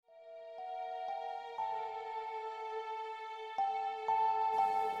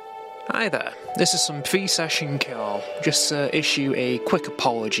Hi there, this is some pre-session Carl. Just to issue a quick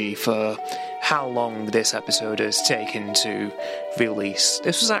apology for how long this episode has taken to release.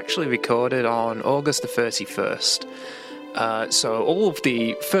 This was actually recorded on August the 31st. So all of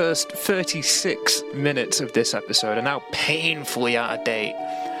the first 36 minutes of this episode are now painfully out of date.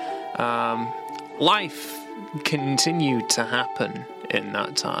 Life continued to happen in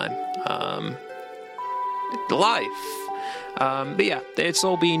that time. But yeah, it's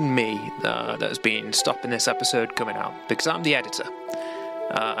all been me that has been stopping this episode coming out, because I'm the editor,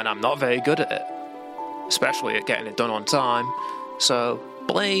 and I'm not very good at it, especially at getting it done on time, so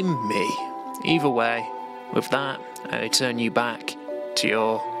blame me. Either way, with that, I turn you back to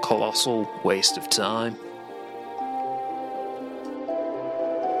your colossal waste of time.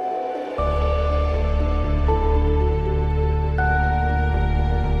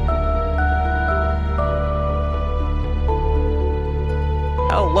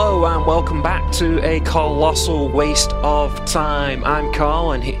 Hello and welcome back to a colossal waste of time. I'm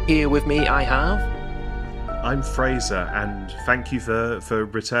Carl, and here with me I have... I'm Fraser, and thank you for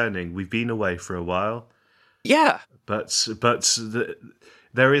returning. We've been away for a while. Yeah. But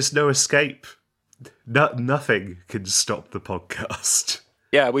there is no escape. Nothing can stop the podcast.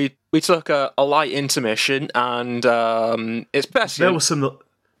 Yeah, we took a light intermission, and it's best... There were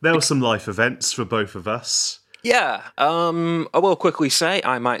some life events for both of us. Yeah, I will quickly say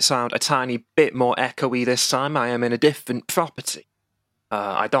I might sound a tiny bit more echoey this time. I am in a different property.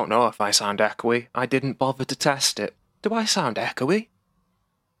 I don't know if I sound echoey. I didn't bother to test it. Do I sound echoey?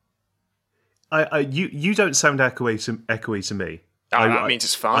 You don't sound echoey to me. That means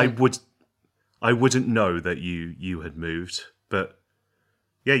it's fine. I wouldn't know that you had moved, but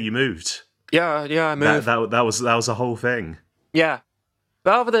yeah, you moved. Yeah, I moved. That was a whole thing. Yeah,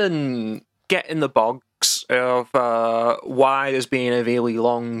 rather than get in the bogs of why there's been a really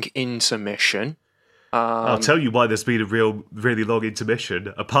long intermission. I'll tell you why there's been a really long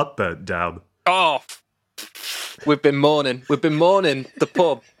intermission. A pub burnt down. Oh, we've been mourning the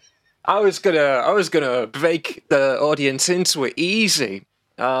pub. I was gonna break the audience into it easy.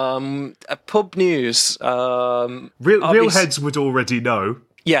 A pub news. Real heads would already know.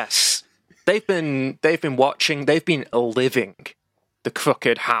 Yes, they've been watching. They've been living the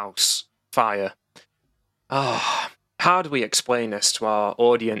Crooked House fire. How do we explain this to our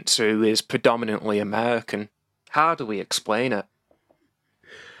audience who is predominantly American? How do we explain it?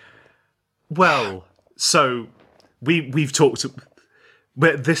 Well, so we've talked.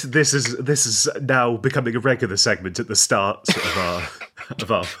 But this is now becoming a regular segment at the start of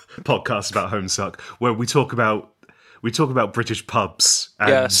our podcast about Homestuck, where we talk about British pubs. And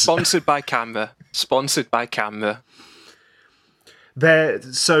yeah, sponsored by Canva. Sponsored by Canva.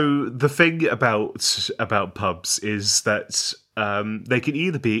 So the thing about pubs is that they can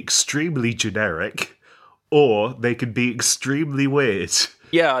either be extremely generic or they can be extremely weird.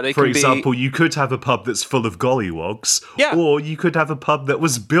 Yeah, For example, you could have a pub that's full of gollywogs, or you could have a pub that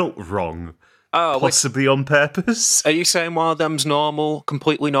was built wrong, possibly on purpose. Are you saying one of them's normal,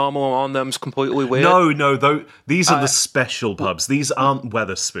 completely normal, and one of them's completely weird? No, these are the special pubs. These aren't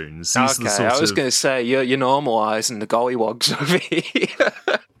Weatherspoons. These are the sort I was going to say, you're normalising the gollywogs over here.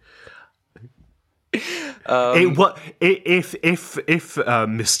 If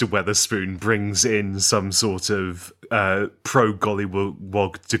Mr. Weatherspoon brings in some sort of pro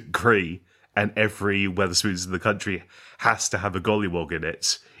gollywog decree, and every Weatherspoons in the country has to have a gollywog in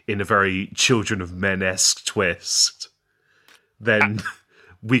it, in a very Children of Men-esque twist, then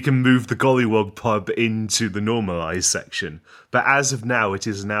we can move the gollywog pub into the normalised section. But as of now, it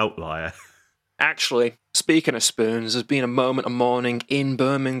is an outlier. Actually, speaking of spoons, there's been a moment of mourning in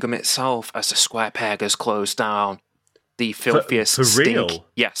Birmingham itself as the Square Peg has closed down. The filthiest for stink. real?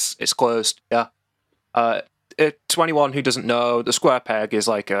 Yes, it's closed, yeah. To anyone who doesn't know, the Square Peg is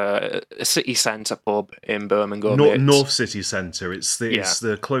like a city centre pub in Birmingham. North City Centre. It's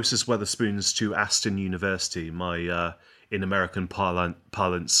the closest Weatherspoons to Aston University, my, in American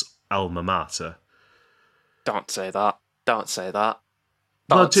parlance, alma mater. Don't say that.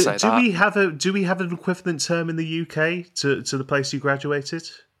 Well, do we have an equivalent term in the UK to the place you graduated?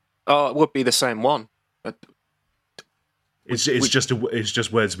 Oh, it would be the same one. It's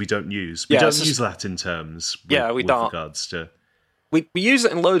just words we don't use. We don't use Latin terms. We don't. Regards to we use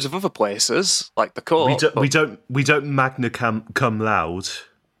it in loads of other places, like the court. We don't magna cum laude.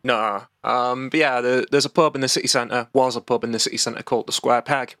 No. But yeah, there's a pub in the city centre. Was a pub in the city centre called the Square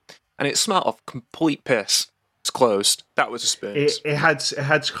Peg, and it smelled of complete piss. It's closed. That was a spoons. It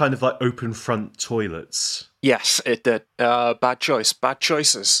had kind of like open front toilets. Yes, it did. Bad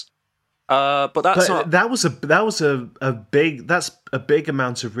choices. But that's But not. that was a big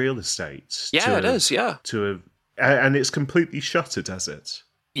amount of real estate. Yeah, it is. Yeah. And it's completely shuttered, has it?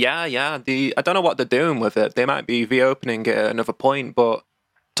 Yeah. I don't know what they're doing with it. They might be reopening it at another point, but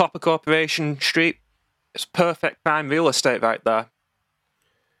top of Corporation Street, it's perfect prime real estate right there.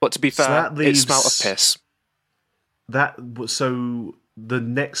 But to be fair, it smelt of piss. So the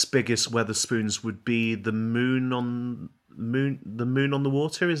next biggest Weatherspoons would be the moon on the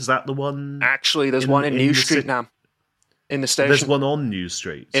water. Is that the one? Actually, there's one in New Street now. In the station. There's one on New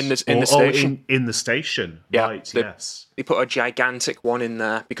Street. In the station. In the station. Yeah, right, yes. They put a gigantic one in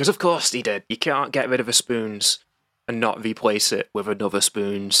there because, of course, they did. You can't get rid of a spoons and not replace it with another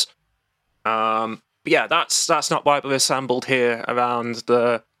spoons. But yeah, that's not why we're assembled here around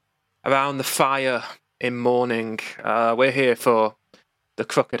the fire in mourning. We're here for the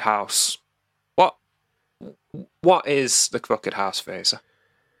Crooked House. What is the Crooked House, Fraser?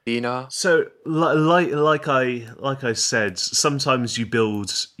 Do you know? So, like I said, sometimes you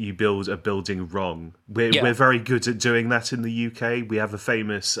build a building wrong. We're very good at doing that in the UK. We have a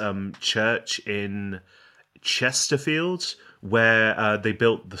famous church in Chesterfield where they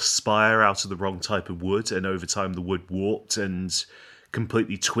built the spire out of the wrong type of wood, and over time the wood warped and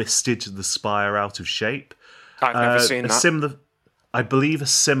completely twisted the spire out of shape. I've never seen that. I believe a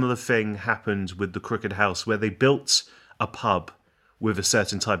similar thing happened with the Crooked House, where they built a pub with a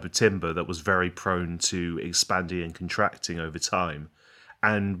certain type of timber that was very prone to expanding and contracting over time.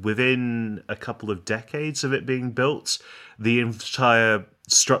 And within a couple of decades of it being built, the entire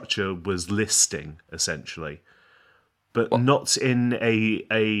structure was listing, essentially. But not in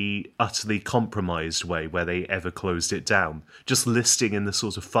a utterly compromised way where they ever closed it down. Just listing in the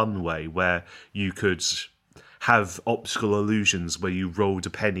sort of fun way where you could have optical illusions where you rolled a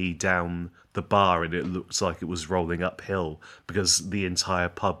penny down the bar and it looked like it was rolling uphill because the entire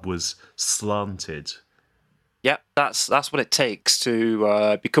pub was slanted. Yep, that's what it takes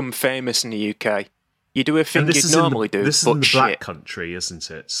to become famous in the UK. You do a thing you'd normally do. This is in the Black Country, isn't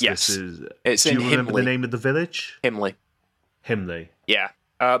it? Yes, it's do in you remember Himley. the name of the village? Himley. Yeah.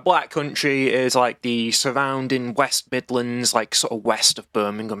 Black Country is like the surrounding West Midlands, like sort of west of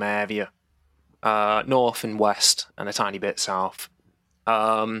Birmingham area. North and west, and a tiny bit south.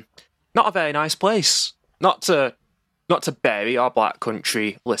 Not a very nice place. Not to bury our Black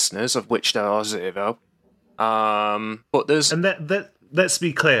Country listeners, of which there are 0. But there's let's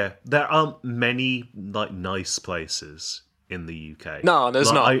be clear, there aren't many nice places in the UK. No,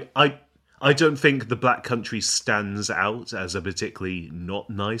 there's not. I don't think the Black Country stands out as a particularly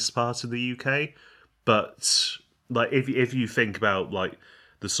not nice part of the UK. But if you think about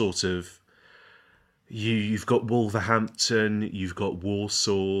the sort of you've got Wolverhampton, you've got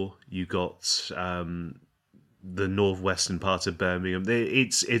Warsaw, you've got the northwestern part of Birmingham.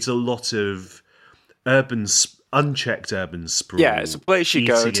 It's a lot of unchecked urban sprawl. Yeah, it's a place you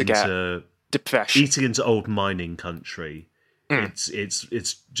go to get depression. Eating into old mining country. It's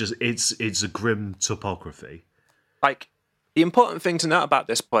a grim topography. The important thing to note about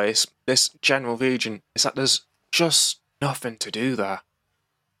this place, this general region, is that there's just nothing to do there.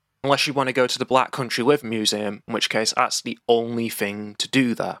 Unless you want to go to the Black Country Live Museum, in which case that's the only thing to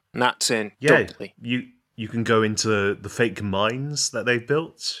do there. And that's in Dudley. You can go into the fake mines that they've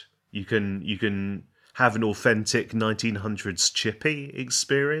built. You can have an authentic 1900s chippy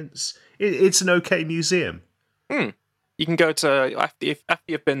experience. It's an okay museum. You can go to, after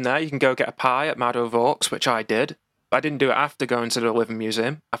you've been there, you can go get a pie at Mad Over Oaks, which I did. But I didn't do it after going to the Living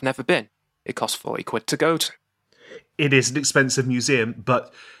Museum. I've never been. It costs 40 quid to go to. It is an expensive museum,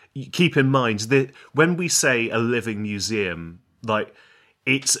 but keep in mind that when we say a living museum,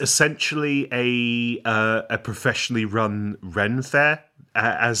 it's essentially a professionally run Ren fair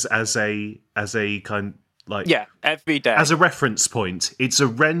as a kind every day as a reference point. It's a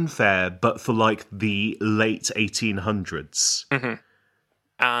Ren fair, but for the late 1800s. Mm-hmm.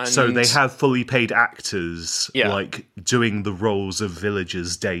 And so they have fully paid actors doing the roles of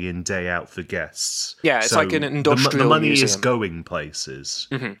villagers day in day out for guests. Yeah, it's like an industrial the money museum. is going places.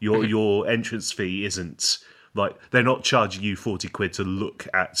 Mm-hmm. Your entrance fee isn't they're not charging you 40 quid to look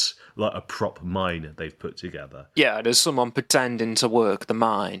at a prop mine they've put together. Yeah, there's someone pretending to work the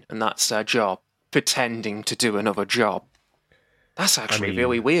mine, and that's their job. Pretending to do another job. That's actually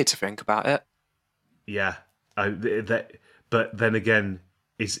really weird to think about it. Yeah, but then again,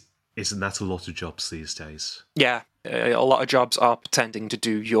 isn't that a lot of jobs these days? Yeah, a lot of jobs are pretending to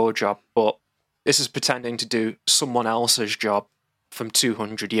do your job, but this is pretending to do someone else's job from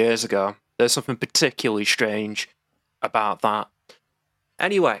 200 years ago. There's something particularly strange about that.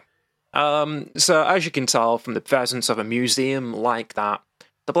 Anyway, so as you can tell from the presence of a museum like that,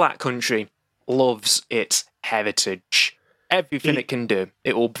 the Black Country loves its heritage. Everything it can do,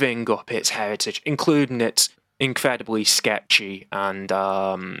 it will bring up its heritage, including its incredibly sketchy and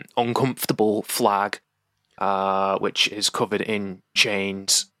uncomfortable flag, which is covered in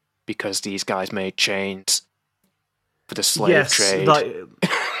chains because these guys made chains for the slave trade.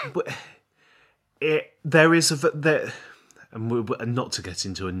 There is and not to get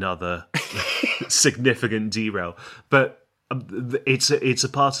into another significant derail, but it's a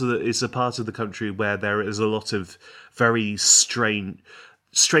part of the country where there is a lot of very strange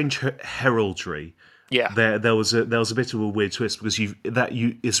heraldry. Yeah, there was a bit of a weird twist because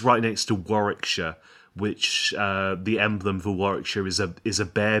it's right next to Warwickshire, which the emblem for Warwickshire is a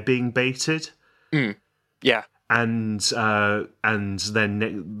bear being baited. Yeah. And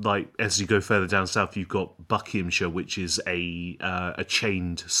then, like, as you go further down south, you've got Buckinghamshire, which is a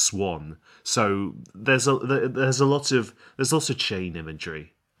chained swan. So there's lots of chain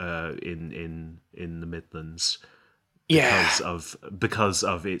imagery in the Midlands because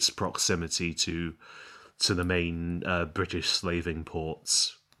of its proximity to the main British slaving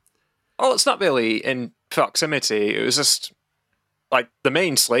ports. Oh, it's not really in proximity. It was just like the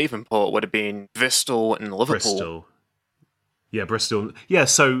main slaving port would have been Bristol and Liverpool. Bristol. Yeah, Bristol. Yeah,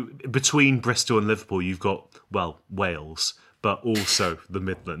 so between Bristol and Liverpool, you've got, well, Wales, but also the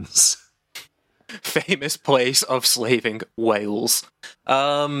Midlands. Famous place of slaving, Wales.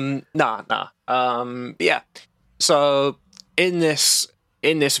 Yeah. So in this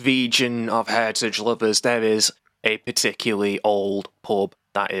region of heritage lovers, there is a particularly old pub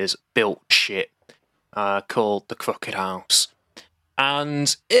that is built shit, called the Crooked House.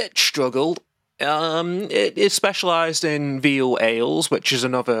 And it struggled. It specialised in veal ales, which is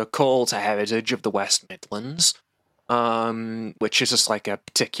another call to heritage of the West Midlands, which is just like a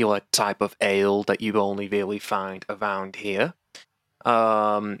particular type of ale that you only really find around here.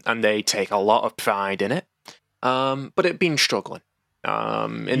 And they take a lot of pride in it. But it'd been struggling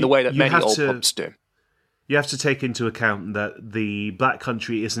in the way that many old pubs do. You have to take into account that the Black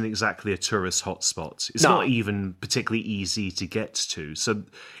Country isn't exactly a tourist hotspot. It's not even particularly easy to get to. So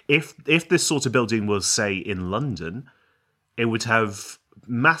if this sort of building was, say, in London, it would have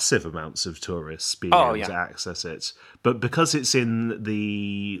massive amounts of tourists being able to access it. But because it's in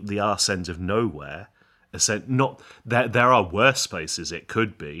the arse end of nowhere, there are worse places it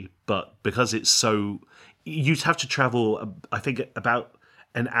could be, but because it's so... You'd have to travel, I think, about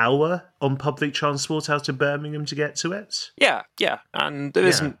an hour on public transport out of Birmingham to get to it. Yeah, and there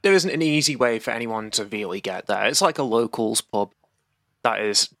isn't an easy way for anyone to really get there. It's like a locals pub that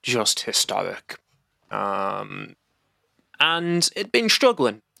is just historic, and it'd been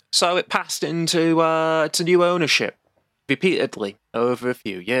struggling, so it passed into to new ownership repeatedly over a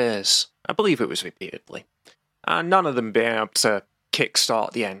few years. I believe it was repeatedly, and none of them being able to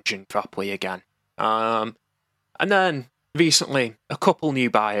kickstart the engine properly again. And then recently, a couple new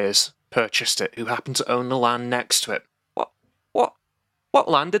buyers purchased it who happened to own the land next to it. What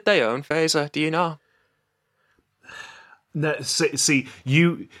land did they own, Fraser? Do you know? No, see,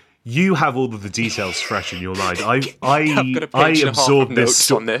 you have all of the details fresh in your mind. I've got a page and a half of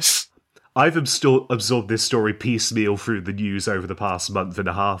notes on this. I've absorbed this story piecemeal through the news over the past month and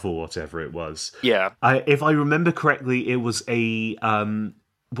a half or whatever it was. Yeah. If I remember correctly, it was it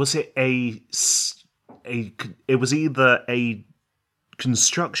was either a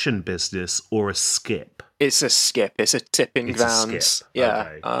construction business or a skip. It's a skip. It's a tipping grounds.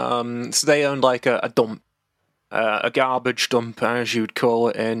 Yeah. Okay. So they owned like a dump, a garbage dump, as you'd call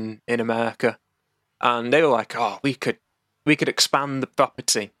it in America. And they were like, "Oh, we could expand the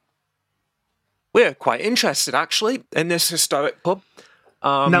property. We're quite interested, actually, in this historic pub."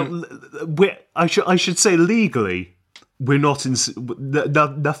 Now, I should say legally, we're not in.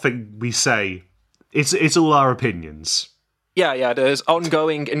 Nothing we say. It's all our opinions. Yeah, there's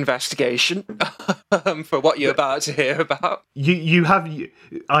ongoing investigation for what you're about to hear about.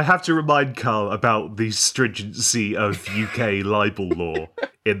 I have to remind Carl about the stringency of UK libel law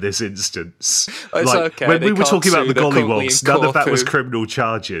in this instance. It's okay. When we were talking about the gollywogs, none of that was criminal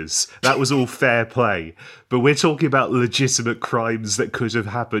charges. That was all fair play. But we're talking about legitimate crimes that could have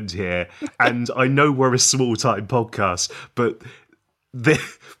happened here. And I know we're a small-time podcast, but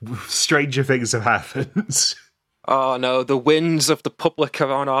stranger things have happened. Oh no, the winds of the public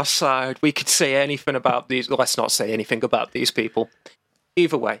are on our side. We could say anything about these. Let's not say anything about these people.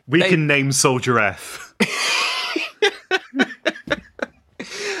 Either way. We can name Soldier F.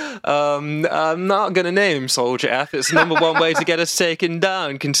 I'm not going to name Soldier F. It's the number one way to get us taken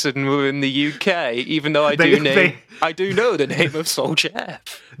down, considering we're in the UK, even though I do know the name of Soldier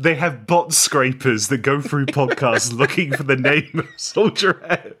F. They have bot scrapers that go through podcasts looking for the name of Soldier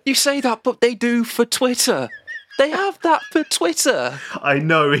F. You say that, but they do for Twitter. They have that for Twitter. I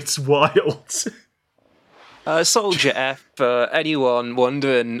know, it's wild. Soldier F, for anyone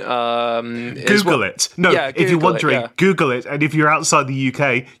wondering... Google it. No, Yeah, if you're Google it, wondering, yeah. Google it, and if you're outside the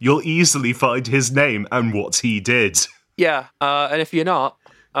UK, you'll easily find his name and what he did. Yeah, and if you're not,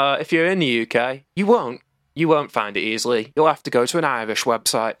 if you're in the UK, you won't. You won't find it easily. You'll have to go to an Irish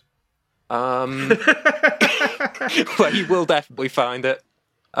website. Where you will definitely find it.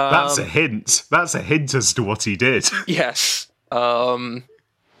 That's a hint. That's a hint as to what he did. Yes.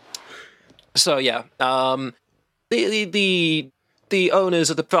 So yeah, the owners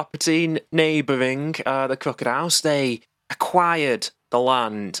of the property neighbouring the Crooked House, they acquired the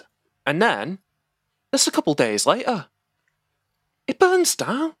land, and then just a couple days later, it burns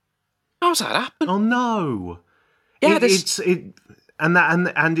down. How's that happen? Oh no! Yeah,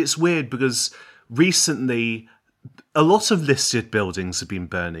 and it's weird because recently a lot of listed buildings have been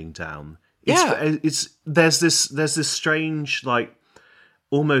burning down. There's this strange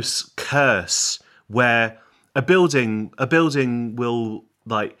almost curse where a building will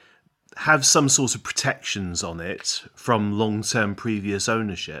have some sort of protections on it from long-term previous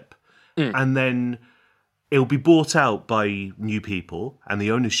ownership, and then it'll be bought out by new people, and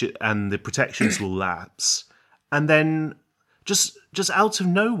the ownership and the protections will lapse, and then just out of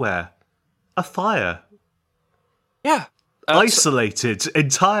nowhere, a fire. Yeah. Isolated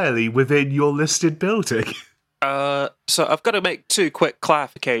entirely within your listed building. So I've got to make two quick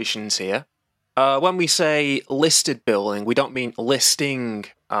clarifications here. When we say listed building, we don't mean listing,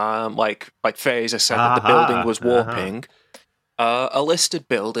 like Fraser said that the building was warping. A listed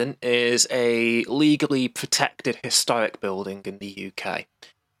building is a legally protected historic building in the UK,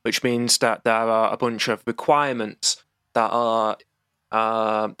 which means that there are a bunch of requirements that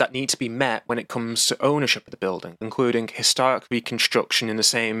need to be met when it comes to ownership of the building, including historic reconstruction in the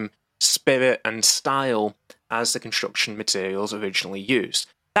same spirit and style as the construction materials originally used.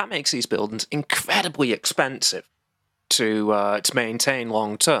 That makes these buildings incredibly expensive to maintain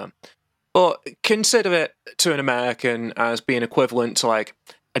long term. But consider it to an American as being equivalent to a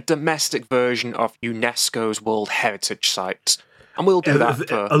domestic version of UNESCO's World Heritage Sites. And we'll do that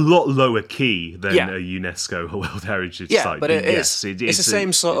for... A lot lower key than a UNESCO World Heritage site. Yeah, but it's the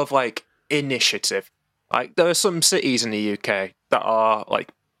same sort of initiative. There are some cities in the UK that are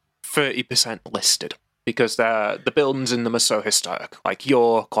 30% listed because the buildings in them are so historic. Like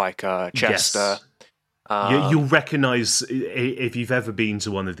York, Chester. Yes. You'll recognise, if you've ever been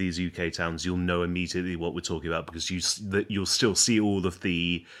to one of these UK towns, you'll know immediately what we're talking about because you'll still see all of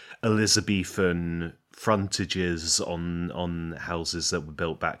the Elizabethan frontages on houses that were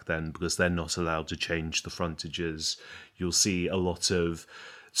built back then because they're not allowed to change the frontages. You'll see a lot of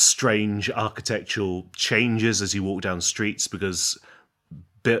strange architectural changes as you walk down streets because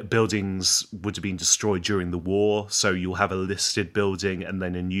buildings would have been destroyed during the war, so you'll have a listed building and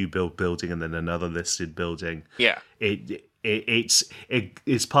then a new building and then another listed building. Yeah, it's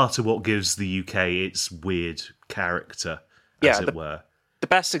part of what gives the UK its weird character, as it were. The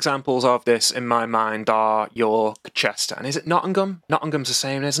best examples of this in my mind are York, Chester, and is it Nottingham? Nottingham's the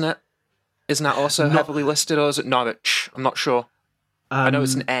same, isn't it? Isn't that also heavily listed, or is it Norwich? I'm not sure. I know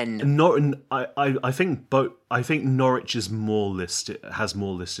it's an N. I think Norwich is has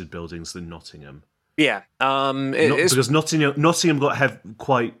more listed buildings than Nottingham. Yeah, because Nottingham got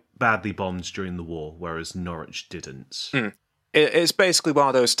quite badly bombed during the war, whereas Norwich didn't. It's basically one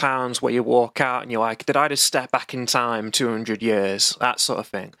of those towns where you walk out and you're like, did I just step back in time 200 years? That sort of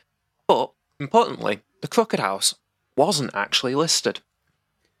thing. But, importantly, the Crooked House wasn't actually listed.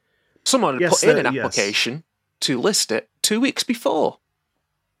 Someone had put in an application to list it 2 weeks before.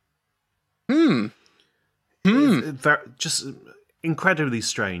 Just incredibly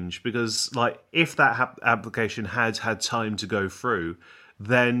strange, because if that application had time to go through,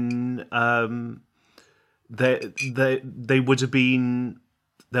 then they would have been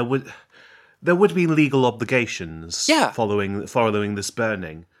there would have been legal obligations following this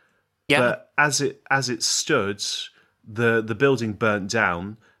burning. Yeah. But as it stood, the building burnt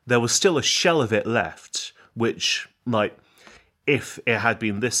down. There was still a shell of it left, which if it had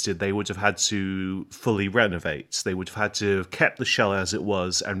been listed, they would have had to fully renovate. They would have had to have kept the shell as it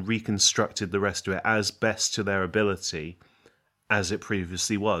was and reconstructed the rest of it as best to their ability as it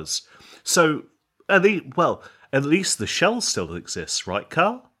previously was. So, at least the shell still exists, right,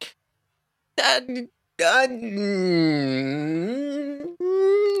 Carl?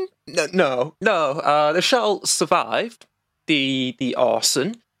 No. The shell survived the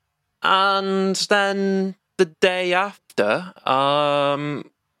arson, and then the day after,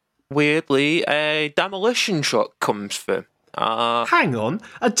 weirdly, a demolition truck comes through. Hang on,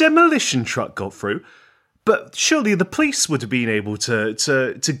 a demolition truck got through, but surely the police would have been able to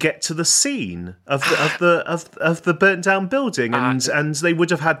get to the scene of the burnt down building, and they would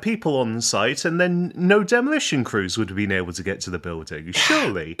have had people on site, and then no demolition crews would have been able to get to the building.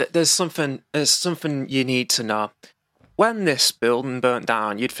 Surely, there's something you need to know. When this building burnt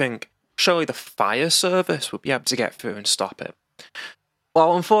down, you'd think surely the fire service would be able to get through and stop it.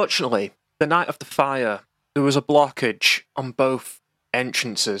 Well, unfortunately, the night of the fire, there was a blockage on both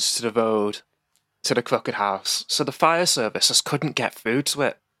entrances to the road to the Crooked House, so the fire service just couldn't get through to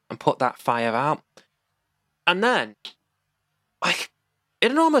it and put that fire out. And then,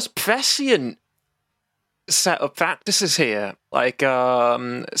 in an almost prescient set of practices here,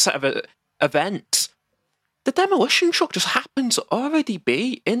 set of events, the demolition truck just happened to already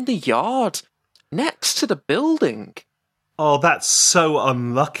be in the yard next to the building. Oh, that's so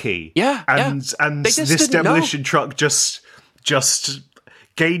unlucky. Yeah, and this demolition truck just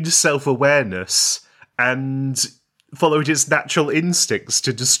gained self-awareness and followed its natural instincts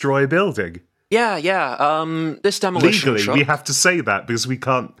to destroy a building. Yeah. This demolition legally, truck... we have to say that because we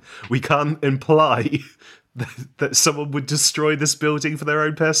can't imply that someone would destroy this building for their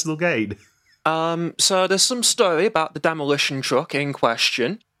own personal gain. So there's some story about the demolition truck in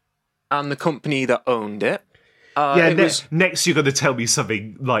question and the company that owned it. Next you're going to tell me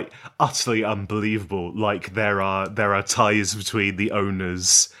something like utterly unbelievable, like there are ties between the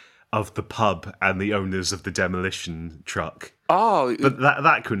owners of the pub and the owners of the demolition truck. Oh, but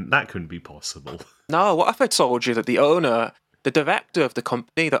that couldn't be possible. No, what if I told you that the director of the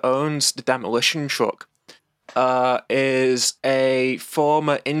company that owns the demolition truck, is a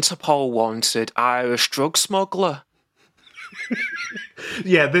former Interpol wanted Irish drug smuggler?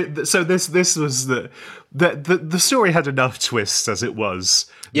 Yeah, so this was the story had enough twists as it was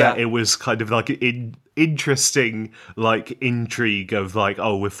that it was kind of like an interesting like intrigue of like,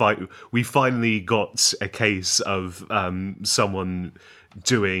 oh, we finally got a case of someone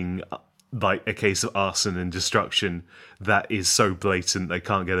doing like a case of arson and destruction that is so blatant they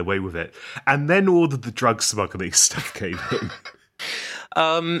can't get away with it, and then all of the drug smuggling stuff came in.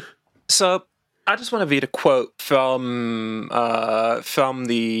 So I just want to read a quote from the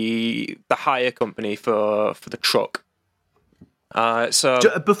hire company for the truck.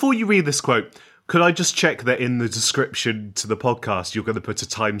 Before you read this quote, could I just check that in the description to the podcast you're going to put a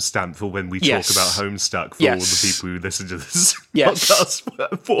timestamp for when we talk about Homestuck for all the people who listen to this podcast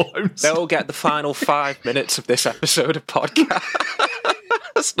for Homestuck? They'll get the final 5 minutes of this episode of podcast.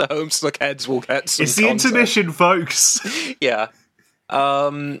 The Homestuck heads will get some It's the content. intermission, folks. Yeah.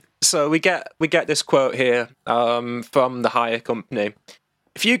 So we get this quote here from the hire company.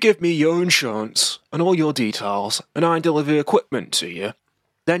 If you give me your insurance and all your details and I deliver equipment to you,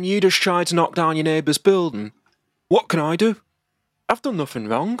 then you just try to knock down your neighbour's building. What can I do? I've done nothing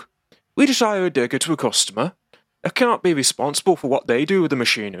wrong. We just hire a digger to a customer. I cannot be responsible for what they do with the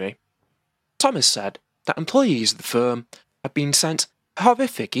machinery. Thomas said that employees of the firm have been sent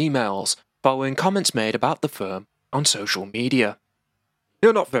horrific emails following comments made about the firm on social media.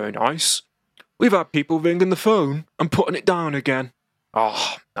 You're not very nice. We've had people ringing the phone and putting it down again.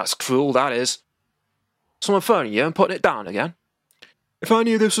 Oh, that's cruel, that is. Someone phoning you and putting it down again? If I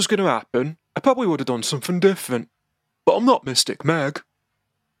knew this was going to happen, I probably would have done something different. But I'm not Mystic Meg.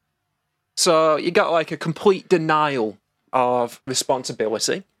 So you got like a complete denial of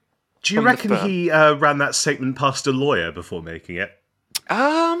responsibility. Do you reckon he ran that statement past a lawyer before making it?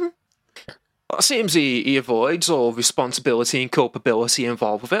 Well, it seems he avoids all responsibility and culpability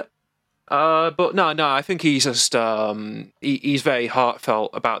involved with it. But no, I think he's just he's very heartfelt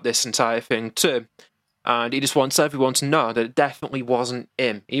about this entire thing too, and he just wants everyone to know that it definitely wasn't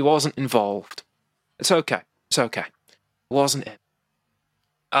him. He wasn't involved. It's okay. It wasn't him.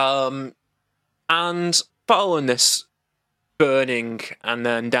 And following this burning and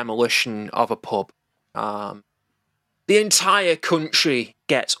then demolition of a pub, the entire country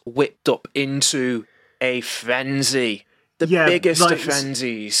gets whipped up into a frenzy. The biggest of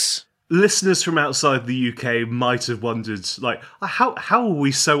frenzies. Listeners from outside the UK might have wondered, like, how are we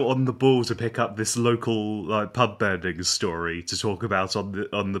so on the ball to pick up this local pub burning story to talk about on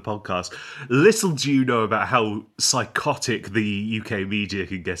the podcast? Little do you know about how psychotic the UK media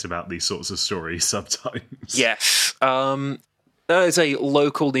can get about these sorts of stories sometimes. Yes. There is a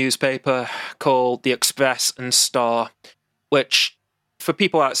local newspaper called the Express and Star, which, for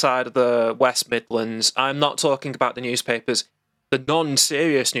people outside of the West Midlands, I'm not talking about the newspapers the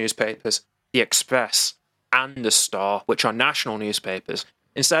non-serious newspapers, the Express and the Star, which are national newspapers.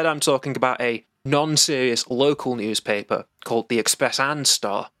 Instead, I'm talking about a non-serious local newspaper called the Express and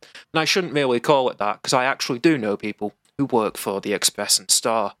Star. And I shouldn't really call it that, because I actually do know people who work for the Express and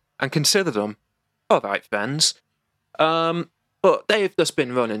Star, and consider them alright friends. But they've just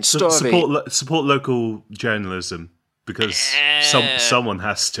been running story... Support local journalism, because someone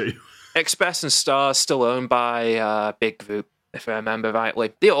has to. Express and Star are still owned by Big Group, if I remember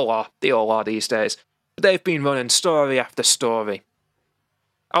rightly. They all are these days. But they've been running story after story.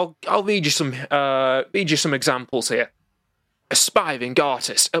 I'll read you some examples here. Aspiring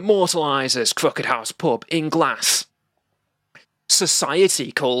artist immortalises Crooked House pub in glass.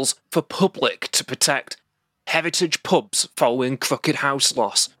 Society calls for public to protect heritage pubs following Crooked House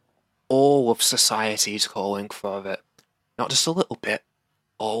loss. All of society's calling for it. Not just a little bit,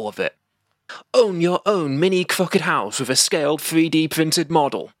 all of it. Own your own mini Crooked House with a scaled 3D printed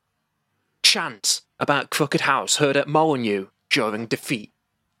model. Chants about Crooked House heard at Molineux during defeat.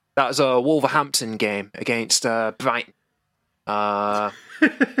 That was a Wolverhampton game against Brighton.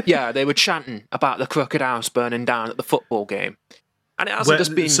 Yeah, they were chanting about the Crooked House burning down at the football game. And it hasn't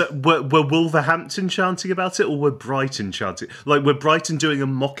just been... So were Wolverhampton chanting about it, or were Brighton chanting? Like, were Brighton doing a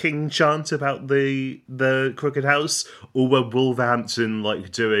mocking chant about the Crooked House, or were Wolverhampton,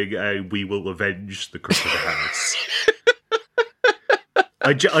 like, doing a "we will avenge the Crooked House"?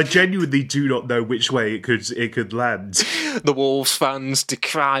 I genuinely do not know which way it could land. The Wolves fans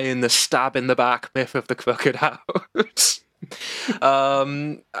decrying the stab in the back myth of the Crooked House.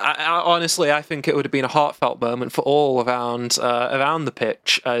 Honestly, I think it would have been a heartfelt moment for all around the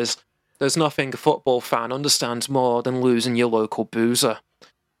pitch, as there's nothing a football fan understands more than losing your local boozer.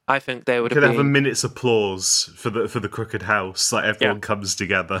 I think they would have a minute's applause for the Crooked House, like everyone comes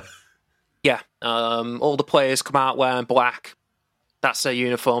together. Yeah, all the players come out wearing black. That's their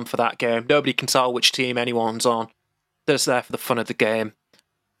uniform for that game. Nobody can tell which team anyone's on. They're just there for the fun of the game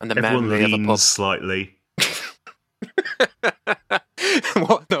and the everyone memory leans of the pub. Slightly.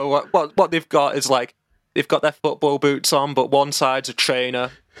 What they've got is, like, they've got their football boots on, but one side's a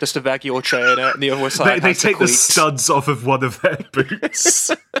trainer, just a regular trainer, and the other side they take the studs off of one of their boots.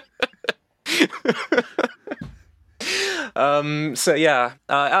 So yeah,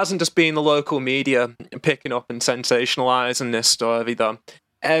 it hasn't just been the local media picking up and sensationalising this story, though.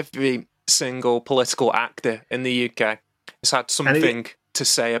 Every single political actor in the UK has had something to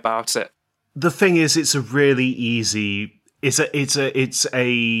say about it. The thing is, it's a really easy... It's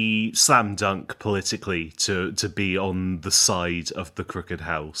a slam dunk politically to be on the side of the Crooked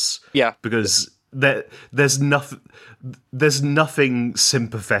House. Yeah, because there's nothing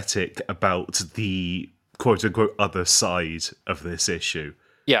sympathetic about the quote unquote other side of this issue.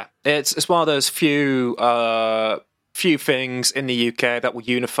 Yeah, it's one of those few things in the UK that will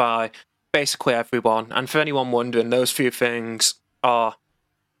unify basically everyone. And for anyone wondering, those few things are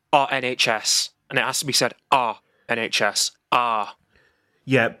NHS, and it has to be said, NHS.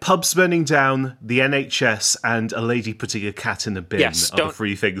 Yeah, pubs burning down, the NHS, and a lady putting a cat in a bin are the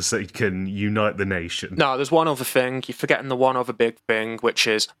three things that can unite the nation. No, there's one other thing. You're forgetting the one other big thing, which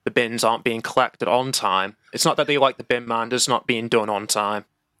is the bins aren't being collected on time. It's not that they like the bin man, it's not being done on time.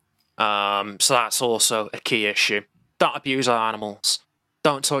 So that's also a key issue. Don't abuse our animals.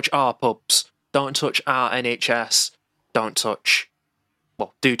 Don't touch our pubs. Don't touch our NHS. Do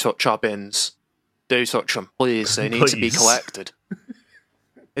touch our bins. Do touch them, please. They need to be collected.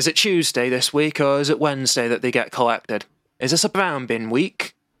 Is it Tuesday this week, or is it Wednesday that they get collected? Is this a brown bin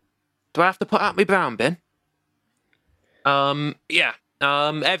week? Do I have to put out my brown bin?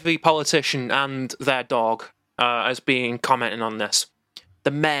 Every politician and their dog has been commenting on this.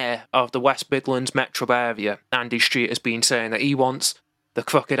 The mayor of the West Midlands metro area, Andy Street, has been saying that he wants the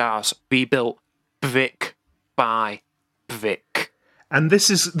Crooked House rebuilt brick by brick. And this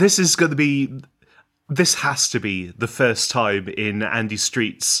is going to be... This has to be the first time in Andy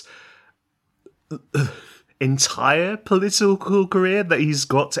Street's entire political career that he's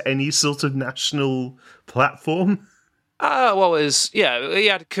got any sort of national platform. He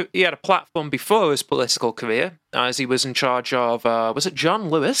had a platform before his political career, as he was in charge of, was it John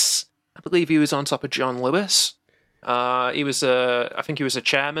Lewis? I believe he was on top of John Lewis. I think he was a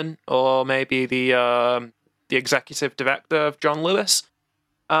chairman, or maybe the executive director of John Lewis.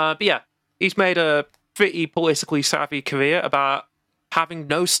 But yeah, he's made a pretty politically savvy career about having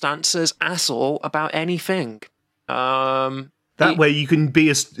no stances at all about anything. That way you can be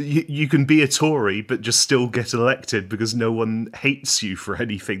a Tory but just still get elected because no one hates you for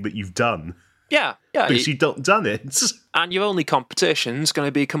anything that you've done. Yeah. Because you've not done it. And your only competition's going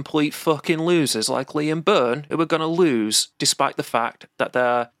to be complete fucking losers like Liam Byrne, who are going to lose despite the fact that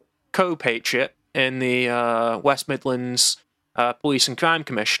their co-patriot in the West Midlands Police and Crime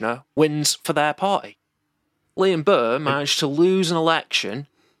Commissioner wins for their party. Liam Byrne managed to lose an election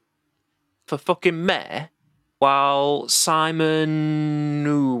for fucking mayor, while Simon...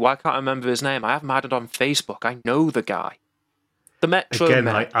 I can't remember his name. I haven't had it on Facebook. I know the guy. The Metro Again,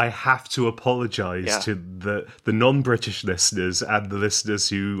 Mayor. I have to apologise to the non-British listeners and the listeners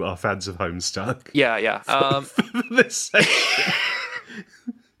who are fans of Homestuck. Yeah. For this section.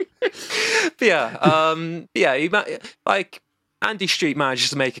 Andy Street manages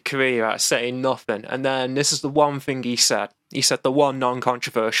to make a career out of saying nothing, and then this is the one thing he said. He said the one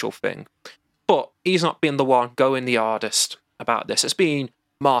non-controversial thing. But he's not been the one going the hardest about this. It's been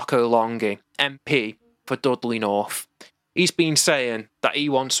Marco Longhi, MP for Dudley North. He's been saying that he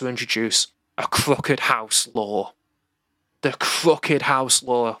wants to introduce a crooked house law. The crooked house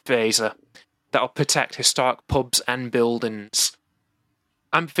law, Fraser, that'll protect historic pubs and buildings.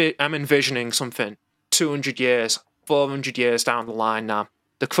 I'm envisioning something 200 years, 400 years down the line now.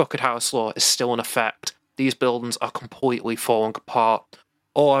 The crooked house law is still in effect. These buildings are completely falling apart.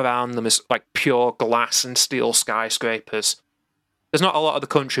 All around them is like pure glass and steel skyscrapers. There's not a lot of the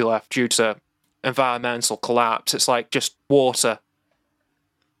country left due to environmental collapse. It's like just water,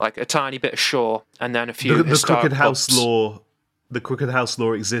 like a tiny bit of shore, and then a few The crooked house pubs. law. The crooked house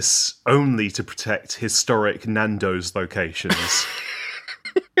law exists only to protect historic Nando's locations.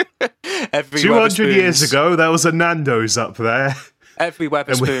 200 years ago, there was a Nando's up there. Every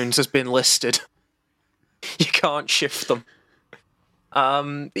Wetherspoons has been listed. You can't shift them.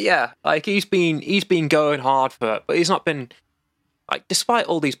 He's been going hard for it, but he's not been, like, despite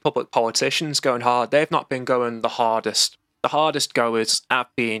all these public politicians going hard, they've not been going the hardest. The hardest goers have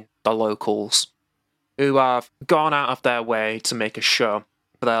been the locals, who have gone out of their way to make a show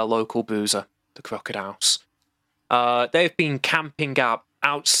for their local boozer, the Crooked House. They've been camping out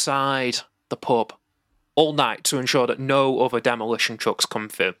outside the pub all night to ensure that no other demolition trucks come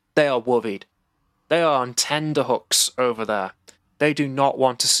through. They are worried. They are on tender hooks over there. They do not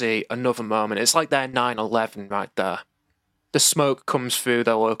want to see another moment. It's like their 9/11 right there. The smoke comes through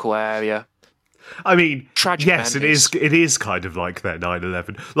their local area. I mean, Tragic yes, memories. it is kind of like their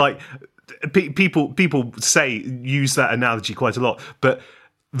 9/11. Like, people use that analogy quite a lot, but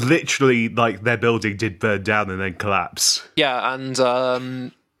literally, like, their building did burn down and then collapse. Yeah,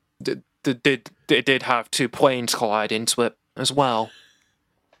 and it did have two planes collide into it as well.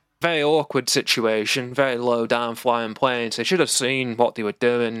 Very awkward situation, very low down flying planes. They should have seen what they were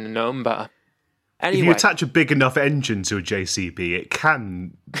doing and known better. Anyway, If you attach a big enough engine to a JCB, it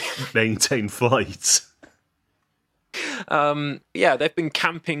can maintain flight. They've been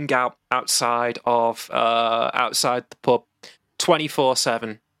camping out outside the pub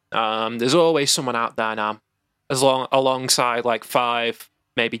 24/7. There's always someone out there now, alongside like 5,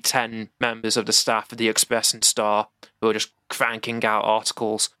 maybe 10 members of the staff of the Express and Star who are just cranking out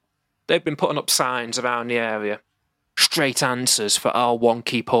articles. They've been putting up signs around the area. Straight answers for our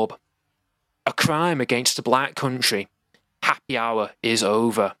wonky pub. A crime against the black country. Happy hour is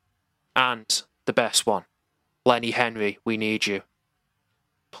over. And the best one. Lenny Henry, we need you.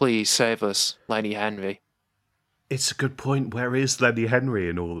 Please save us, Lenny Henry. It's a good point. Where is Lenny Henry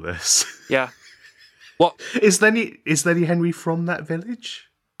in all this? Yeah. What? Is Lenny Henry from that village?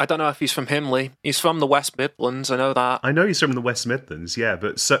 I don't know if he's from Himley. He's from the West Midlands, I know that. I know he's from the West Midlands, yeah,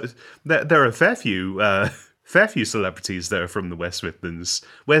 but there are a fair few celebrities that are from the West Midlands.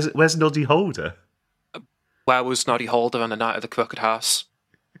 Where's Noddy Holder? Where was Noddy Holder on the night of the Crooked House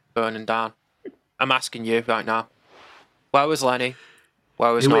burning down? I'm asking you right now. Where was Lenny?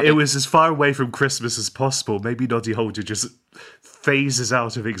 Where was Noddy? It was as far away from Christmas as possible. Maybe Noddy Holder just phases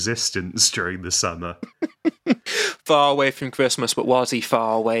out of existence during the summer. Far away from Christmas, but was he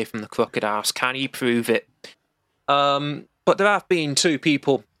far away from the Crooked House? Can he prove it? But there have been 2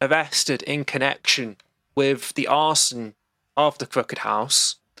 people arrested in connection with the arson of the Crooked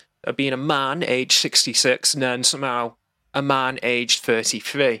House. There being a man aged 66 and then somehow a man aged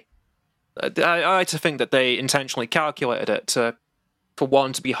 33. I like to think that they intentionally calculated it for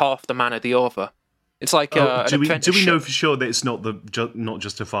one to be half the man of the other. It's like do we know for sure that it's not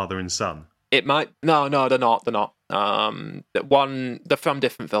just a father and son? It might. No, they're not. They're not. They're from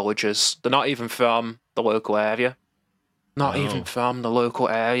different villages. They're not even from the local area. Not even from the local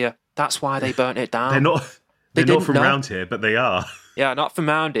area. That's why they burnt it down. They're not from around here, but they are. Yeah, not from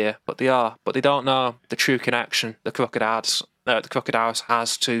around here, but they are. But they don't know the true connection the Crooked House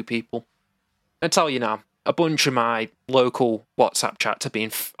has to people. I tell you now, a bunch of my local WhatsApp chats have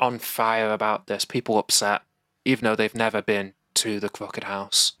been on fire about this. People upset, even though they've never been to the Crooked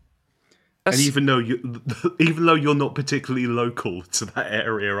House. And even though you're not particularly local to that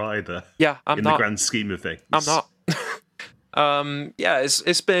area either. Yeah, I'm in not. the grand scheme of things. I'm not. Yeah,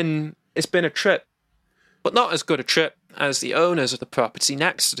 it's been a trip, but not as good a trip as the owners of the property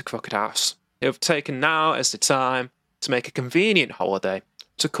next to the Crooked House, who have taken now as the time to make a convenient holiday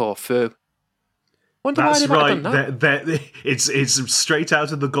to Corfu. Wonder That's why right. Done that. It's straight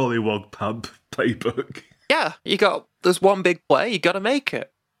out of the Gollywog pub playbook. Yeah, there's one big play. You got to make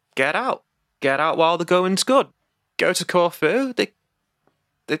it. Get out while the going's good. Go to Corfu. They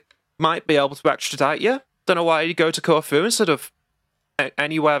might be able to extradite you. Don't know why you go to Corfu instead of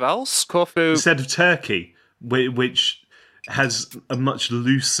anywhere else. Corfu instead of Turkey, which has a much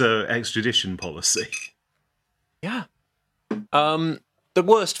looser extradition policy. Yeah. The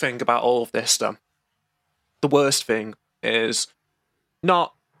worst thing about all of this, though, the worst thing is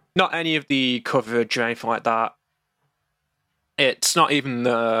not any of the coverage or anything like that. It's not even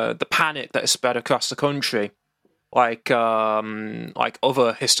the panic that is spread across the country, like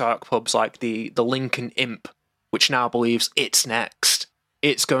other historic pubs, like the Lincoln Imp, which now believes it's next.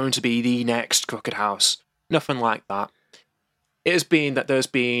 It's going to be the next Crooked House. Nothing like that. It has been that there's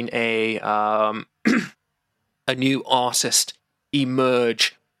been a new artist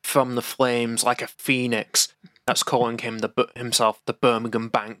emerge from the flames like a phoenix that's calling himself the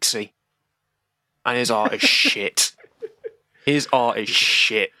Birmingham Banksy. And his art is shit. His art is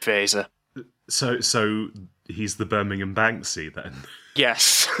shit, Fraser. So he's the Birmingham Banksy then?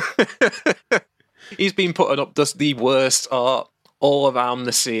 Yes. He's been putting up just the worst art all around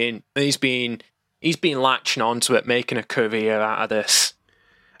the scene. And he's been latching onto it, making a career out of this.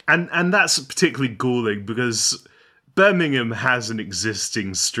 And that's particularly galling because Birmingham has an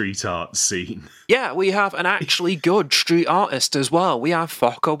existing street art scene. Yeah, we have an actually good street artist as well. We have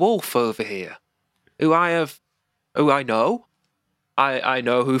Fokker Wolf over here, who I know. I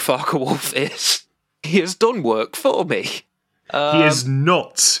know who Fokker Wolf is. He has done work for me. He is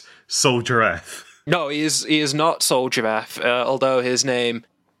not Soldier F. No, he is not Soldier F, although his name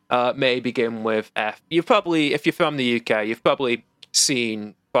may begin with F. You've probably, if you're from the UK, you've probably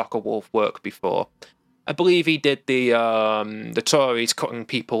seen Fokker Wolf work before. I believe he did the Tories cutting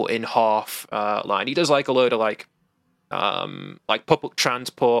people in half line. He does like a load of like public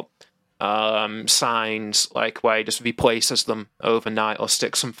transport signs, like where he just replaces them overnight or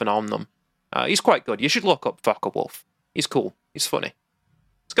sticks something on them. He's quite good. You should look up Fokker Wolf. He's cool. He's funny.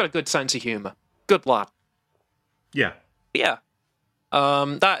 He's got a good sense of humour. Good lad. Yeah. Yeah.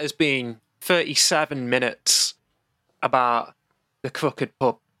 That has been 37 minutes about the Crooked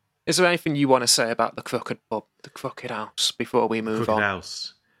Pub. Is there anything you want to say about the Crooked Pub, the Crooked House, before we move on? Crooked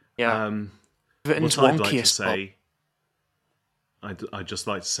House. Yeah. What I'd like to say, I'd just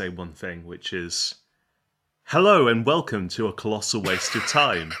like to say one thing, which is, hello and welcome to A Colossal Waste of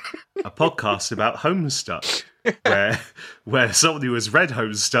Time, a podcast about Homestuck, where someone who has read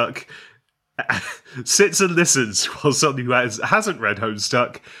Homestuck sits and listens while someone who hasn't read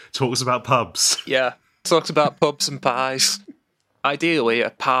Homestuck talks about pubs. Yeah, talks about pubs and pies. Ideally,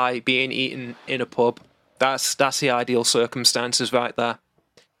 a pie being eaten in a pub. That's the ideal circumstances right there.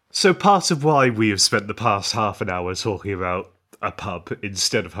 So part of why we have spent the past half an hour talking about a pub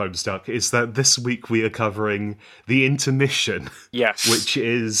instead of Homestuck is that this week we are covering the intermission. Yes, which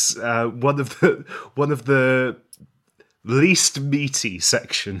is one of the least meaty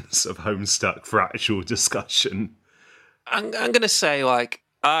sections of Homestuck for actual discussion. I'm going to say, like,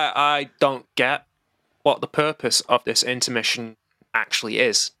 I don't get what the purpose of this intermission actually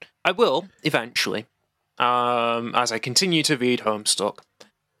is. I will, eventually, as I continue to read Homestuck.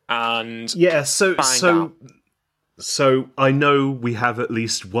 And yeah, find out. So I know we have at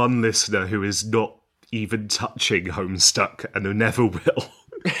least one listener who is not even touching Homestuck and who never will.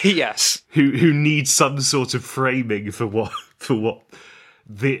 Yes. Who needs some sort of framing for what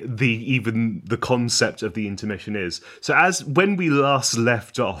the concept of the intermission is. So when we last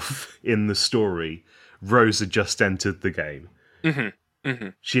left off in the story, Rose had just entered the game. Mm-hmm. Mm-hmm.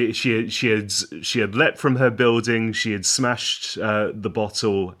 She had leapt from her building, she had smashed the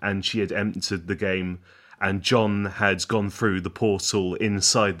bottle, and she had entered the game. And John had gone through the portal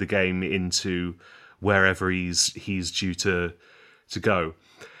inside the game into wherever he's due to go.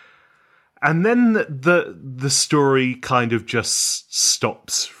 And then the story kind of just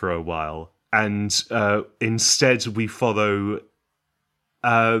stops for a while, and instead we follow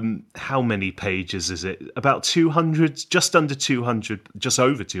how many pages is it? About 200, just under 200, just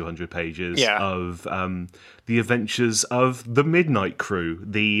over 200 pages of the adventures of the Midnight Crew,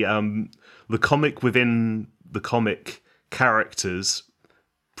 the comic within the comic characters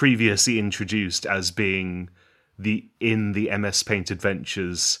previously introduced as being in the MS Paint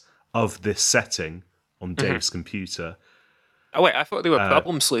adventures of this setting on Dave's computer. Oh wait, I thought they were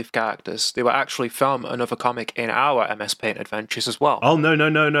Problem Sleuth characters. They were actually from another comic in our MS Paint adventures as well. Oh,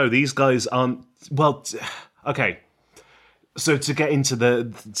 no. These guys aren't... Well, okay. So to get into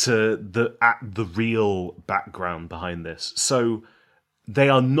the real background behind this. So they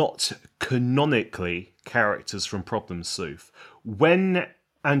are not canonically characters from Problem Sleuth. When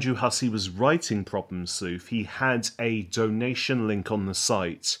Andrew Hussey was writing Problem Sleuth, he had a donation link on the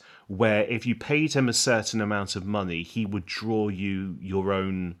site where if you paid him a certain amount of money, he would draw you your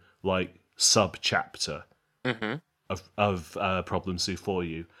own sub-chapter of Problem Sleuth for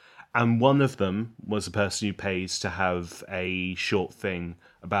you. And one of them was a person who paid to have a short thing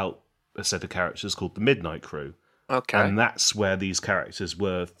about a set of characters called the Midnight Crew. Okay. And that's where these characters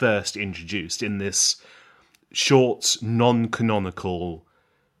were first introduced in this short, non-canonical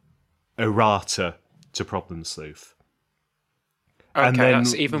errata to Problem Sleuth. Okay, and then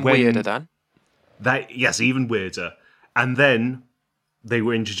that's even weirder then. Yes, even weirder. And then they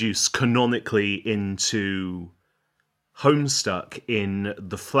were introduced canonically into Homestuck in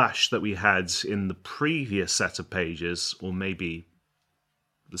the Flash that we had in the previous set of pages, or maybe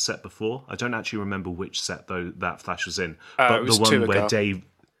the set before. I don't actually remember which set though that Flash was in. But it was the one where ago. Dave...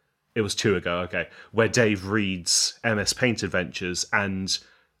 It was 2 ago, okay. Where Dave reads MS Paint Adventures, and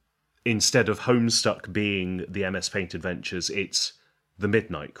instead of Homestuck being the MS Paint Adventures, it's the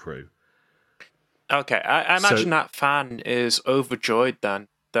Midnight Crew. Okay, I imagine that fan is overjoyed then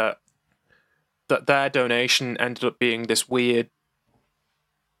that their donation ended up being this weird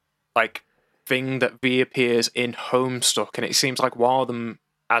thing that reappears in Homestuck, and it seems like one of them,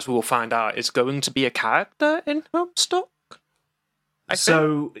 as we will find out, is going to be a character in Homestuck.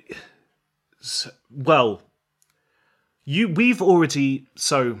 We've already...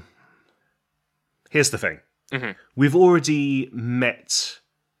 So, here's the thing. Mm-hmm. We've already met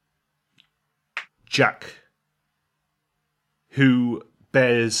Jack, who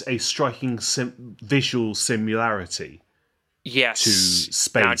bears a striking visual similarity to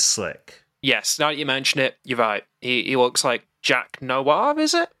Spade Slick. Yes, now that you mention it, you're right. He looks like Jack Noir,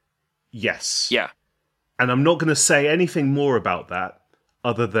 is it? Yes. Yeah. And I'm not going to say anything more about that,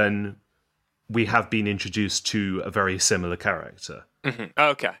 other than we have been introduced to a very similar character. Mm-hmm.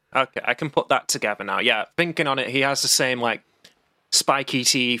 Okay, I can put that together now. Yeah, thinking on it, he has the same, spiky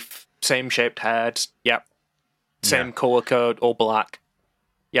teeth, same shaped head, yep. Same colour code, all black.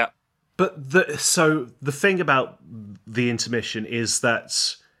 Yep. But the thing about the intermission is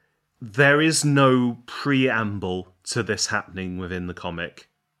that there is no preamble to this happening within the comic.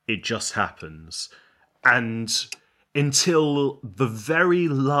 It just happens. And until the very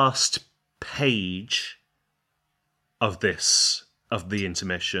last page of the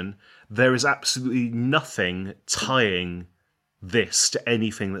intermission, there is absolutely nothing tying this to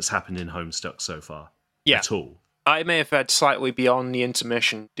anything that's happened in Homestuck so far. Yeah. At all. I may have read slightly beyond the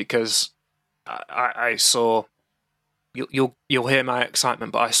intermission because I saw... You'll hear my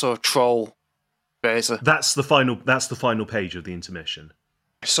excitement, but I saw a troll phaser. That's the final page of the intermission.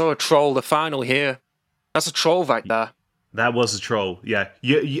 I saw a troll, the final here. That's a troll right there. That was a troll, yeah.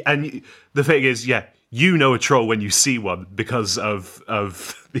 The thing is, you know a troll when you see one because of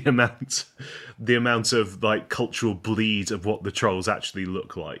the amount of cultural bleed of what the trolls actually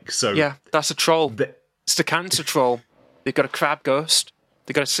look like. So yeah, that's a troll. It's the cancer troll. They've got a crab ghost.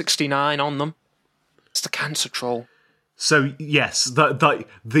 They've got a 69 on them. It's the cancer troll. So yes,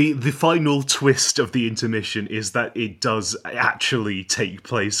 the final twist of the intermission is that it does actually take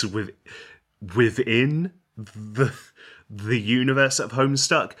place within the universe of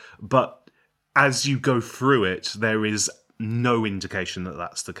Homestuck, but as you go through it, there is no indication that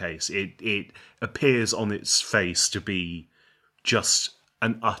that's the case. It appears on its face to be just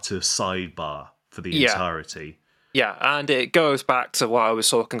an utter sidebar for the entirety. Yeah, and it goes back to what I was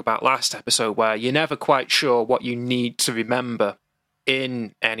talking about last episode, where you're never quite sure what you need to remember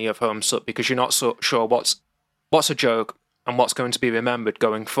in any of Homestuck, because you're not so sure what's a joke and what's going to be remembered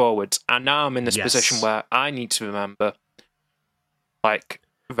going forwards. And now I'm in this position where I need to remember,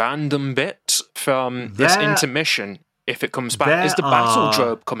 random bits from this intermission, if it comes back. Is the battle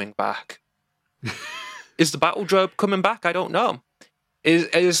drobe coming back? Is the battle drobe coming back? I don't know.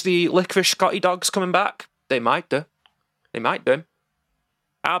 Is the licorice Scotty dogs coming back? They might do.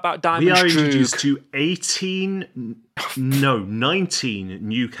 How about We Diamond are Droog? introduced to 19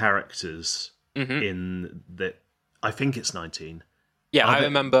 new characters in the. I think it's 19. Yeah, I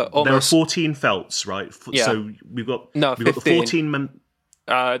remember almost. There are 14 felts, right? Yeah. So we've got No, we've got the 15. 14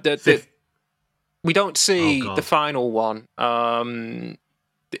 we don't see God. the final one. The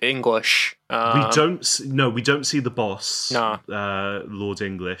English. we don't see the boss, No. Lord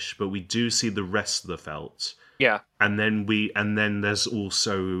English, but we do see the rest of the felt. Yeah. And then there's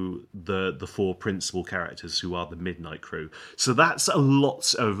also the 4 principal characters who are the Midnight Crew. So that's a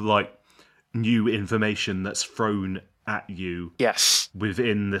lot of like new information that's thrown at you Yes.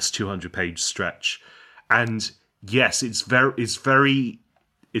 within this 200-page stretch. And yes, it's very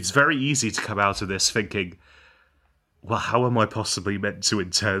easy to come out of this thinking, well, how am I possibly meant to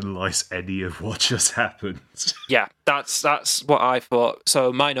internalize any of what just happened? Yeah, that's what I thought.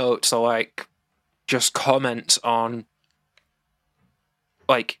 So my notes are like just comments on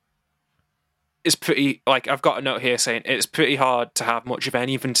like it's pretty like I've got a note here saying it's pretty hard to have much of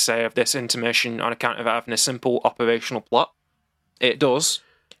anything to say of this intermission on account of having a simple operational plot. It does.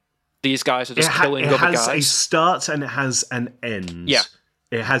 These guys are just killing other guys. It has a start and it has an end. Yeah.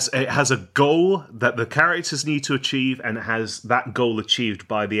 It has a goal that the characters need to achieve, and it has that goal achieved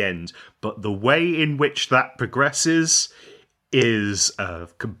by the end. But the way in which that progresses is a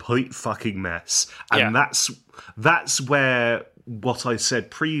complete fucking mess. And that's where what I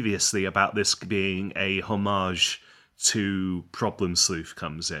said previously about this being a homage to Problem Sleuth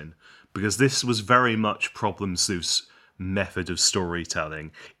comes in. Because this was very much Problem Sleuth's method of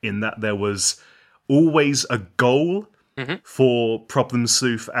storytelling, in that there was always a goal for Problem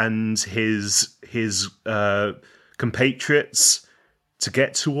Sleuth and his compatriots to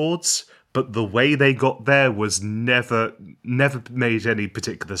get towards, but the way they got there was never made any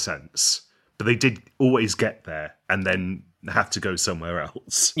particular sense. But they did always get there and then have to go somewhere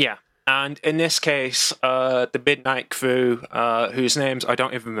else. Yeah. And in this case, the Midnight Crew, whose names I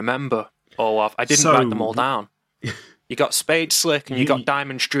don't even remember all of. I didn't write them all down. You got Spade Slick and you got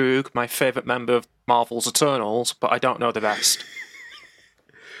Diamond Droog, my favourite member of Marvel's Eternals, but I don't know the rest.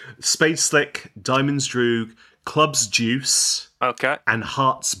 Spade Slick, Diamond's Droog, Club's Juice, Okay. and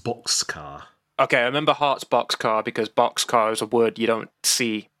Heart's Boxcar. Okay, I remember Heart's Boxcar because boxcar is a word you don't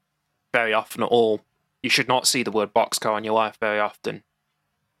see very often at all. You should not see the word boxcar in your life very often.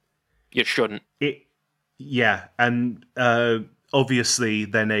 You shouldn't. Yeah, and obviously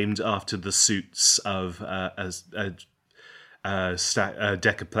they're named after the suits of a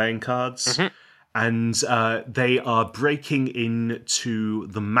deck of playing cards. And they are breaking into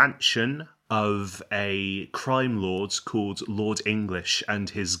the mansion of a crime lord called Lord English and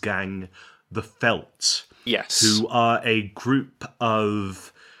his gang, the Felt. Yes. Who are a group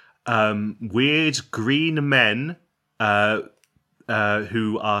of weird green men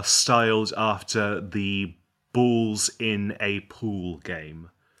who are styled after the balls in a pool game.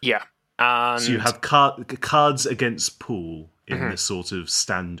 Yeah. And so you have cards against pool in this sort of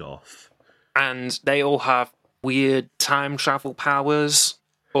standoff. And they all have weird time travel powers,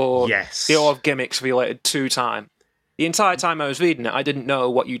 or they all have gimmicks related to time. The entire time I was reading it, I didn't know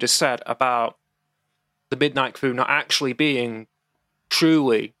what you just said about the Midnight Crew not actually being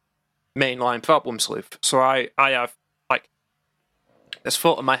truly mainline Problem Sleuth. So I have, like, this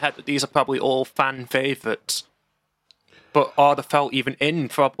thought in my head that these are probably all fan favourites. But are the Felt even in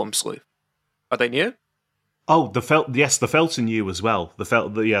Problem Sleuth? Are they new? Oh, the Felt. Yes, the Felt are new as well. The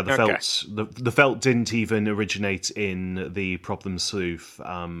Felt. Okay. The Felt didn't even originate in the Problem Sleuth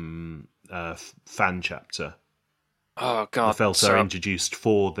fan chapter. Oh God! The Felt are introduced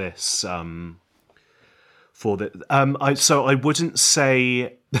for this. So I wouldn't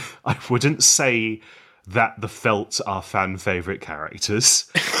say that the Felt are fan favorite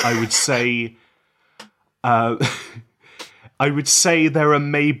characters. I would say there are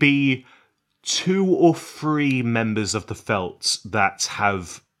maybe 2 or 3 members of the Felt that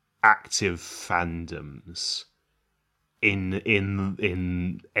have active fandoms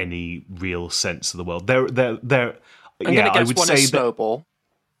in any real sense of the world. I'm gonna guess one is Snowball.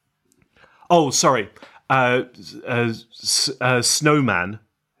 Oh, sorry, Snowman,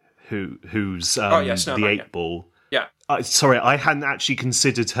 who's Snowman, the 8-ball. Yeah. Sorry, I hadn't actually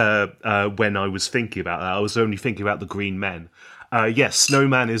considered her when I was thinking about that. I was only thinking about the Green Men. Yes,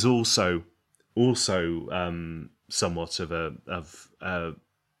 Snowman is also somewhat of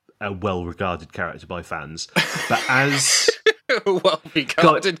a well-regarded character by fans, but as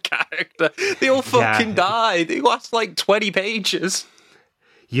well-regarded character, they all fucking died. They last like 20 pages.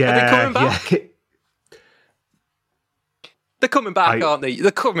 Yeah, are they coming back? Yeah. They're coming back, aren't they?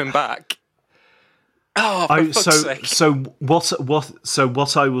 They're coming back. Oh, for fuck's sake.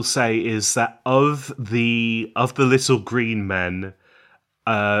 What I will say is that of the little green men,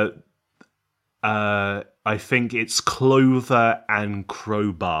 I think it's Clover and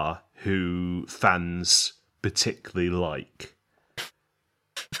Crowbar who fans particularly like.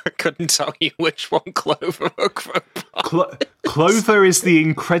 I couldn't tell you which one Clover or Crowbar. Clover is the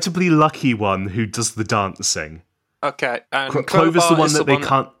incredibly lucky one who does the dancing. Okay, and Clover's the one that they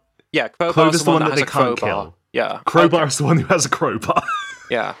can't. Yeah, Clover's the one that they can't kill. Yeah, Crowbar is the one who has a crowbar.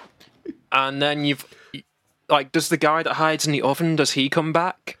 Yeah, and then you've does the guy that hides in the oven? Does he come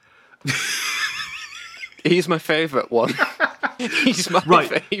back? He's my favourite one. He's my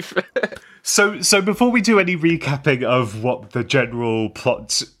favourite. So before we do any recapping of what the general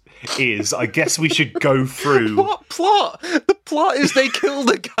plot is, I guess we should go through... What plot? The plot is they kill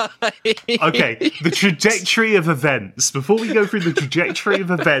the guy. Okay, the trajectory of events. Before we go through the trajectory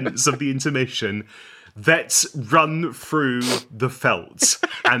of events of the intermission, let's run through the Felts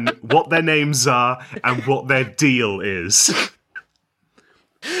and what their names are and what their deal is.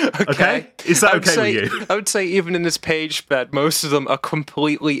 Okay? Is that okay with you? I would say even in this page spread, most of them are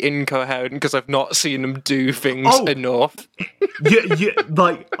completely incoherent because I've not seen them do things enough.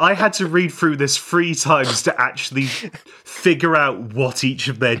 I had to read through this 3 times to actually figure out what each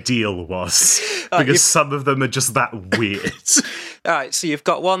of their deal was. Because some of them are just that weird. Alright, so you've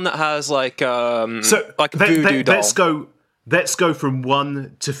got one that has like a voodoo doll. Let's go from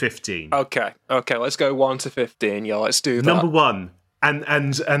 1 to 15. Okay, let's go 1 to 15. Yeah, let's do that. Number 1.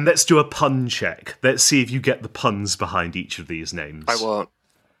 And let's do a pun check. Let's see if you get the puns behind each of these names. I won't.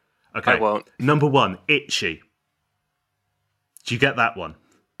 Okay. I won't. Number 1, Itchy. Do you get that one?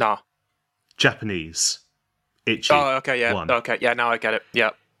 Nah. Japanese. Itchy. Oh, okay, yeah. 1. Okay, yeah, now I get it.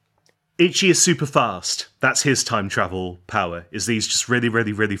 Yeah. Itchy is super fast. That's his time travel power, is he's just really,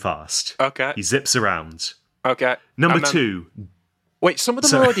 really, really fast. Okay. He zips around. Okay. Number 2. Wait, some of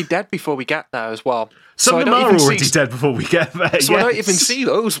them are already dead before we get there as well. Some of them are already dead before we get there. So I don't even see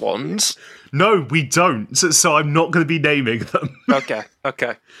those ones. No, we don't. So I'm not going to be naming them. Okay.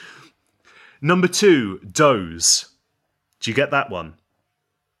 Number 2, Doze. Do you get that one?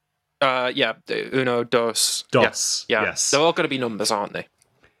 Yeah. Uno, dos. Dos. Yeah. Yes. They're all going to be numbers, aren't they?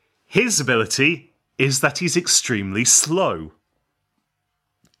 His ability is that he's extremely slow.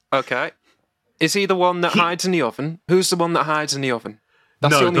 Okay. Is he the one that hides in the oven? Who's the one that hides in the oven?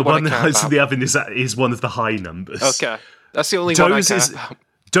 That's the one that hides in the oven is one of the high numbers. Okay. That's the only one I care about.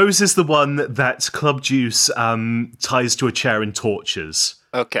 Doze is the one that Club Juice ties to a chair and tortures.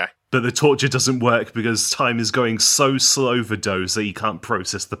 Okay. But the torture doesn't work because time is going so slow for Doze that he can't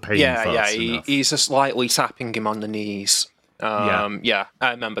process the pain fast enough. He's just slightly tapping him on the knees. Yeah,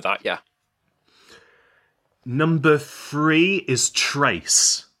 I remember that, yeah. Number 3 is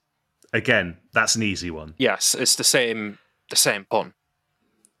Trace. Again, that's an easy one. Yes, it's the same pun.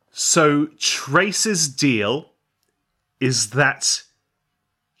 So Trace's deal is that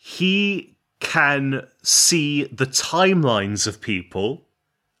he can see the timelines of people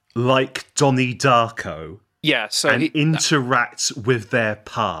like Donnie Darko. Yeah, so and interact with their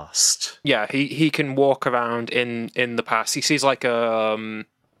past. Yeah, he can walk around in the past. He sees like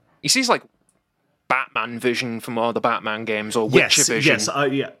Batman vision from all the Batman games, or Witcher vision. Yes,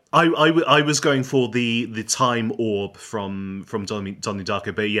 I was going for the time orb from Donnie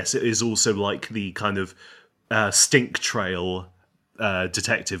Darko, but yes, it is also like the kind of stink trail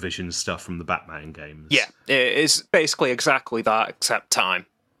detective vision stuff from the Batman games. Yeah, it is basically exactly that, except time.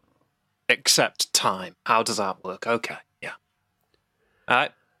 Except time. How does that work? Okay, yeah.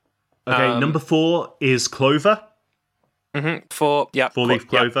 Alright. Okay, number 4 is Clover. Mm-hmm. 4-leaf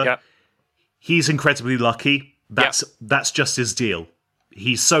clover. Yeah. He's incredibly lucky. That's just his deal.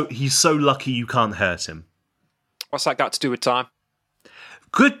 He's so lucky you can't hurt him. What's that got to do with time?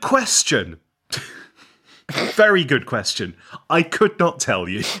 Good question. Very good question. I could not tell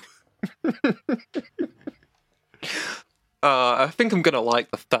you. I think I'm gonna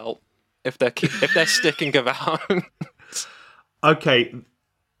like the felt if they're sticking around. Okay.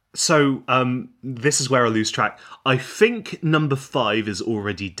 So, this is where I lose track. I think number 5 is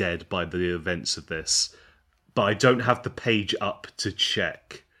already dead by the events of this, but I don't have the page up to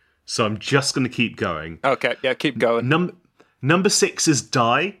check. So I'm just going to keep going. Okay, yeah, keep going. Number 6 is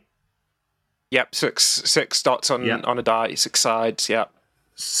Die. Yep, six dots on a die, 6 sides, yep.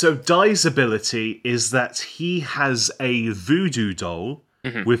 So Die's ability is that he has a voodoo doll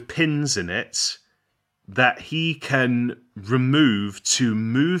with pins in it that he can remove to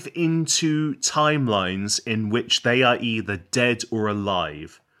move into timelines in which they are either dead or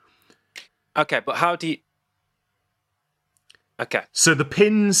alive. Okay, but how do you... Okay. So the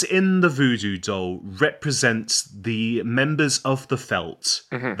pins in the voodoo doll represent the members of the Felt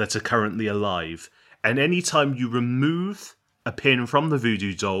that are currently alive. And anytime you remove a pin from the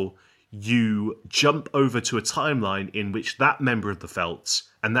voodoo doll, you jump over to a timeline in which that member of the Felt,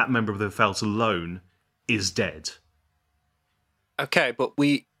 and that member of the Felt alone, is dead. Okay, but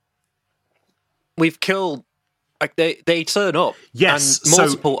we've killed... Like, they turn up, Yes, and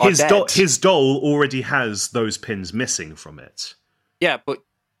multiple are dead. His doll already has those pins missing from it. Yeah, but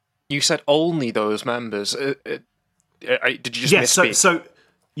you said only those members. Did you just misspeak?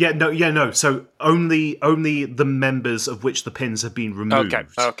 So only the members of which the pins have been removed.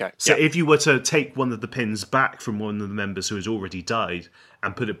 Okay. So if you were to take one of the pins back from one of the members who has already died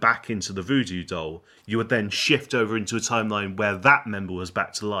and put it back into the voodoo doll, you would then shift over into a timeline where that member was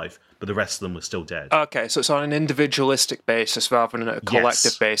back to life, but the rest of them were still dead. Okay, so it's on an individualistic basis rather than a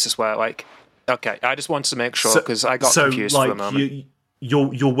collective basis where, like... Okay, I just wanted to make sure, because I got confused for a moment.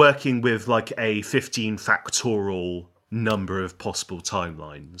 You're working with, like, a 15 factorial number of possible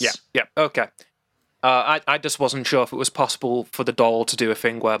timelines. Yeah, okay. I just wasn't sure if it was possible for the doll to do a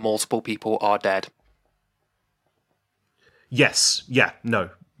thing where multiple people are dead. Yes, yes.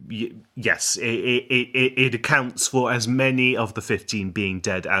 It accounts for as many of the 15 being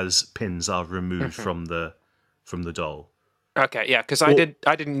dead as pins are removed from the doll. Okay, yeah, because I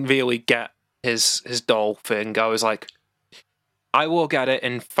didn't really get his doll thing. I was like, I will get it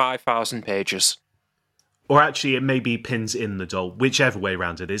in 5,000 pages. Or actually, it may be pins in the doll, whichever way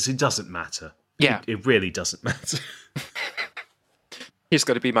around it is. It doesn't matter. Yeah, it really doesn't matter. He's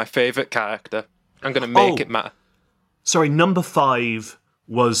going to be my favourite character. I'm going to make it matter. Sorry, number 5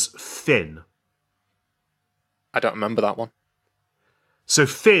 was Finn. I don't remember that one. So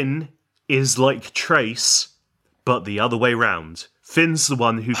Finn is like Trace, but the other way round. Finn's the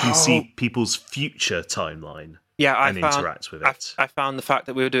one who can see people's future timeline and interact with it. I found the fact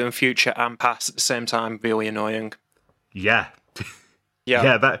that we were doing future and past at the same time really annoying. Yeah.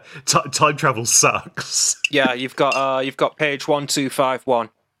 Yeah, that time travel sucks. Yeah, you've got page 1251.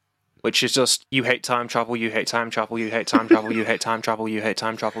 Which is just, you hate time travel, you hate time travel, you hate time travel, you hate time travel, you hate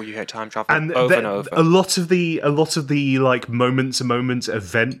time travel, you hate time travel, and over and over. A lot of the like moment-to-moment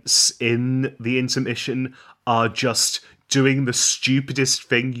events in the intermission are just doing the stupidest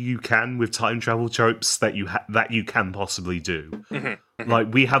thing you can with time travel tropes that you can possibly do.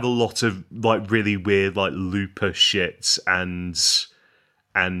 Like, we have a lot of like really weird like looper shit and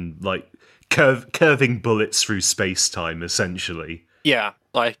like curving bullets through space-time, essentially. Yeah.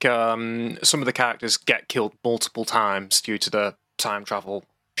 Like, some of the characters get killed multiple times due to the time travel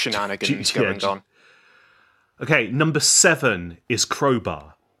shenanigans going on. Okay, number 7 is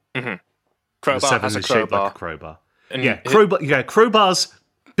Crowbar. Crowbar has a crowbar. Shaped like a crowbar. And Crowbar's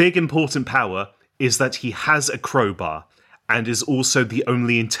big important power is that he has a crowbar and is also the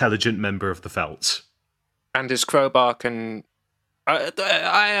only intelligent member of the Felt. And his crowbar can...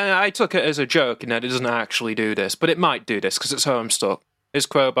 I took it as a joke and that it doesn't actually do this, but it might do this because it's Homestuck. His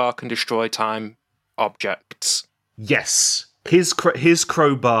crowbar can destroy time objects. Yes. His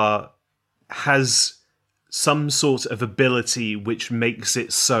crowbar has some sort of ability which makes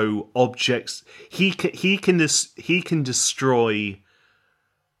it so objects... He can destroy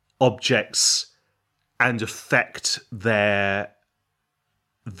objects and affect their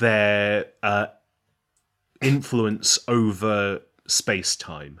influence over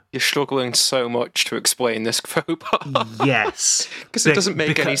space-time. You're struggling so much to explain this crowbar. Yes. Because it doesn't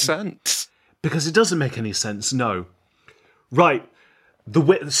make any sense. Because it doesn't make any sense, no. Right.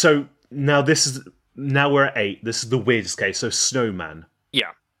 So now we're at 8. This is the weirdest case. So Snowman.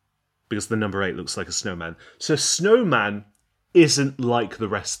 Yeah. Because the number 8 looks like a snowman. So Snowman isn't like the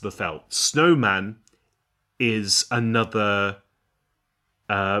rest of the Felt. Snowman is another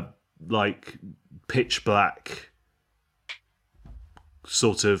like pitch black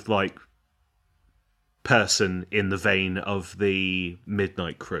sort of like person in the vein of the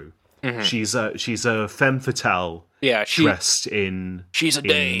Midnight Crew. She's a femme fatale. Yeah, dressed in. She's a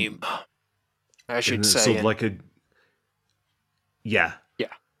dame. I should say, sort of like a. Yeah.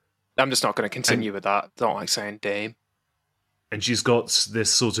 I'm just not going to continue with that. Don't like saying dame. And she's got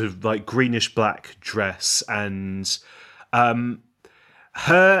this sort of like greenish black dress, and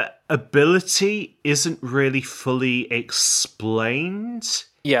her ability isn't really fully explained.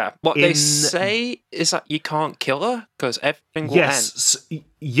 Yeah, what they say is that you can't kill her because everything will end.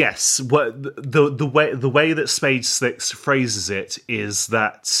 Yes. What the way that Spade Slicks phrases it is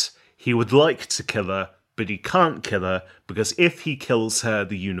that he would like to kill her, but he can't kill her because if he kills her,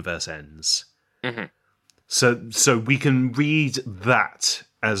 the universe ends. So we can read that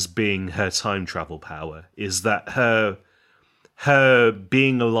as being her time travel power. Is that her her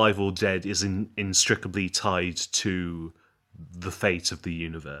being alive or dead is inextricably tied to the fate of the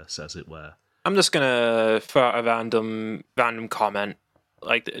universe, as it were. I'm just gonna throw out a random comment.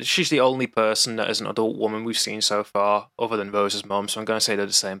 Like, she's the only person that is an adult woman we've seen so far, other than Rose's mom, so I'm gonna say they're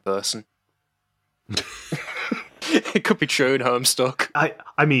the same person. It could be true in Homestuck.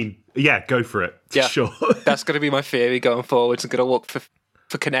 I mean, yeah, go for it. Yeah, sure. That's gonna be my theory going forwards. I'm gonna look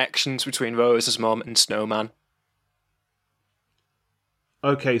for connections between Rose's mom and Snowman.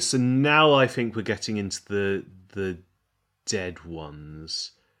 Okay, so now I think we're getting into the dead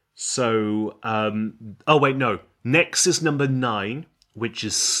ones. So, oh wait, no. Next is number 9, which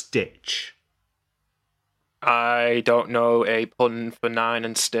is Stitch. I don't know a pun for 9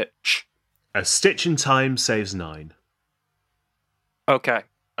 and Stitch. A stitch in time saves 9. Okay,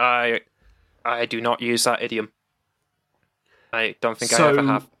 I do not use that idiom. I don't think I ever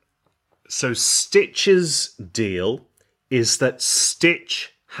have. So Stitch's deal is that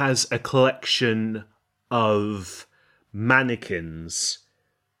Stitch has a collection of mannequins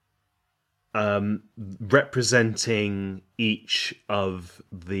representing each of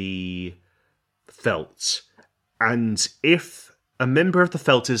the felts. And if a member of the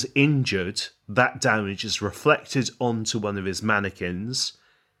felt is injured, that damage is reflected onto one of his mannequins,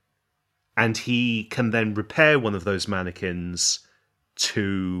 and he can then repair one of those mannequins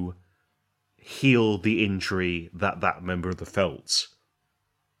to heal the injury that member of the felt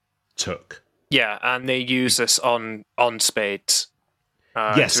took. Yeah, and they use this on Spades.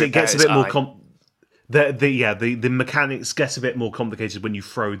 Yes, it gets a bit more the mechanics get a bit more complicated when you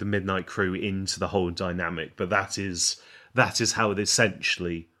throw the Midnight Crew into the whole dynamic, but that is how it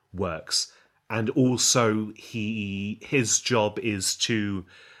essentially works. And also, his job is to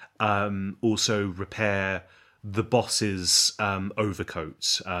also repair the boss's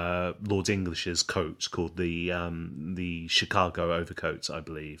overcoat, Lord English's coat, called the Chicago overcoat, I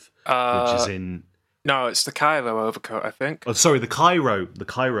believe, which is in. No, it's the Cairo overcoat, I think. Oh, sorry, the Cairo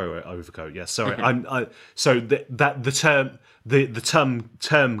overcoat. Yes, sorry. So the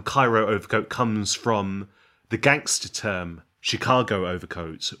term Cairo overcoat comes from the gangster term Chicago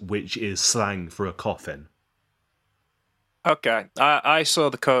overcoat, which is slang for a coffin. Okay, I saw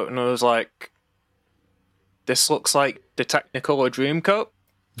the coat and I was like, this looks like the Technicolor Dreamcoat.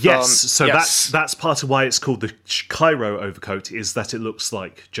 Yes, that's part of why it's called the Cairo overcoat, is that it looks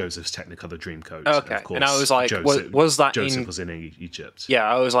like Joseph's Technicolor Dreamcoat. Okay, of course, and I was like, Joseph was in Egypt. Yeah,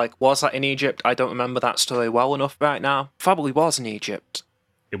 I was like, was that in Egypt? I don't remember that story well enough right now. Probably was in Egypt.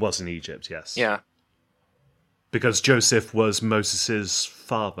 It was in Egypt, yes. Yeah. Because Joseph was Moses'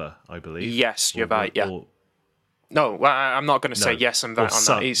 father, I believe. Yes, you're right, yeah. No, well, I'm not going to say yes and that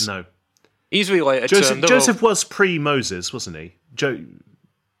on that. He's related to... Joseph was pre-Moses, wasn't he?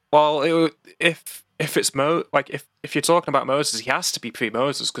 Well, if it's if you're talking about Moses, he has to be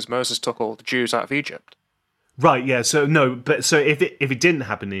pre-Moses because Moses took all the Jews out of Egypt. Right. Yeah. So no, but so if it didn't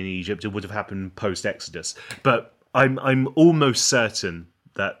happen in Egypt, it would have happened post-Exodus. But I'm almost certain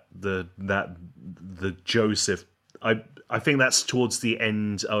that the Joseph, I think that's towards the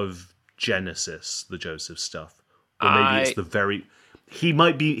end of Genesis, the Joseph stuff, or maybe it's the very. He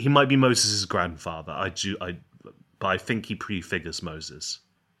might be Moses' grandfather. But I think he prefigures Moses.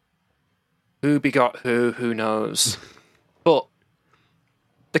 Who begot who? Who knows? But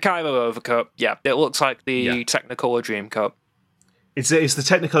the Cairo overcoat, yeah, it looks like the Technicolor Dreamcoat. It's the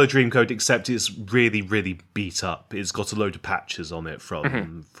Technicolor Dreamcoat, except it's really, really beat up. It's got a load of patches on it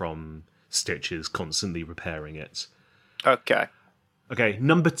from Stitches constantly repairing it. Okay,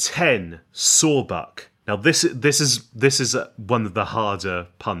 number 10, Sawbuck. Now this is one of the harder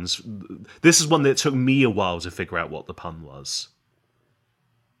puns. This is one that took me a while to figure out what the pun was.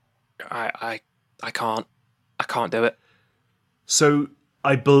 I can't do it. So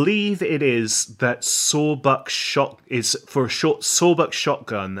I believe it is that Sawbuck is for a short Sawbuck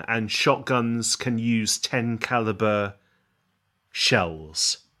shotgun, and shotguns can use 10 caliber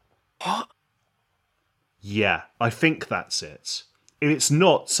shells. What? Yeah, I think that's it. If it's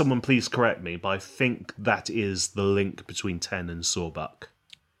not, someone please correct me, but I think that is the link between 10 and Sawbuck.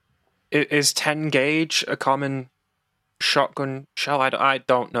 Is 10 gauge a common shotgun shell? I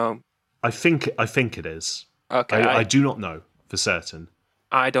don't know. I think it is. Okay. I do not know for certain.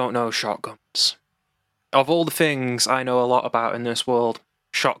 I don't know shotguns. Of all the things I know a lot about in this world,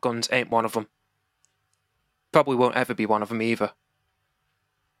 shotguns ain't one of them. Probably won't ever be one of them either.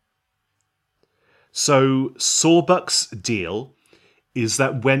 So Sawbuck's deal is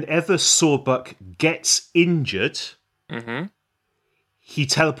that whenever Sawbuck gets injured, he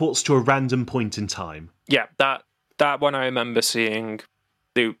teleports to a random point in time. Yeah, that one I remember seeing.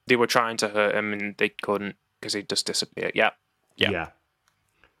 They were trying to hurt him and they couldn't because he just disappeared. Yeah. Yeah.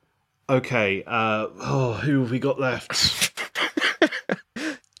 Okay. Who have we got left?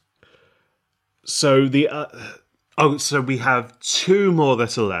 So so we have two more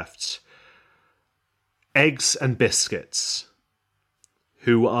that are left. Eggs and biscuits,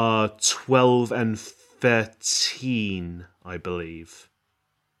 who are 12 and 13, I believe.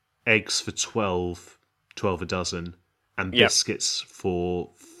 Eggs for 12 a dozen, and biscuits for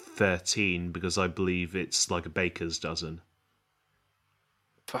 13, because I believe it's like a baker's dozen.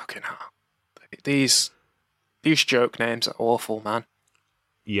 Fucking hell. These joke names are awful, man.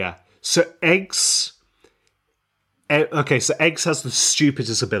 Yeah. So eggs. Okay, so eggs has the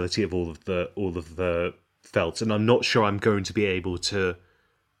stupidest ability of all of the felt, and I'm not sure I'm going to be able to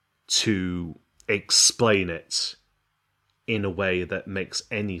explain it in a way that makes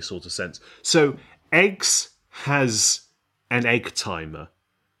any sort of sense. So eggs has an egg timer,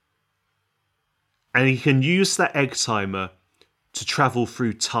 and he can use that egg timer to travel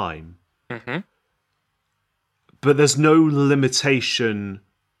through time. Mm-hmm. But there's no limitation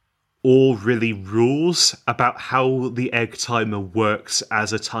or really rules about how the egg timer works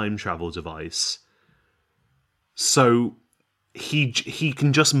as a time travel device. So he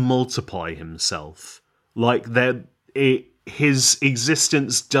can just multiply himself. Like his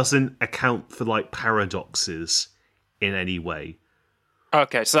existence doesn't account for like paradoxes in any way.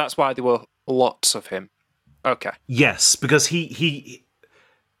 Okay, so that's why there were lots of him. Okay. Yes, because he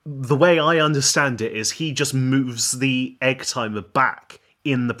the way I understand it is he just moves the egg timer back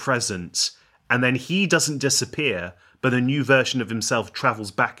in the present, and then he doesn't disappear, but a new version of himself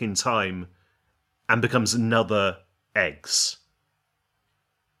travels back in time and becomes another eggs.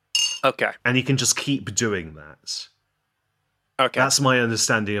 Okay. And he can just keep doing that. Okay. That's my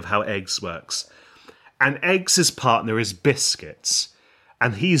understanding of how eggs works. And eggs' partner is biscuits,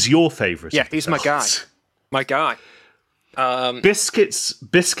 and he's your favourite. Yeah, he's my guy. My guy.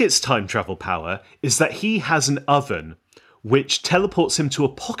 Biscuit's time travel power is that he has an oven which teleports him to a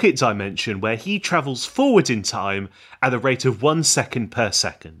pocket dimension where he travels forward in time at a rate of 1 second per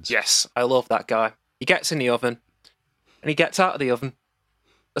second. Yes, I love that guy. He gets in the oven, and he gets out of the oven.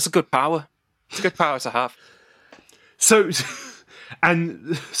 That's a good power. It's a good power to have. So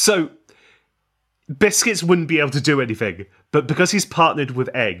Biscuits wouldn't be able to do anything, but because he's partnered with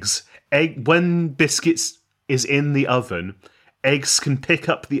Eggs, when Biscuits is in the oven, Eggs can pick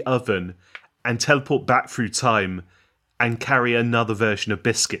up the oven and teleport back through time and carry another version of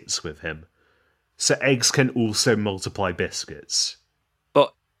Biscuits with him. So Eggs can also multiply Biscuits.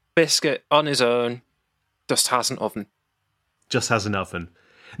 But Biscuit, on his own, just has an oven. Just has an oven.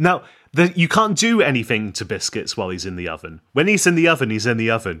 Now, you can't do anything to Biscuits while he's in the oven. When he's in the oven, he's in the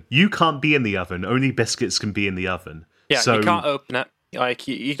oven. You can't be in the oven. Only Biscuits can be in the oven. Yeah, so, you can't open it. Like,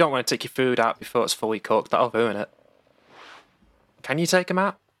 you don't want to take your food out before it's fully cooked. That'll ruin it. Can you take him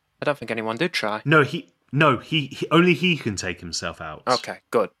out? I don't think anyone did try. No, only he can take himself out. Okay,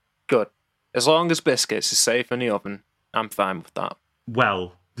 good. As long as Biscuits is safe in the oven, I'm fine with that.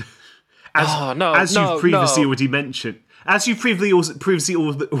 Well, as you've previously already mentioned,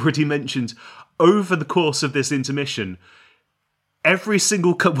 over the course of this intermission, every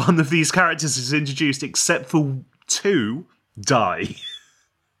single one of these characters is introduced except for two die.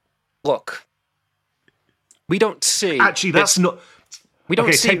 Look, we don't see. Actually, that's not. We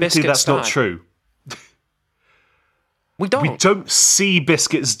don't see Biscuits that's die. Not true. We don't. We don't see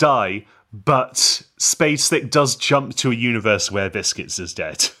Biscuits die, but Spadestick does jump to a universe where Biscuits is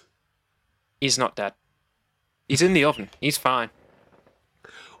dead. He's not dead. He's in the oven. He's fine.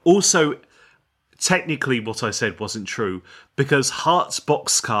 Also, technically what I said wasn't true, because Hart's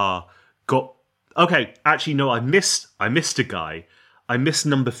boxcar got... Okay, actually, no, I missed a guy. I missed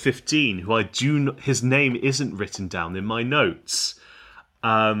number 15, who his name isn't written down in my notes.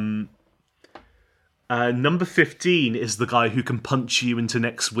 Number 15 is the guy who can punch you into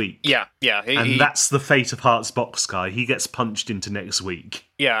next week. Yeah. That's the fate of Hart's boxcar. He gets punched into next week.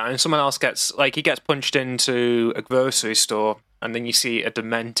 Yeah, and someone else gets punched into a grocery store, and then you see a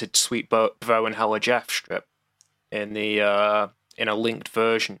demented Sweet Bro and Hella Jeff strip in a linked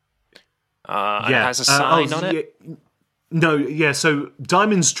version. And it has a sign on it. No, yeah, so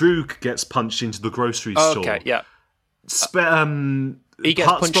Diamond's Drew gets punched into the grocery store. Okay, yeah. He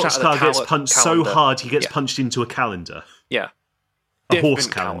gets punched out of the gets punched calendar. So hard he gets punched into a calendar. Yeah. A horse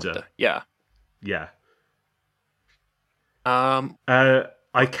calendar. Yeah. Yeah.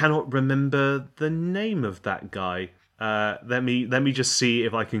 I cannot remember the name of that guy. Let me just see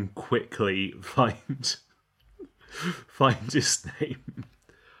if I can quickly find his name.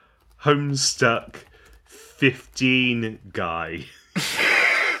 Homestuck 15 guy.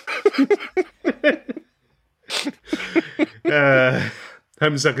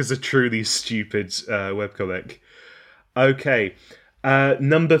 Homestuck is a truly stupid webcomic. Okay.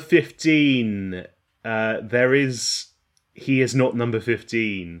 Number 15. He is not number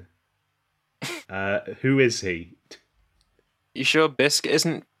 15. Who is he? You sure Biscuit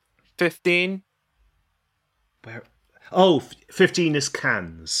isn't 15? Where? Oh, 15 is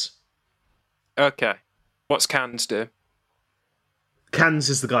Cans. Okay. What's Cans do? Cans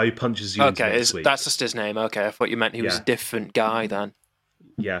is the guy who punches you into next week. That's just his name. Okay, I thought you meant he was a different guy then.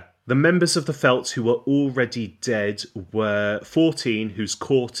 Yeah. The members of the Felts who were already dead were 14 whose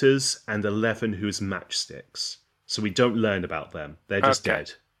quarters and 11 whose matchsticks. So we don't learn about them. They're just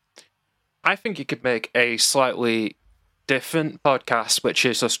dead. I think you could make a slightly different podcast, which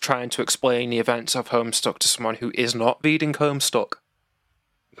is us trying to explain the events of Homestuck to someone who is not reading Homestuck.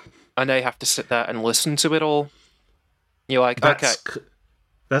 And they have to sit there and listen to it all. You're like,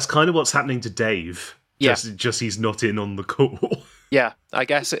 That's kind of what's happening to Dave. Yeah. Just he's not in on the call. Yeah, I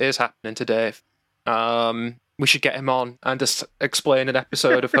guess it is happening to Dave. We should get him on and just explain an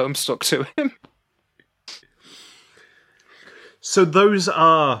episode of Homestuck to him. So those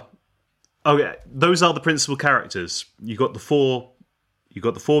are the principal characters. You got the four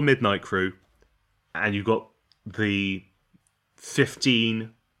Midnight Crew, and you got the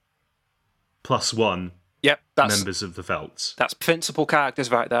 15 plus 1 members of the Felts. That's principal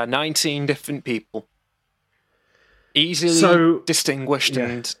characters right there. 19 different people. Easily distinguished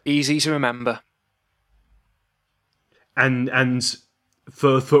and easy to remember. And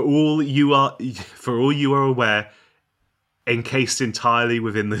for all you are aware, encased entirely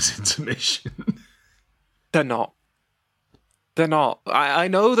within this intermission. They're not. I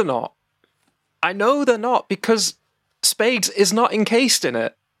know they're not. I know they're not because Spades is not encased in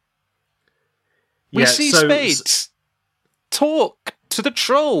it. We see Spades talk to the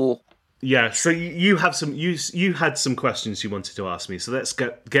troll. Yeah, so you had some questions you wanted to ask me, so let's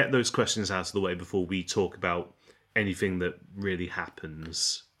get those questions out of the way before we talk about anything that really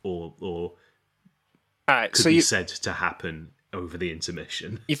happens or could be said to happen over the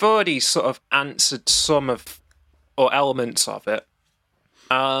intermission. You've already sort of answered some of or elements of it.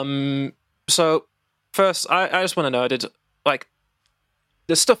 So first, I just want to know, did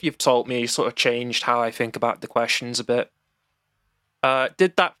the stuff you've told me sort of changed how I think about the questions a bit?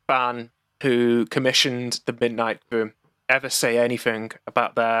 Did that fan who commissioned the Midnight Crew ever say anything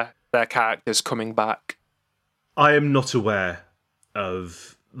about their characters coming back? I am not aware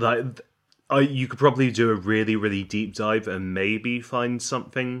of you could probably do a really, really deep dive and maybe find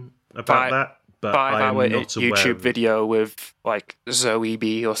something about that. But I am not aware. YouTube video with Zoe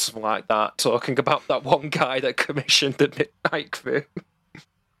B or something like that talking about that one guy that commissioned the Midnight Crew.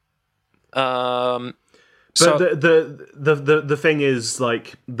 But the thing is,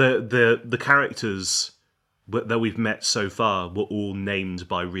 the characters that we've met so far were all named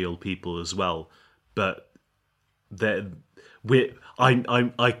by real people as well. But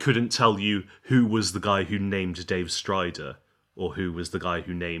I couldn't tell you who was the guy who named Dave Strider or who was the guy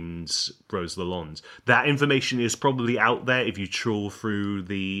who named Rose Lalonde. That information is probably out there if you trawl through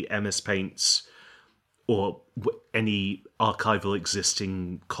the MS Paint's or any archival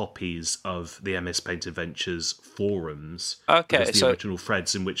existing copies of the MS Paint Adventures forums. Okay, because the original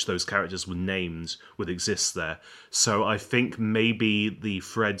threads in which those characters were named would exist there. So I think maybe the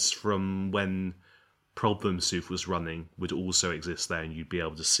threads from when Problem Soup was running would also exist there, and you'd be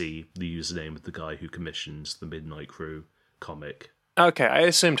able to see the username of the guy who commissioned the Midnight Crew comic. Okay, I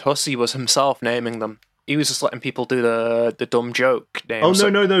assumed Hussey was himself naming them. He was just letting people do the dumb joke names. Oh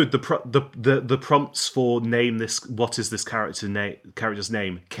no! The prompts for name this. What is this character's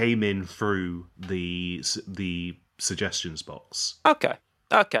name? Came in through the suggestions box. Okay.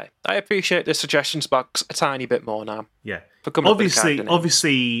 I appreciate the suggestions box a tiny bit more now. Yeah.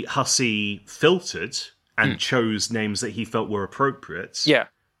 Obviously, Hussey filtered and chose names that he felt were appropriate. Yeah.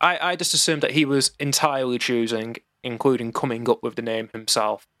 I just assumed that he was entirely choosing, including coming up with the name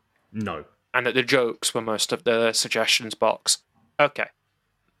himself. No. And that the jokes were most of the suggestions box. Okay.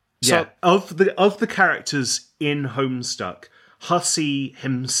 So, of the characters in Homestuck, Hussey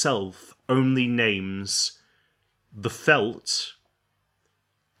himself only names the Felt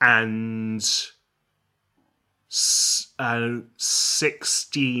and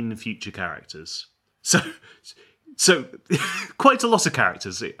 16 future characters. So quite a lot of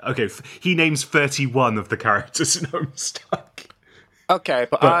characters. Okay, he names 31 of the characters in Homestuck. Okay,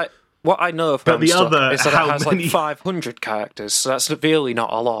 but what I know of Homestuck is that it has 500 characters, so that's really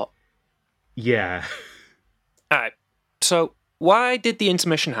not a lot. Yeah. Alright, so why did the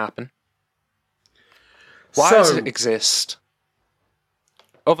intermission happen? Why does it exist?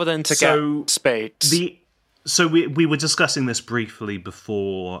 Other than to get Spades. So we were discussing this briefly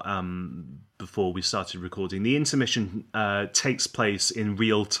before we started recording. The intermission takes place in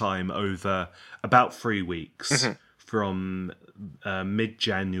real time over about 3 weeks, from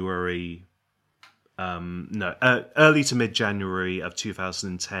mid-January, early to mid-January of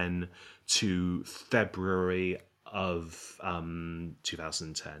 2010 to February of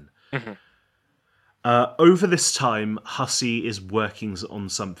 2010. Over this time, Hussey is working on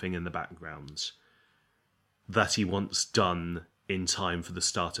something in the background that he wants done in time for the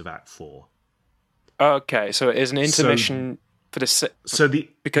start of Act 4. Okay, so it is an intermission because the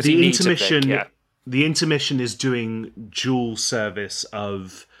he needs intermission, to think, the intermission is doing dual service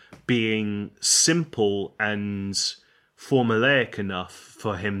of being simple and formulaic enough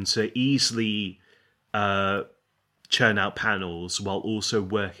for him to easily churn out panels while also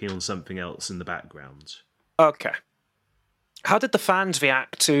working on something else in the background. Okay. How did the fans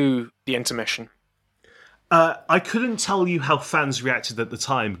react to the intermission? I couldn't tell you how fans reacted at the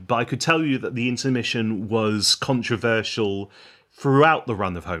time, but I could tell you that the intermission was controversial throughout the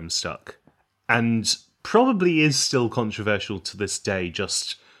run of Homestuck, and probably is still controversial to this day,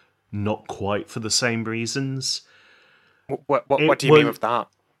 just not quite for the same reasons. What do you mean with that?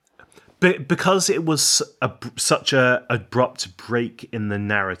 Because it was such a abrupt break in the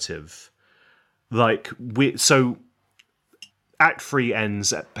narrative. Act 3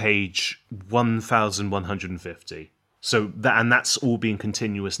 ends at page 1150. That's all being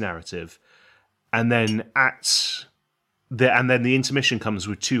continuous narrative. And then the intermission comes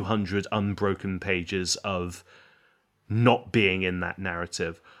with 200 unbroken pages of not being in that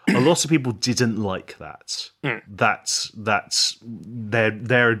narrative. A lot of people didn't like that.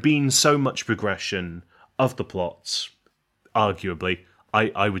 There had been so much progression of the plot, arguably.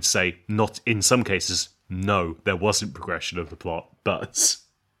 I would say not in some cases. No, there wasn't progression of the plot, but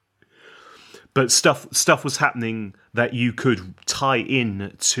stuff was happening that you could tie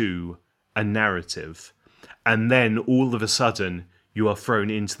in to a narrative, and then all of a sudden you are thrown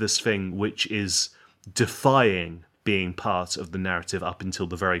into this thing which is defying being part of the narrative up until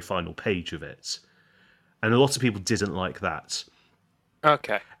the very final page of it. And a lot of people didn't like that.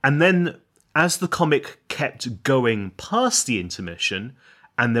 Okay. And then, as the comic kept going past the intermission,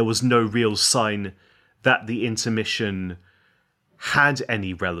 and there was no real sign that the intermission had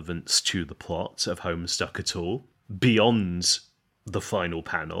any relevance to the plot of Homestuck at all, beyond the final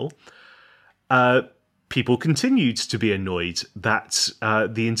panel, people continued to be annoyed that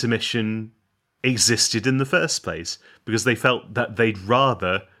the intermission existed in the first place, because they felt that they'd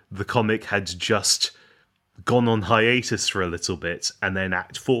rather the comic had just gone on hiatus for a little bit and then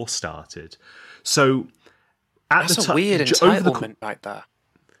Act 4 started. So that's a weird entitlement like that.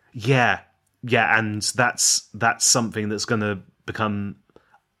 Yeah, and that's something that's going to become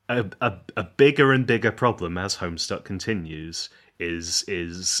a bigger and bigger problem as Homestuck continues. Is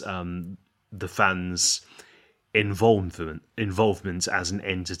the fans' involvement as an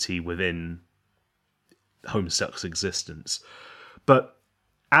entity within Homestuck's existence. But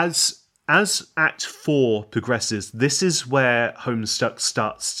as Act 4 progresses, this is where Homestuck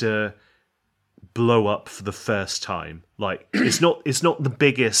starts to blow up for the first time. Like, it's not the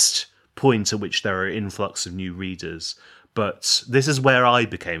biggest point at which there are an influx of new readers, but this is where I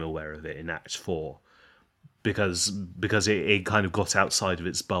became aware of it in Act 4, because it kind of got outside of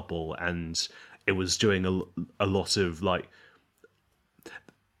its bubble, and it was doing a lot of, like,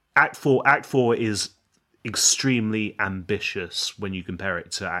 Act 4 is extremely ambitious when you compare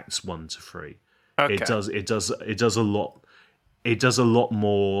it to Acts 1 to 3. Okay. It does a lot. It does a lot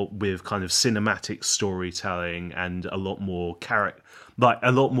more with kind of cinematic storytelling and a lot more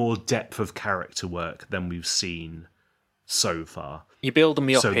a lot more depth of character work than we've seen so far. You're building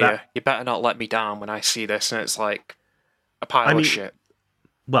me up here. You better not let me down when I see this and it's like a pile of shit.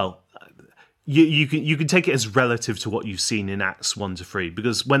 Well, you can take it as relative to what you've seen in Acts 1 to 3,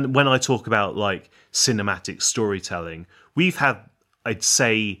 because when I talk about, like, cinematic storytelling, we've had, I'd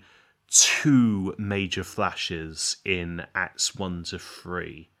say, 2 major flashes in Acts 1 to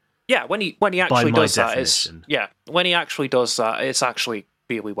 3. Yeah, when he actually does that, it's actually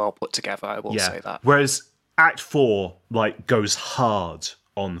really well put together. I will say that. Whereas Act 4, like, goes hard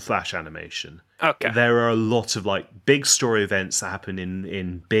on flash animation. Okay, there are a lot of, like, big story events that happen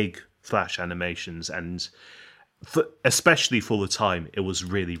in big flash animations, and especially for the time, it was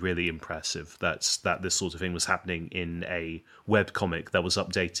really, really impressive that this sort of thing was happening in a webcomic that was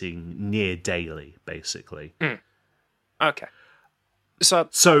updating near daily, basically. Okay.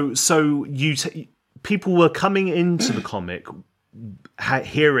 So people were coming into the comic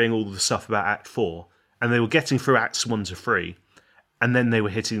hearing all the stuff about Act 4, and they were getting through Acts 1 to 3, and then they were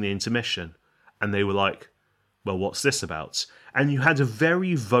hitting the intermission, and they were like, well, what's this about? And you had a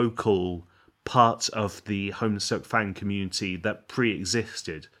very vocal part of the Homestuck fan community that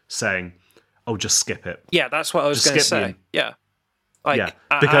pre-existed saying, oh, just skip it. Yeah, that's what I was going to say. Yeah. Like, yeah,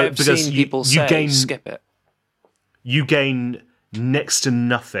 I've because seen people say, skip it. You gain next to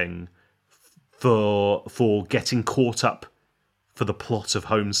nothing for getting caught up for the plot of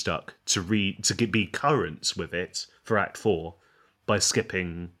Homestuck to be current with it for Act 4 by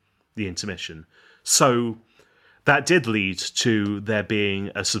skipping the intermission. So that did lead to there being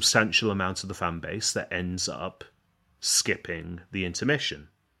a substantial amount of the fan base that ends up skipping the intermission.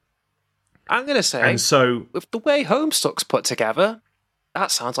 I'm going to say, and so, with the way Homestuck's put together,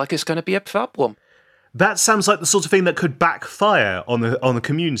 that sounds like it's going to be a problem. That sounds like the sort of thing that could backfire on the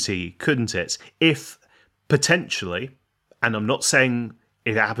community, couldn't it? If potentially, and I'm not saying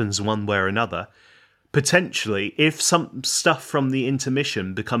it happens one way or another, potentially, if some stuff from the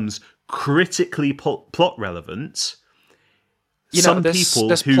intermission becomes critically plot relevant,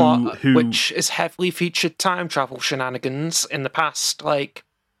 this plot, which is heavily featured time travel shenanigans in the past,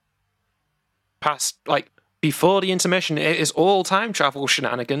 before the intermission, it is all time travel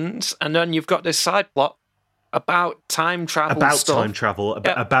shenanigans, and then you've got this side plot about time travel stuff. Time travel,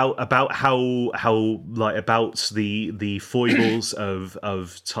 about how about the foibles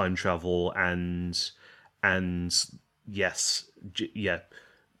of time travel and yes,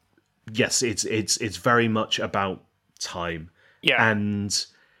 it's very much about time. Yeah, and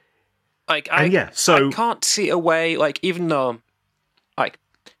I can't see a way, even though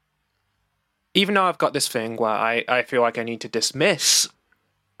I've got this thing where I feel like I need to dismiss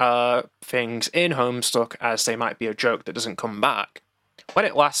things in Homestuck as they might be a joke that doesn't come back, when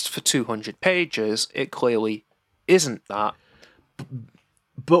it lasts for 200 pages, it clearly isn't that.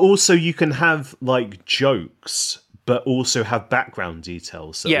 But also you can have, jokes, but also have background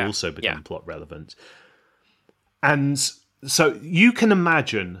details that also become plot relevant. And so you can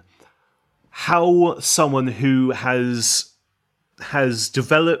imagine how someone who has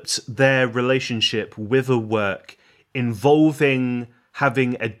developed their relationship with a work involving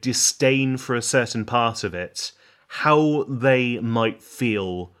having a disdain for a certain part of it, how they might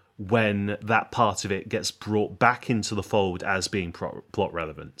feel when that part of it gets brought back into the fold as being plot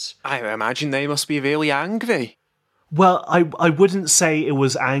relevant. I imagine they must be really angry. Well, I wouldn't say it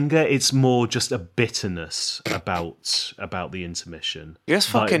was anger, it's more just a bitterness about the intermission. Yes,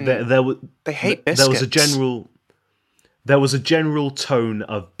 fucking... they hate biscuits. There was a general tone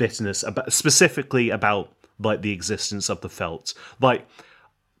of bitterness, specifically about the existence of the Felt.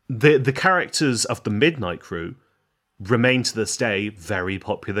 The characters of the Midnight Crew remain to this day very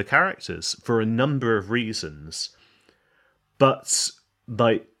popular characters for a number of reasons. But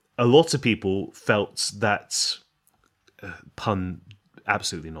a lot of people felt that pun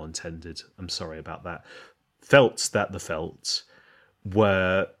absolutely not intended. I'm sorry about that. Felt that the Felt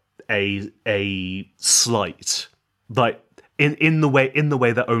were a slight. In the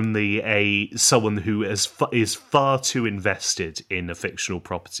way that only someone who is far too invested in a fictional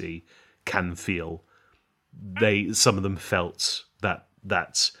property can feel. Some of them felt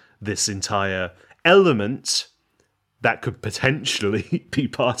that this entire element that could potentially be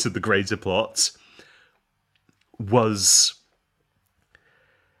part of the greater plot was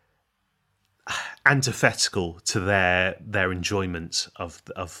antithetical to their enjoyment of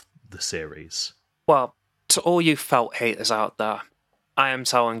the series. Well, to all you Felt haters out there, I am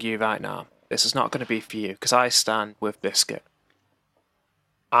telling you right now, this is not going to be for you, because I stand with Biscuit.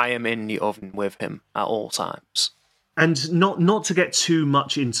 I am in the oven with him at all times. And not to get too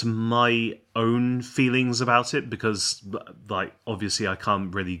much into my own feelings about it, because obviously I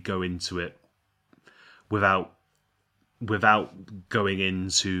can't really go into it without going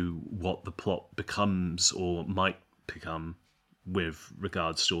into what the plot becomes or might become with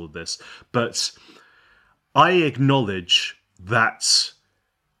regards to all of this. But I acknowledge that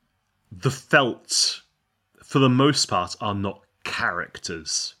the Felt, for the most part, are not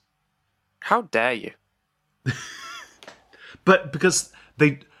characters. How dare you? But because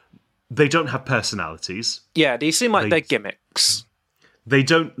they don't have personalities. Yeah, they seem like they're gimmicks. They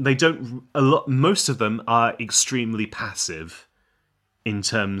don't. Most of them are extremely passive in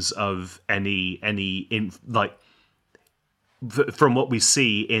terms of from what we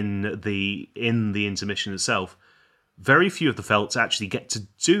see in the intermission itself. Very few of the Felts actually get to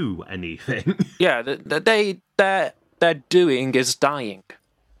do anything. Yeah, their doing is dying.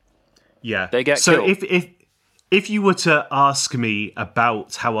 Yeah, they get killed. If you were to ask me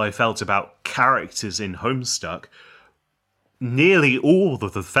about how I felt about characters in Homestuck, nearly all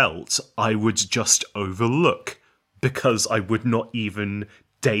of the Felt I would just overlook because I would not even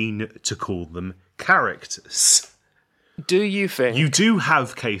deign to call them characters. Do you think... You do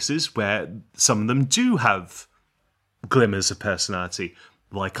have cases where some of them do have glimmers of personality.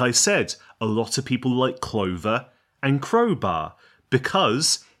 Like I said, a lot of people like Clover and Crowbar,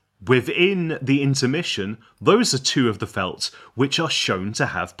 because within the intermission, those are two of the Felts which are shown to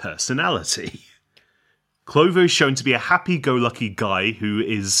have personality. Clover is shown to be a happy-go-lucky guy who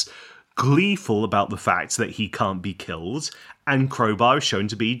is gleeful about the fact that he can't be killed, and Crowbar is shown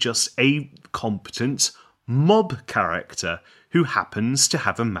to be just a competent mob character who happens to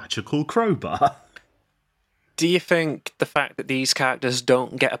have a magical crowbar. Do you think the fact that these characters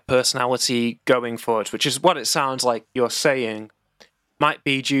don't get a personality going forward, which is what it sounds like you're saying, might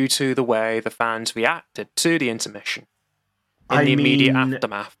be due to the way the fans reacted to the intermission in the immediate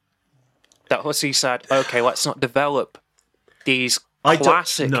aftermath? That Hussey said, okay, let's not develop these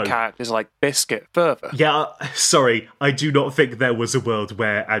classic characters like Biscuit further. Yeah, sorry, I do not think there was a world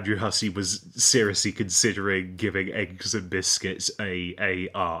where Andrew Hussey was seriously considering giving Eggs and Biscuits a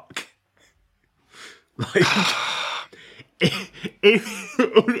arc. Like,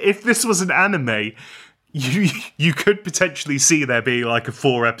 if this was an anime, you could potentially see there being like a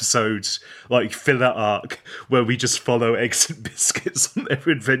 4 episodes like filler arc where we just follow Eggs and Biscuits on their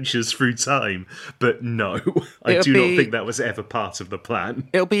adventures through time. But no, I do not think that was ever part of the plan.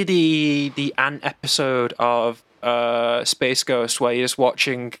 It'll be the ant episode of Space Ghost where you're just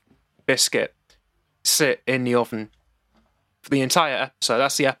watching Biscuit sit in the oven for the entire episode.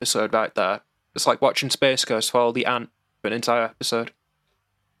 That's the episode right there. It's like watching Space Ghost follow the ant for an entire episode.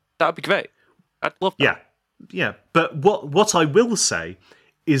 That would be great. I'd love that. Yeah. But what I will say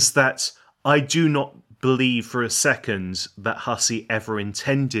is that I do not believe for a second that Hussey ever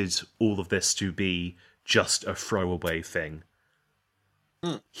intended all of this to be just a throwaway thing.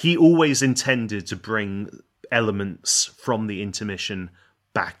 He always intended to bring elements from the intermission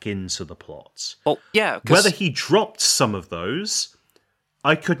back into the plot. Well, yeah. Whether he dropped some of those,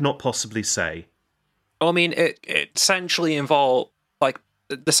 I could not possibly say. Well, I mean, it essentially involved, like,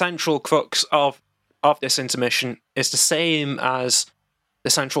 the central crux of this intermission is the same as the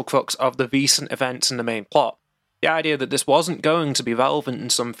central crux of the recent events in the main plot. The idea that this wasn't going to be relevant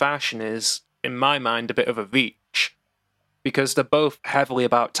in some fashion is, in my mind, a bit of a reach, because they're both heavily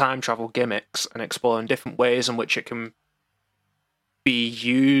about time travel gimmicks and exploring different ways in which it can be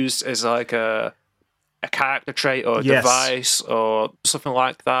used as like a character trait or a device or something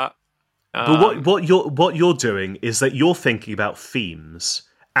like that. But what you're doing is that you're thinking about themes,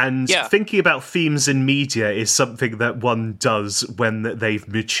 and thinking about themes in media is something that one does when they've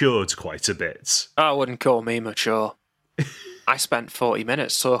matured quite a bit. I wouldn't call me mature. I spent 40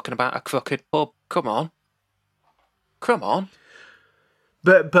 minutes talking about a crooked pub. Come on.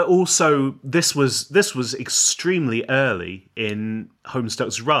 But also this was extremely early in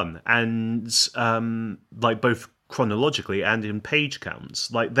Homestuck's run, and like both chronologically and in page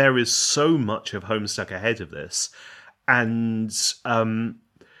counts. Like, there is so much of Homestuck ahead of this, and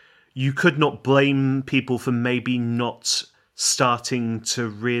you could not blame people for maybe not starting to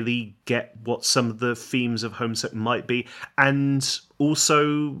really get what some of the themes of Homestuck might be. And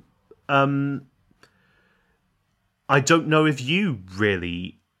also, I don't know if you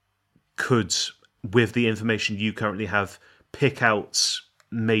really could, with the information you currently have, pick out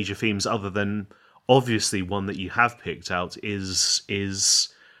major themes other than, obviously, one that you have picked out is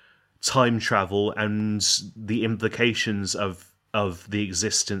time travel and the implications of the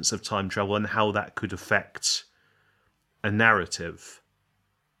existence of time travel and how that could affect a narrative.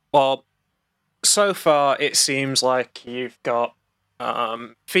 Well, so far it seems like you've got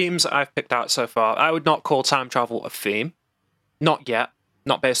themes that I've picked out so far. I would not call time travel a theme. Not yet.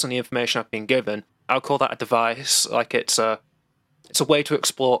 Not based on the information I've been given. I would call that a device. Like, it's a way to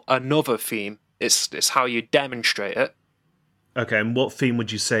explore another theme. It's how you demonstrate it. Okay, and what theme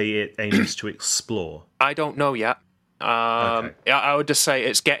would you say it aims to explore? I don't know yet. Okay. I would just say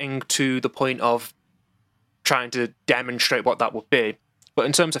it's getting to the point of trying to demonstrate what that would be. But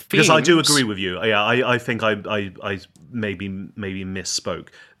in terms of themes... Because I do agree with you. Yeah, I think I maybe misspoke.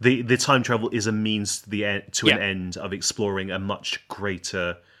 The time travel is a means to an end of exploring a much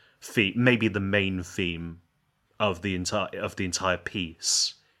greater theme, maybe the main theme of the entire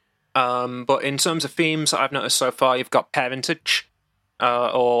piece. But in terms of themes that I've noticed so far, you've got parentage,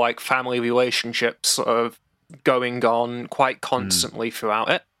 or like family relationships sort of going on quite constantly throughout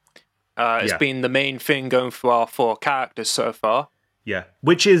it. It's been the main thing going through our 4 characters so far. Yeah,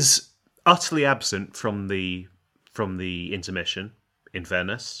 which is utterly absent from the intermission, in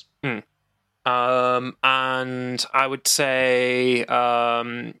fairness. And I would say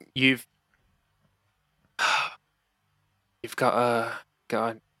you've got a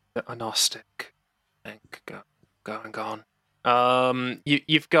Gnostic. think going on.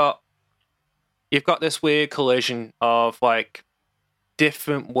 You've got this weird collision of like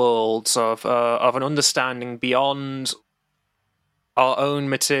different worlds of an understanding beyond our own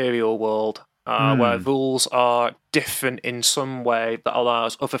material world, where rules are different in some way that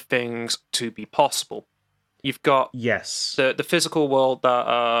allows other things to be possible. You've got the physical world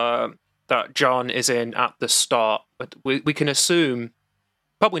that John is in at the start, but we can assume,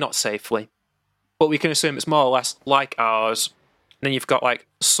 probably not safely, but we can assume it's more or less like ours. And then you've got like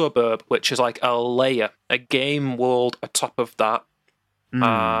Suburb, which is like a layer, a game world atop of that.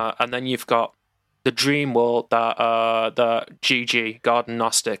 And then you've got the dream world that Gigi, Garden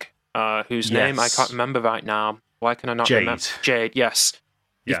Gnostic, whose name I can't remember right now. Why can I not remember? Jade, yes.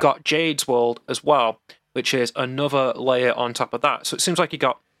 You've got Jade's world as well, which is another layer on top of that. So it seems like you've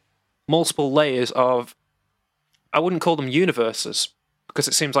got multiple layers of, I wouldn't call them universes, because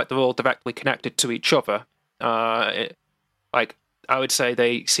it seems like they're all directly connected to each other. Like, I would say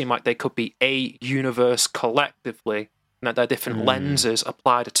they seem like they could be a universe collectively, and that there are different lenses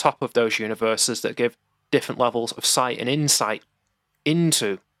applied atop of those universes that give different levels of sight and insight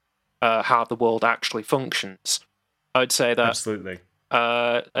into how the world actually functions. I would say that absolutely,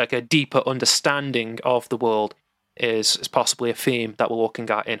 like a deeper understanding of the world is possibly a theme that we're looking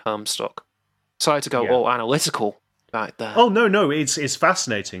at in Homestuck. Sorry to go all analytical right there. Oh no, it's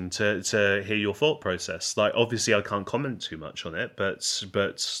fascinating to hear your thought process. Like, obviously, I can't comment too much on it, but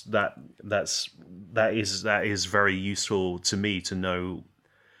that is very useful to me to know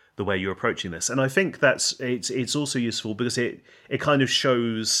the way you're approaching this, and I think it's also useful because it kind of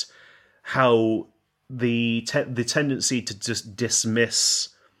shows how the tendency to just dismiss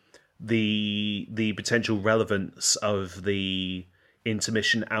the potential relevance of the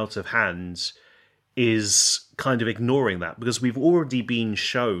intermission out of hand is kind of ignoring that, because we've already been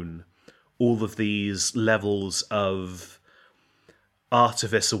shown all of these levels of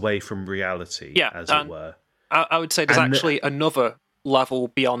artifice away from reality, as it were. I would say there's actually another level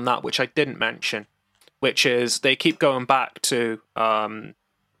beyond that, which I didn't mention, which is they keep going back to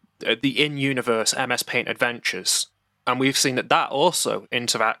the in-universe MS Paint adventures, and we've seen that also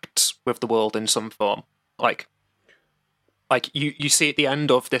interacts with the world in some form. Like you see at the end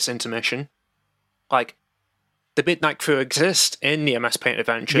of this intermission, like, the Midnight Crew exist in the MS Paint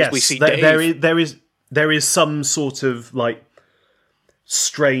adventures. Yes, we see Dave. There is some sort of like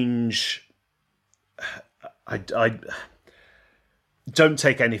strange. I don't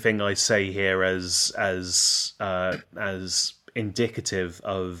take anything I say here as indicative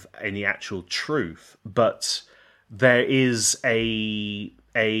of any actual truth, but there is a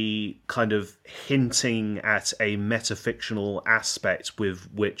kind of hinting at a metafictional aspect with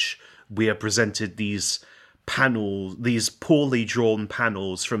which we are presented these panels, these poorly drawn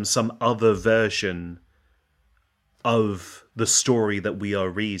panels from some other version of the story that we are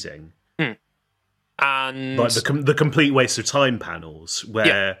reading. And like the complete waste of time panels,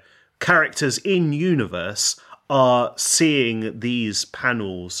 where characters in universe are seeing these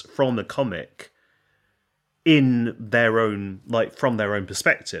panels from the comic in their own, like, from their own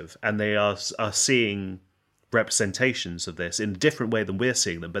perspective, and they are seeing representations of this in a different way than we're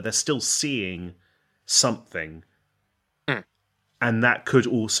seeing them, but they're still seeing something. And that could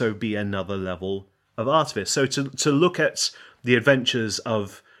also be another level of artifice. So to look at the adventures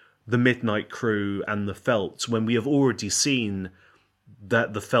of the Midnight Crew and the Felt, when we have already seen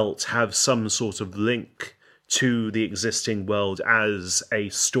that the Felt have some sort of link to the existing world as a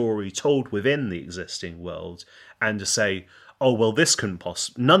story told within the existing world, and to say, oh, well,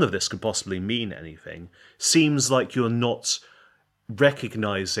 none of this can possibly mean anything, seems like you're not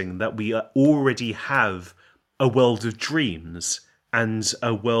recognizing that we already have a world of dreams and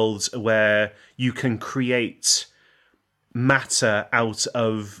a world where you can create matter out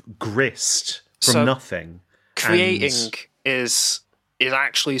of grist from nothing. Creating is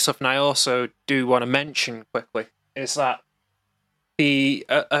actually something I also do want to mention quickly, is that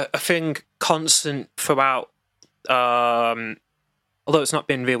a thing constant throughout, although it's not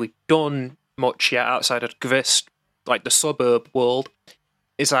been really done much yet outside of Grist, like the Suburb world,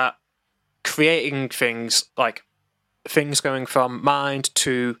 is that creating things, like things going from mind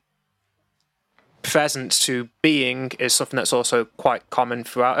to presence to being, is something that's also quite common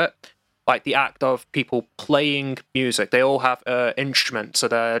throughout it. Like the act of people playing music, they all have instruments, so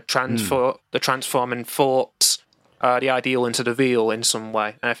they're transforming thoughts, the ideal into the real in some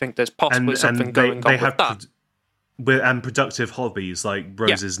way. And I think there's possibly something going on with that. And productive hobbies like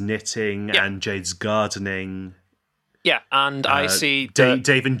Rose's knitting and Jade's gardening. Yeah, and I see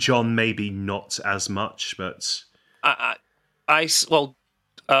Dave and John maybe not as much, but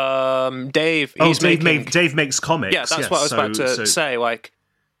Dave. Dave makes comics. Yeah, that's what I was about to say. Like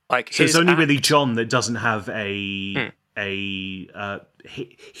so it's only really John that doesn't have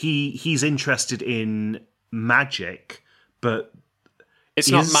he's interested in magic, but it's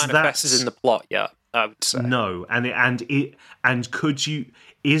not manifested in the plot yet, I would say. No,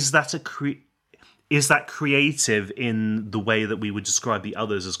 is that creative in the way that we would describe the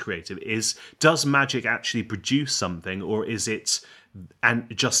others as creative? Does magic actually produce something, or is it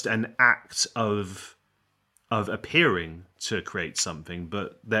just an act of appearing to create something?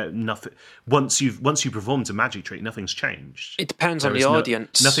 But nothing. Once you performed a magic trick, nothing's changed. It depends on the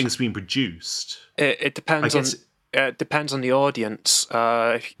audience. Nothing's been produced. It depends on. It depends on the audience.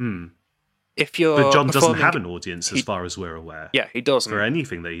 If you're, but John doesn't have an audience, as far as we're aware. Yeah, he doesn't for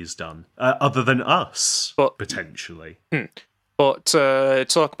anything that he's done, other than us, potentially. But to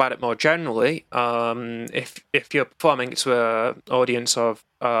talk about it more generally, if you're performing to an audience of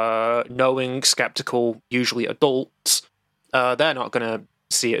knowing, skeptical, usually adults, they're not going to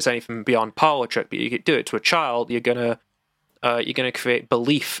see it as anything beyond parlor trick. But you could do it to a child, you're gonna create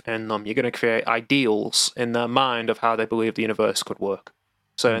belief in them. You're gonna create ideals in their mind of how they believe the universe could work.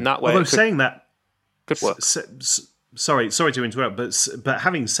 So in that way, although saying that could work. Sorry to interrupt, but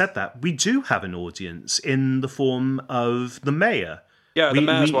having said that, we do have an audience in the form of the mayor. Yeah, the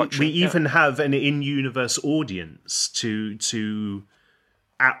mayor's watching. We even have an in-universe audience to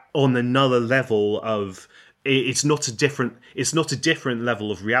on another level of. It's not a different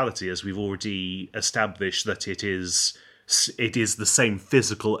level of reality, as we've already established that it is the same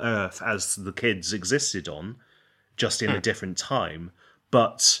physical Earth as the kids existed on, just in a different time.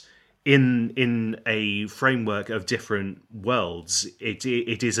 But in a framework of different worlds, it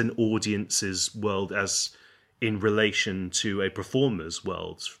is an audience's world as in relation to a performer's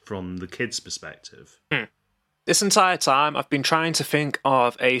world from the kids' perspective. This entire time, I've been trying to think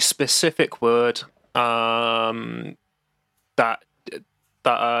of a specific word that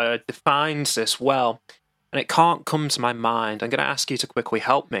defines this well, and it can't come to my mind. I'm going to ask you to quickly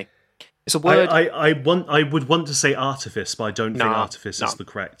help me. It's a word. I would want to say artifice, but I don't think artifice is the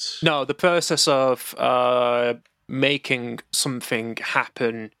correct. No, the process of making something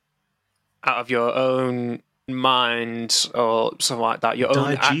happen out of your own mind or something like that. Your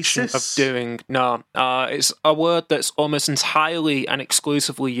own action of doing. No, it's a word that's almost entirely and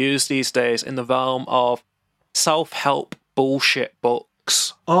exclusively used these days in the realm of self-help bullshit books.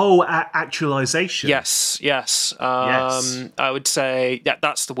 Oh, actualization. Yes. I would say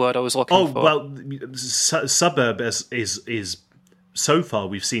that's the word I was looking for. Oh well, suburb is so far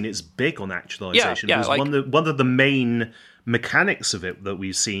we've seen it's big on actualization. Yeah, like, one of the main mechanics of it that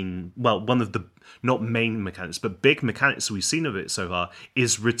we've seen. Well, one of the not main mechanics, but big mechanics that we've seen of it so far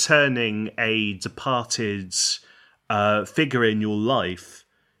is returning a departed figure in your life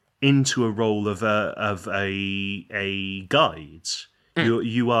into a role of a guide.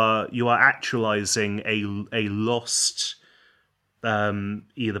 You are actualizing a lost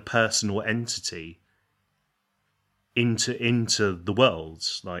either person or entity into the world,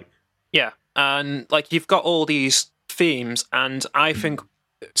 and like you've got all these themes, and I think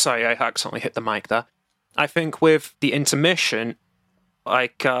sorry, I accidentally hit the mic there. I think with the intermission,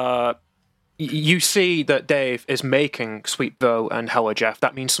 you see that Dave is making Sweet Bo and Hella Jeff.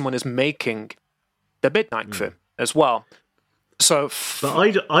 That means someone is making the Midnight Crew as well. So,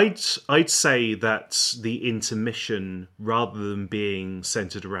 but I'd say that the intermission, rather than being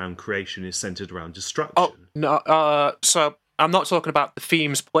centered around creation, is centered around destruction. Oh no! So I'm not talking about the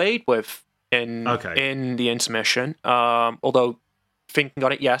themes played with in the intermission. Although thinking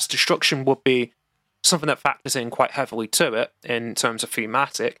on it, yes, destruction would be something that factors in quite heavily to it in terms of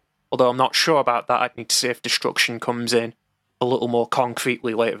thematic. Although I'm not sure about that. I'd need to see if destruction comes in a little more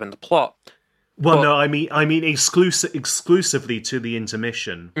concretely later in the plot. Well, no, I mean exclusively to the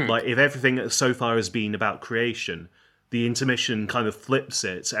intermission. Like, if everything so far has been about creation, the intermission kind of flips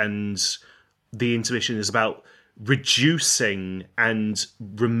it, and the intermission is about reducing and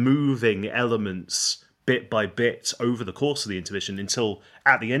removing elements bit by bit over the course of the intermission until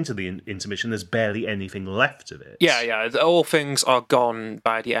at the end of the intermission there's barely anything left of it. Yeah, all things are gone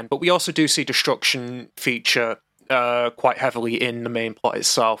by the end. But we also do see destruction feature quite heavily in the main plot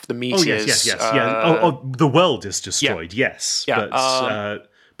itself. The meteors. Yes. The world is destroyed. Yeah. Yes,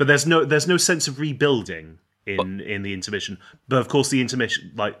 but there's no sense of rebuilding in the intermission. But of course, the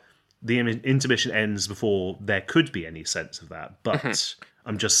intermission ends before there could be any sense of that. But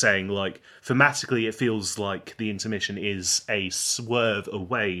I'm just saying, like, thematically, it feels like the intermission is a swerve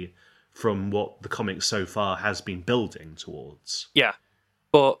away from what the comic so far has been building towards. Yeah,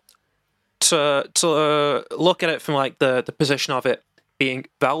 but to look at it from like the position of it being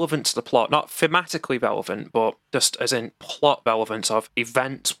relevant to the plot, not thematically relevant, but just as in plot relevance of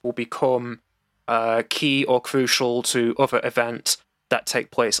events will become key or crucial to other events that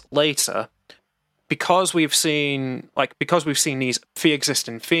take place later. Because we've seen these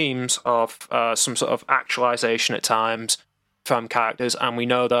pre-existing themes of some sort of actualization at times from characters, and we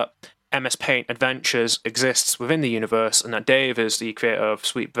know that MS Paint Adventures exists within the universe, and that Dave is the creator of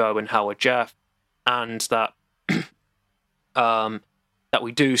Sweet Bro and Howard Jeff, and that that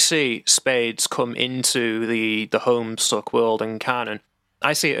we do see Spades come into the Homestuck world and canon.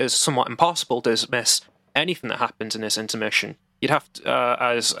 I see it as somewhat impossible to dismiss anything that happens in this intermission. You'd have to,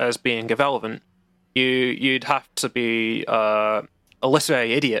 as being irrelevant. You'd have to be a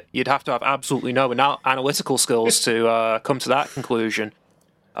literary idiot. You'd have to have absolutely no analytical skills to come to that conclusion.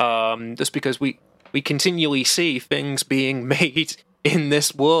 Just because we continually see things being made in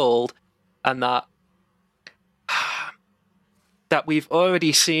this world, and that we've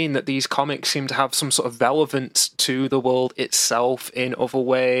already seen that these comics seem to have some sort of relevance to the world itself in other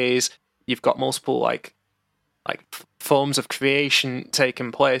ways. You've got multiple like forms of creation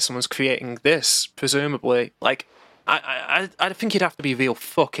taking place. Someone's creating this, presumably. Like, I think you'd have to be real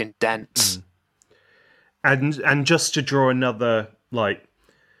fucking dense. And just to draw another like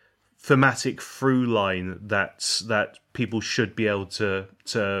thematic through line that people should be able to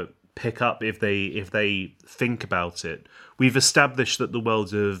pick up if they think about it. We've established that the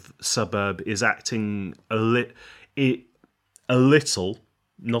world of Suburb is acting a little,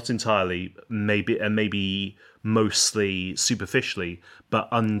 not entirely, maybe mostly superficially, but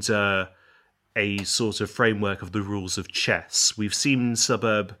under a sort of framework of the rules of chess. We've seen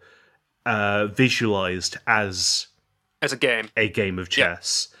Suburb visualized as a game of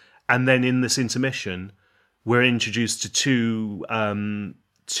chess, and then in this intermission, we're introduced to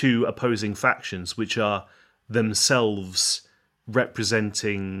two opposing factions, which are themselves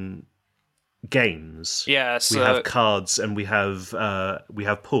representing games. Yeah, so we have cards and we have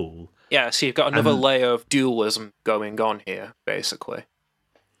pool. Yeah, so you've got another layer of dualism going on here, basically.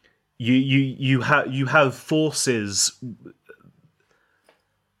 You have forces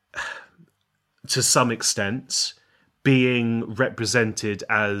to some extent being represented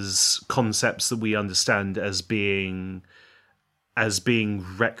as concepts that we understand as being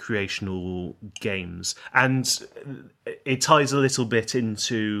recreational games, and it ties a little bit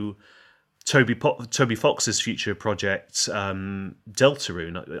into Toby Fox's future project,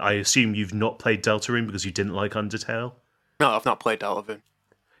 Deltarune. I assume you've not played Deltarune because you didn't like Undertale? No, I've not played Deltarune.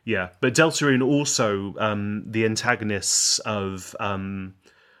 Yeah, but Deltarune also, the antagonists of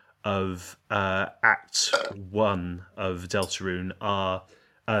Act 1 of Deltarune are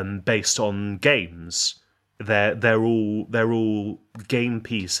based on games. They're all game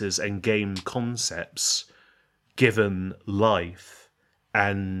pieces and game concepts given life.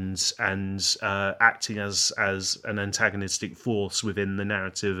 And acting as an antagonistic force within the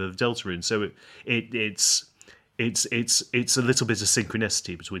narrative of Deltarune, so it's a little bit of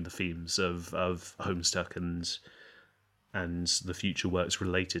synchronicity between the themes of Homestuck and the future works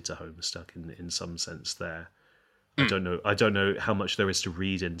related to Homestuck in some sense. There, I don't know how much there is to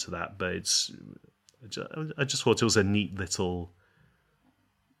read into that, but I just thought it was a neat little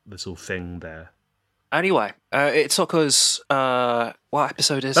thing there. Anyway, it took us. What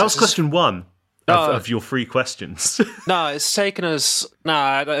episode is that? Was question 1 of your 3 questions. No, it's taken us.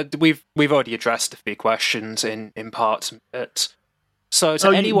 No, we've already addressed the 3 questions in parts of it. So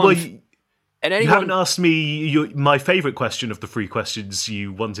to anyone, you haven't asked me my favourite question of the 3 questions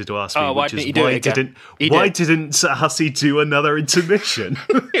you wanted to ask me, which is why didn't Hussey do another intermission?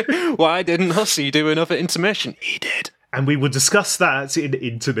 Why didn't Hussey do another intermission? He did. And we will discuss that in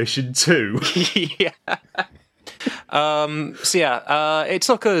intermission 2. Yeah. It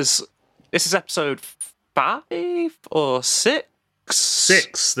took us. This is episode 5 or 6?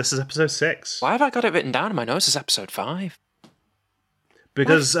 6. This is episode 6. Why have I got it written down in my notes as episode 5?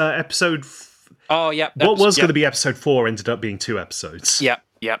 Because episode. What was going to be episode 4 ended up being 2 episodes. Yep.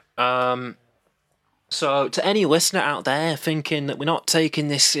 So to any listener out there thinking that we're not taking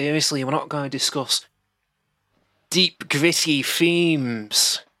this seriously, we're not going to discuss deep, gritty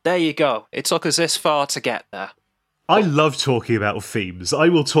themes. There you go. It took us this far to get there. I love talking about themes. I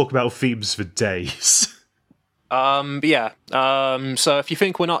will talk about themes for days. So if you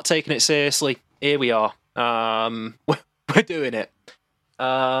think we're not taking it seriously, here we are. We're doing it.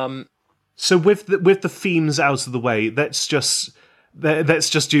 So with the themes out of the way, let's just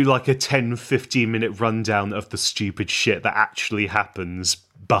do like a 10-15 minute rundown of the stupid shit that actually happens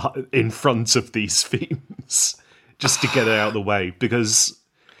in front of these themes. Just to get it out of the way, because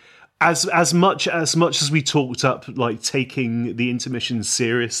as much as we talked up like taking the intermission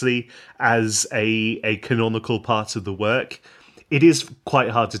seriously as a canonical part of the work, it is quite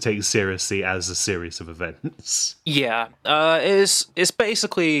hard to take seriously as a series of events. Yeah, it's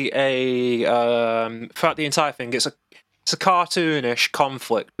basically a throughout the entire thing. It's a cartoonish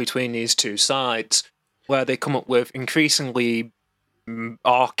conflict between these two sides, where they come up with increasingly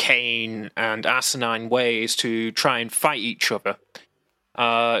arcane and asinine ways to try and fight each other.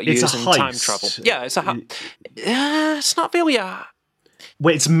 It's using a heist. time travel. Yeah, it's not really a.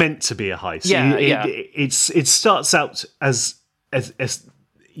 Well, it's meant to be a heist. Yeah, It starts out as it's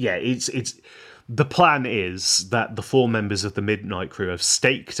the plan is that the 4 members of the Midnight Crew have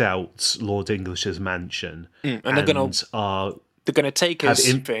staked out Lord English's mansion, and they're gonna take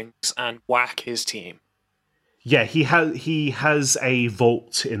his things and whack his team. Yeah, he has a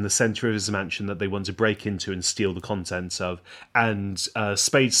vault in the center of his mansion that they want to break into and steal the contents of, and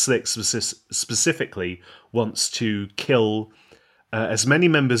Spade Slick specifically wants to kill as many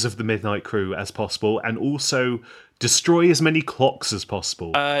members of the Midnight Crew as possible, and also destroy as many clocks as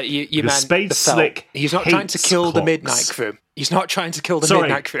possible. You meant Spade the Slick. He's not trying to kill clocks. The Midnight Crew. He's not trying to kill the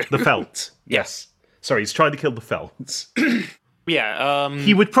Midnight Crew. The Felt. Yes. Sorry, he's trying to kill the Felt. Yeah,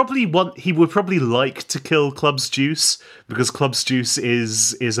 he would probably like to kill Club's Juice, because Club's Juice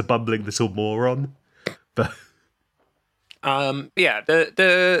is a bumbling little moron. But yeah,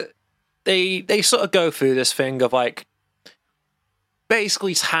 they sort of go through this thing of like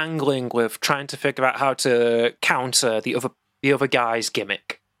basically tangling with trying to figure out how to counter the other guy's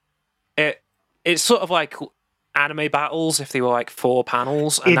gimmick. It's sort of like anime battles if they were like 4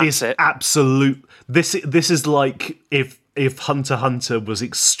 panels, and that's it. Absolute. This is like if Hunter x Hunter was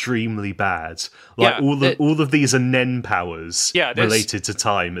extremely bad. Like all of these are Nen powers related to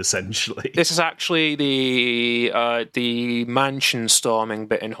time, essentially. This is actually the mansion storming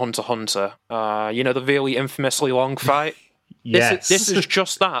bit in Hunter x Hunter. The really infamously long fight. Yes. This is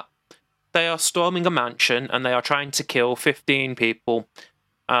just that. They are storming a mansion and they are trying to kill 15 people.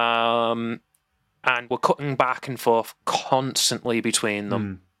 And we're cutting back and forth constantly between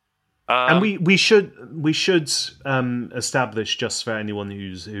them. And we should establish, just for anyone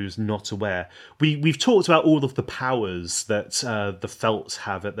who's not aware, we've talked about all of the powers that the Felts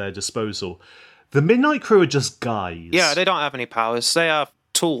have at their disposal. The Midnight Crew are just guys. Yeah, they don't have any powers. They have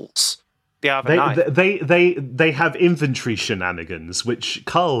tools. They have a knife. They have inventory shenanigans, which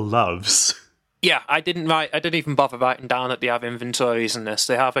Carl loves. Yeah, I didn't even bother writing down that they have inventories in this.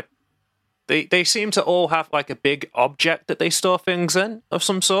 They have They seem to all have like a big object that they store things in of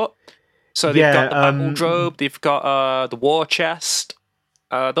some sort. So they've got the battle drobe, they've got the war chest.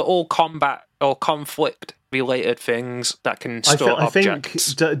 They're all combat or conflict related things that can store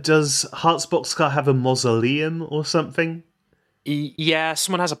objects. I think does Heart's Boxcar have a mausoleum or something? Yeah,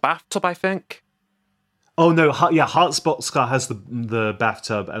 someone has a bathtub, I think. Oh no, Heart's Boxcar has the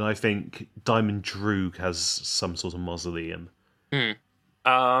bathtub, and I think Diamond Droog has some sort of mausoleum.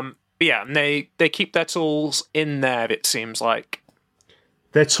 Yeah, and they keep their tools in there, it seems like.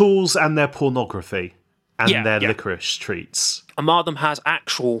 Their tools and their pornography and their licorice treats. Amadam has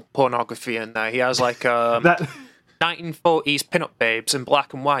actual pornography in there. He has like 1940s pinup babes in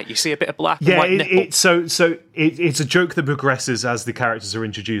black and white. You see a bit of black and white nipple. It's a joke that progresses as the characters are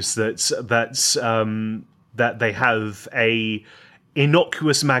introduced that they have a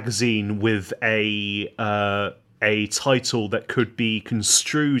innocuous magazine with a title that could be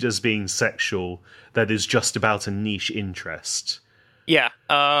construed as being sexual that is just about a niche interest. Yeah.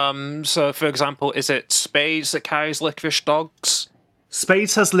 So, for example, is it Spades that carries licorice dogs?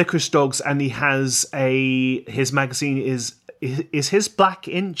 Spades has licorice dogs, and he has his magazine is his Black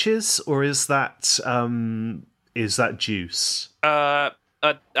Inches, or is that Juice? I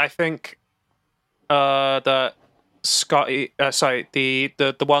think the Scotty.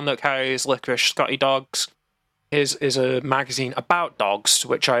 The one that carries licorice, Scotty Dogs, is a magazine about dogs. To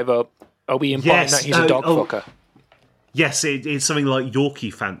which I wrote, are we implying that he's a dog fucker? Yes, it's something like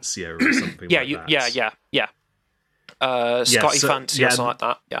Yorkie Fancier or something like that. Yeah. Scotty Fancy or something like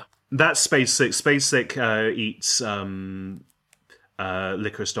that, yeah. That's Space Sick. Space Sick eats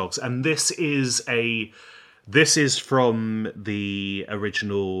licorice dogs. And this is from the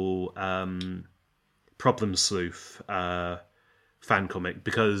original Problem Sleuth fan comic,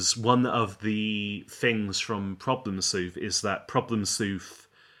 because one of the things from Problem Sleuth is that Problem Sleuth,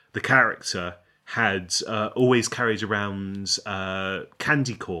 the character, had always carried around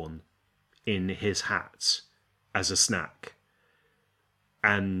candy corn in his hat as a snack,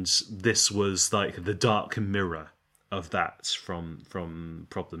 and this was like the dark mirror of that from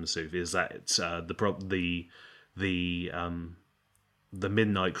Problem Sleuth. Is that the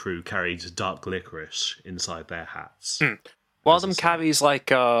Midnight Crew carried dark licorice inside their hats. One of them carries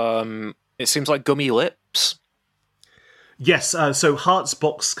like it seems like gummy lips. Yes, so Hart's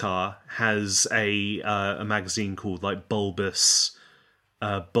Boxcar has a magazine called like Bulbous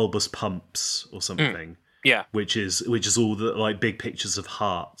Pumps or something. Yeah, which is all the like big pictures of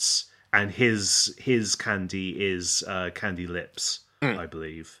hearts, and his candy is candy lips, I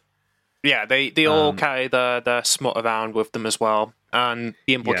believe. Yeah, they all carry their smut around with them as well, and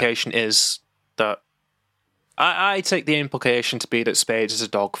the implication is that I take the implication to be that Spades is a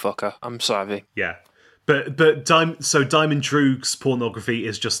dog fucker. I'm sorry. Yeah. But Diamond Droog's pornography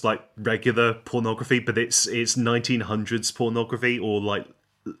is just like regular pornography, but it's 1900s pornography or like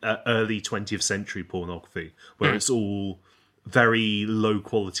early 20th century pornography, where it's all very low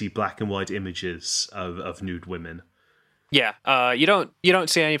quality black and white images of nude women. Yeah, you don't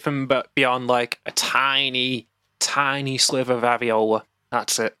see anything but beyond like a tiny sliver of areola.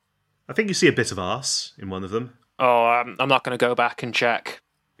 That's it. I think you see a bit of arse in one of them. Oh, I'm not going to go back and check.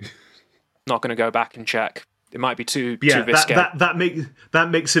 Not going to go back and check. It might be too risky. That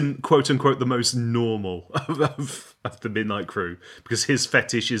makes him quote unquote the most normal of the Midnight Crew, because his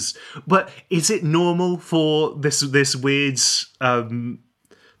fetish is. But is it normal for this weird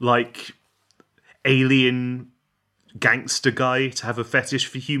like alien gangster guy to have a fetish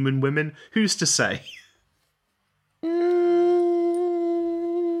for human women? Who's to say?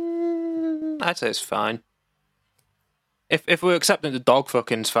 I'd say it's fine. If we're accepting the dog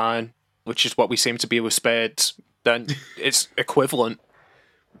fucking's fine, which is what we seem to be with Spades, then it's equivalent.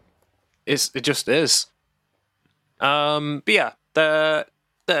 It just is. But yeah, they're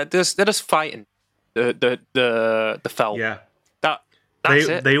just fighting the felt. Yeah. That's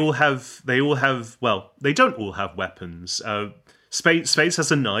it. They all have. Well, they don't all have weapons. Spades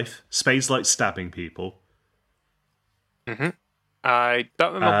has a knife. Spades likes stabbing people. Mm-hmm. I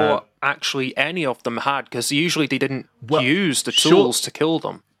don't remember what actually any of them had, because usually they didn't use the tools to kill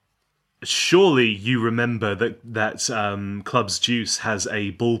them. Surely you remember that Club's Juice has a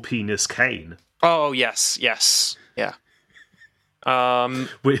bull penis cane. Oh yes, yeah.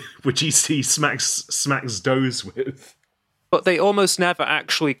 Which he smacks does with. But they almost never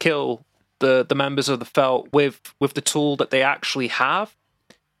actually kill the members of the Felt with the tool that they actually have.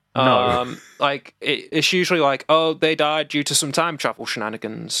 No. Like it's usually like, oh, they died due to some time travel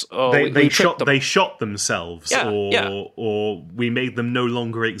shenanigans. Or they shot themselves, or we made them no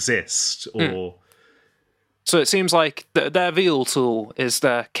longer exist, or. So it seems like their real tool is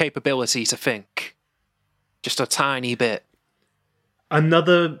their capability to think, just a tiny bit.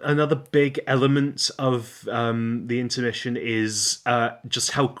 Another big element of the intermission is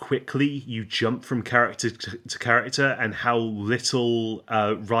just how quickly you jump from character to character, and how little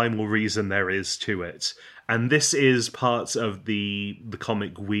rhyme or reason there is to it. And this is part of the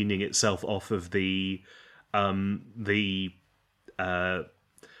comic weaning itself off of the fan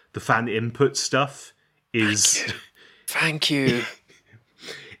input stuff. Thank you.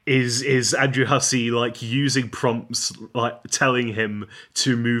 Is Andrew Hussey like using prompts, like telling him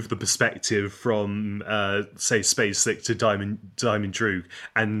to move the perspective from say Space Slick to Diamond Droog,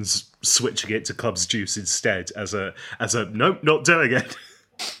 and switching it to Club's Juice instead as a nope, not doing it.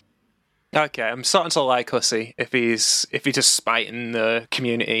 Okay, I'm starting to like Hussey if he's just spiting the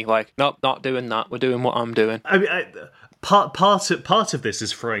community, like, nope, not doing that. We're doing what I'm doing. I mean, part of this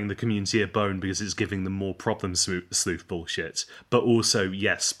is throwing the community a bone because it's giving them more problem sleuth bullshit. But also,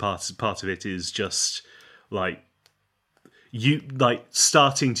 yes, part of it is just like you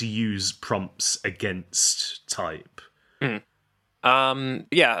starting to use prompts against type. Yeah,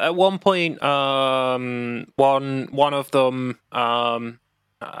 at one point, one of them,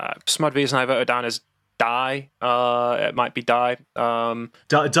 some odd reason I voted down as Die. It might be Die.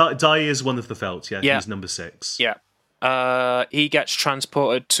 Die is one of the Felt. Yeah, he's number 6. Yeah. He gets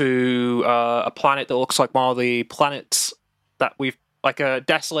transported to a planet that looks like one of the planets that we've, like a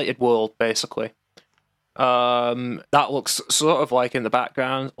desolated world, basically. That looks sort of like in the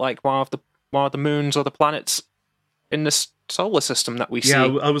background, like one of the moons or the planets in this solar system that we see. Yeah,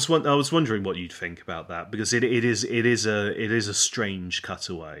 I was wondering what you'd think about that, because it is a strange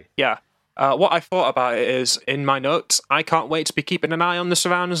cutaway. Yeah. What I thought about it is, in my notes, I can't wait to be keeping an eye on the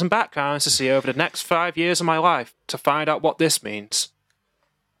surroundings and backgrounds to see over the next 5 years of my life to find out what this means.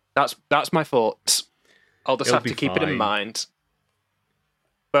 That's my thoughts. I'll just have to keep it in mind.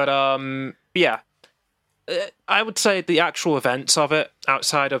 But yeah, I would say the actual events of it,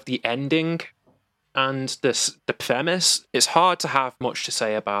 outside of the ending and the premise, it's hard to have much to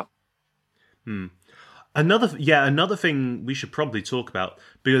say about. Another thing we should probably talk about,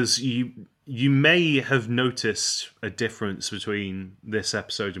 because you may have noticed a difference between this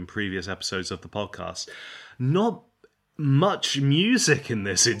episode and previous episodes of the podcast. Not much music in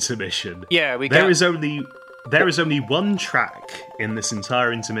this intermission. Yeah, there is only one track in this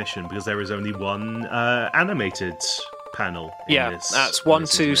entire intermission because there is only one animated panel. That's 1,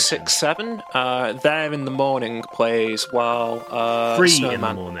 2, 6, 7. There in the Morning plays while 3 Snowman. in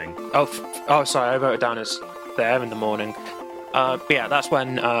the morning. Oh, sorry, I wrote it down as There in the Morning. But yeah, that's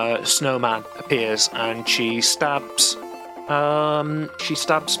when Snowman appears and she stabs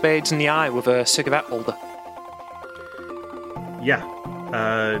Spades in the eye with a cigarette holder. Yeah,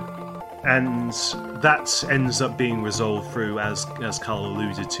 and that ends up being resolved through, as Carl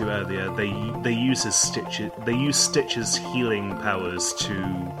alluded to earlier, they use Stitch's healing powers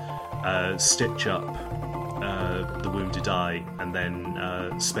to stitch up the wounded eye, and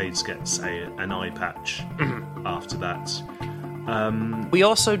then Spades gets an eye patch after that. We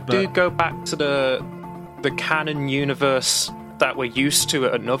also do go back to the canon universe that we're used to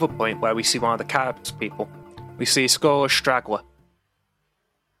at another point, where we see one of the characters people. We see Scoreless Straggler.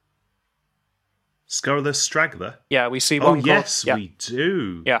 Scoreless Straggler? Yeah, we see one. Oh, yes, we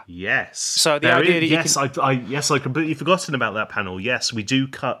do. Yeah. Yes. So the idea I completely forgotten about that panel. Yes, we do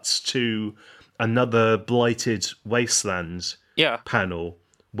cut to another Blighted Wasteland panel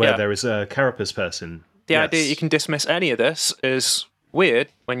where there is a carapace person. The idea you can dismiss any of this is weird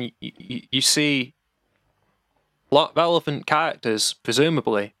when you see relevant characters,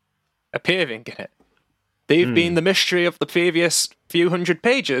 presumably, appearing in it. They've been the mystery of the previous few hundred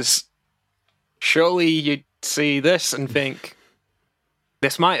pages. Surely you'd see this and think,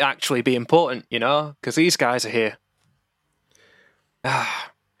 this might actually be important, because these guys are here.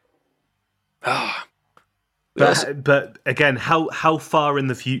 But again, how far in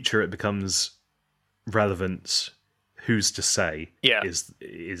the future it becomes relevant, who's to say? Yeah.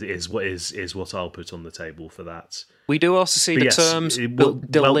 is what I'll put on the table for that. We do also see the terms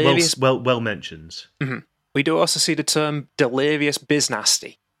delirious. Well mentioned. Mm-hmm. We do also see the term delirious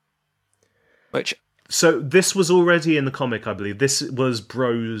biznasty. So this was already in the comic, I believe. This was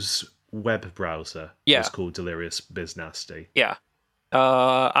Bro's web browser. Yeah. It was called Delirious Biznasty. Yeah.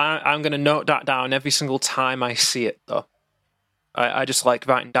 I'm going to note that down every single time I see it, though. I just like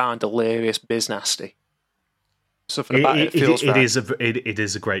writing down Delirious Biznasty. Something about it feels right. It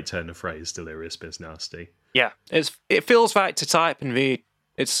is a great turn of phrase, Delirious Biznasty. Yeah. It feels right to type and read.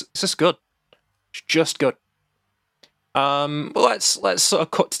 It's just good. It's just good. Well, let's sort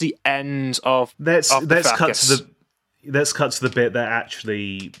of cut to the end of let's cut to the bit that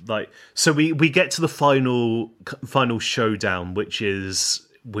actually so we get to the final showdown, which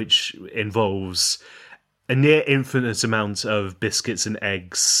involves a near infinite amount of biscuits and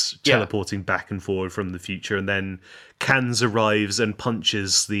eggs teleporting back and forward from the future, and then Cans arrives and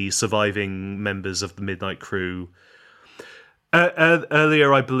punches the surviving members of the Midnight Crew.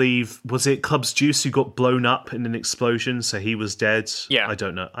 Earlier, I believe, was it Club's Juice who got blown up in an explosion, so he was dead? Yeah. I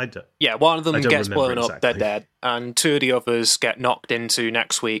don't know. Yeah, one of them gets blown up, they're dead, and two of the others get knocked into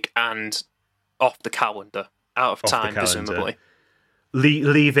next week and off the calendar, out of time, presumably.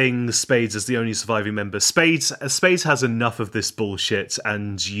 Leaving Spades as the only surviving member. Spades has enough of this bullshit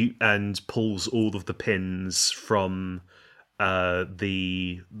and pulls all of the pins from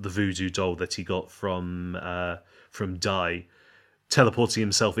the voodoo doll that he got from Dai, teleporting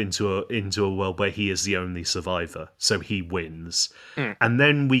himself into a world where he is the only survivor, so he wins. And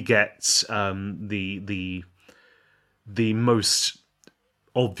then we get the most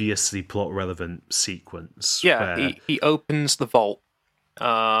obviously plot relevant sequence. Yeah, where he opens the vault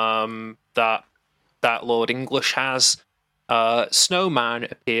that Lord English has. Snowman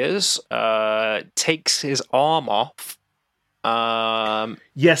appears, takes his arm off.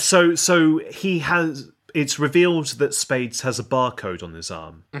 Yes, so he has. It's revealed that Spades has a barcode on his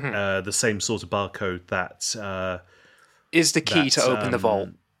arm, the same sort of barcode that is the key to open the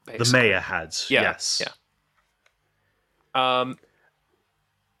vault. Basically. The mayor had. Yes. Yeah.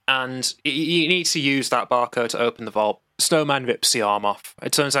 And he needs to use that barcode to open the vault. Snowman rips the arm off.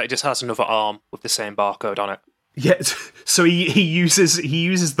 It turns out he just has another arm with the same barcode on it. Yeah, so he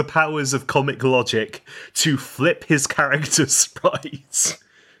uses the powers of comic logic to flip his character sprites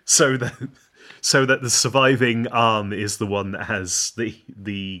so that the surviving arm is the one that has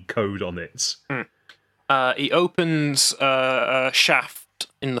the code on it. He opens a shaft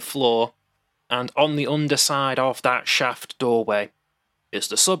in the floor, and on the underside of that shaft doorway is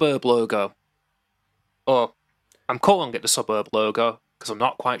the Suburb logo. Or, I'm calling it the Suburb logo, because I'm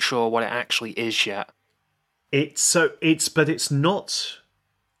not quite sure what it actually is yet. So it has the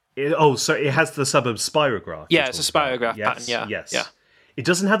Suburb spirograph. Yeah, it's a spirograph pattern, yeah. It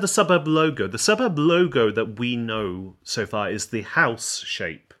doesn't have the suburb logo. The suburb logo that we know so far is the house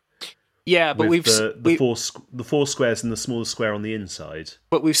shape. Yeah, but with the four squares and the smaller square on the inside.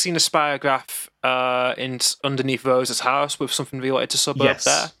 But we've seen a spirograph underneath Rose's house with something related to suburb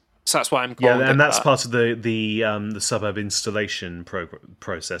there. So that's why I'm calling it. Yeah, and that's part of the suburb installation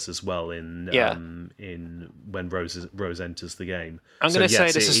process as well. In when Rose enters the game. I'm going to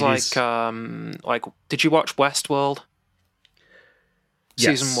say this is like. Did you watch Westworld?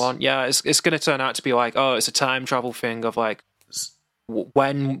 Season 1. Yeah, it's going to turn out to be like, it's a time travel thing of like.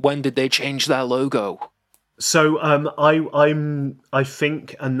 When did they change their logo? So I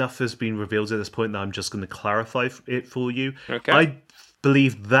think enough has been revealed at this point that I'm just going to clarify it for you. Okay. I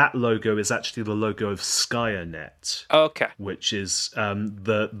believe that logo is actually the logo of SkyNet. Okay. Which is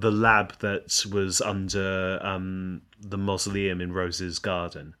the lab that was under the mausoleum in Rose's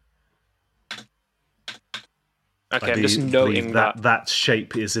garden. Okay, I'm just noting that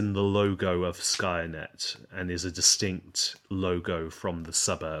shape is in the logo of SkyNet and is a distinct logo from the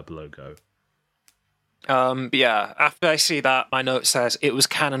suburb logo. Yeah, after I see that, my note says, it was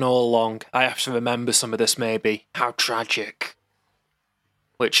canon all along. I have to remember some of this, maybe. How tragic.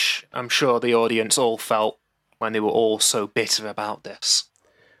 Which I'm sure the audience all felt when they were all so bitter about this.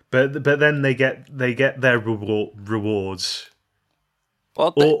 But then they get their rewards.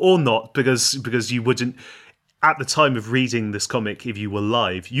 Well, or not, because you wouldn't... At the time of reading this comic, if you were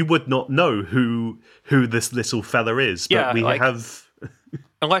live, you would not know who this little fella is. But we have...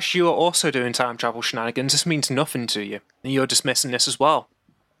 Unless you are also doing time travel shenanigans, this means nothing to you. And you're dismissing this as well.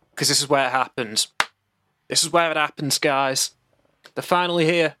 Because this is where it happens. This is where it happens, guys. They're finally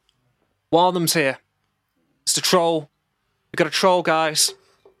here. One of them's here. It's the troll. We got a troll, guys.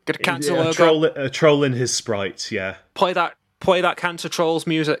 Got a cancer logo. A troll in his sprite, yeah. Play that Cancer Trolls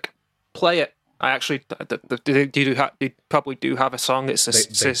music. Play it. I actually, they probably do have a song.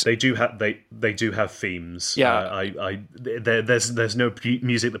 They do have themes. Yeah, there's no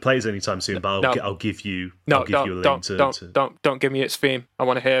music that plays anytime soon. But I'll give you a link don't give me its theme. I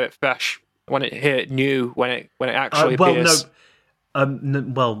want to hear it fresh. I want to hear it new when it actually appears.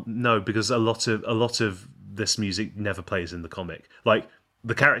 No, because a lot of this music never plays in the comic. Like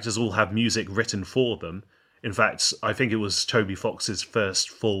the characters all have music written for them. In fact, I think it was Toby Fox's first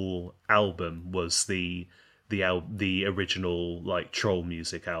full album was the original like troll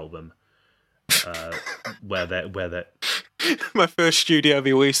music album, where that my first studio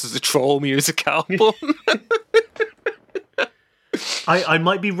release was the troll music album. I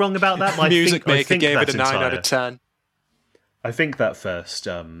might be wrong about that. But Music I Maker think gave it a 9 out of 10. I think that first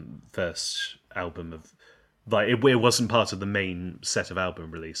album of. Like it wasn't part of the main set of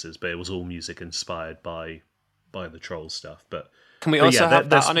album releases, but it was all music inspired by the troll stuff. But can we also have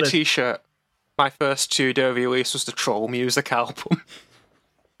that on a T-shirt? My first studio release was the troll music album.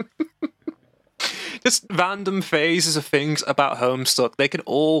 Just random phases of things about Homestuck. They can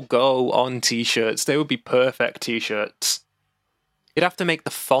all go on T-shirts. They would be perfect T-shirts. You'd have to make the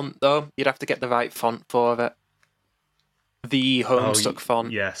font though. You'd have to get the right font for it. The Homestuck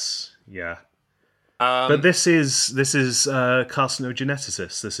font. Yes. Yeah. But this is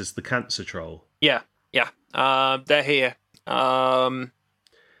Carcinogeneticist. This is the cancer troll. Yeah. They're here. Would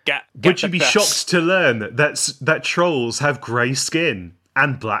you be shocked to learn that trolls have grey skin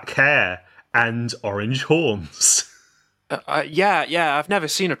and black hair and orange horns? Yeah. I've never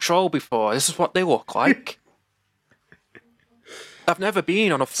seen a troll before. This is what they look like. I've never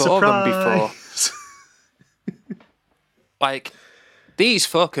been on a forum before. Like, these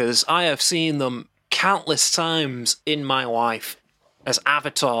fuckers, I have seen them countless times in my life as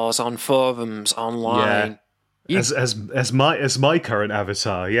avatars on forums online. Yeah. As my current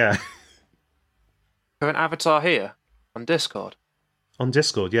avatar, yeah. Current avatar here on Discord. On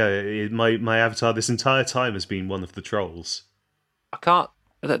Discord, yeah. My avatar this entire time has been one of the trolls. I can't.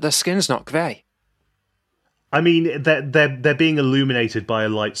 Their skin's not grey. I mean, they're being illuminated by a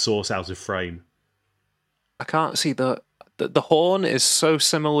light source out of frame. I can't see the horn is so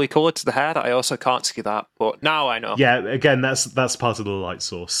similarly coloured to the hair that I also can't see that. But now I know. Yeah, again, that's part of the light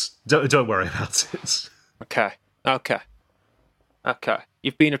source. Don't worry about it. Okay.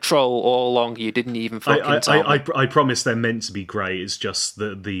 You've been a troll all along. You didn't even fucking tell me. I promise they're meant to be grey. It's just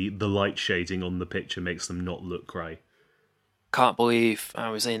the light shading on the picture makes them not look grey. Can't believe I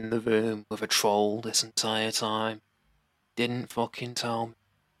was in the room with a troll this entire time. Didn't fucking tell me.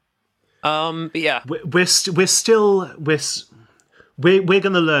 But yeah, we're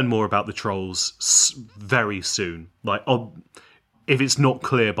going to learn more about the trolls very soon. Like, if it's not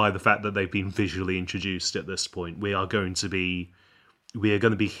clear by the fact that they've been visually introduced at this point, we are going to be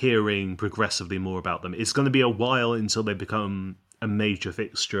hearing progressively more about them. It's going to be a while until they become a major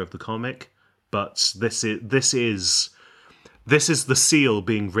fixture of the comic, but this is the seal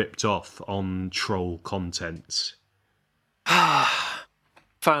being ripped off on troll content.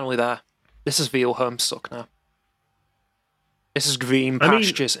 Finally there. This is real Homestuck now. This is green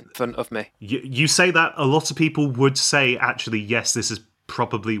pastures in front of me. You say that, a lot of people would say, actually, yes, this is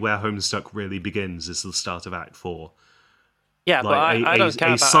probably where Homestuck really begins. This is the start of Act 4. Yeah, but I don't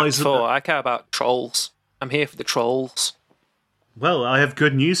care about Act 4. I care about trolls. I'm here for the trolls. Well, I have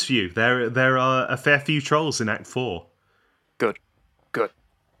good news for you. There are a fair few trolls in Act 4. Good.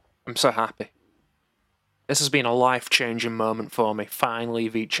 I'm so happy. This has been a life-changing moment for me, finally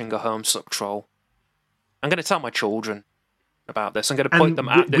reaching a Homestuck troll. I'm going to tell my children about this. I'm going to point them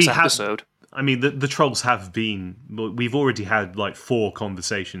at this episode. The trolls have been... We've already had, 4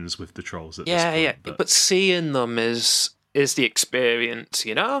 conversations with the trolls at this point. Yeah. But seeing them is the experience,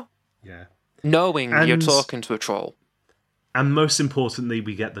 you know? Yeah. Knowing you're talking to a troll. And most importantly,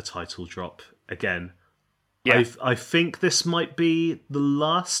 we get the title drop again. Yeah. I think this might be the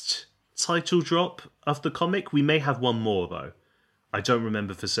last title drop of the comic. We may have one more, though. I don't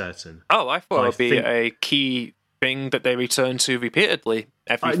remember for certain. Oh, I thought it would be a key thing that they return to repeatedly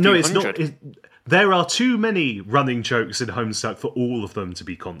every few it's hundred. not. There are too many running jokes in Homestuck for all of them to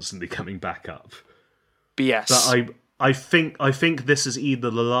be constantly coming back up. Yes. But I think this is either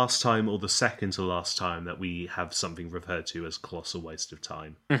the last time or the second to last time that we have something referred to as Colossal Waste of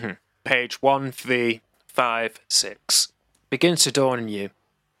Time. Mm-hmm. Page 1356 begins to dawn on you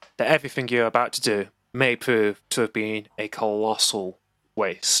that everything you're about to do may prove to have been a colossal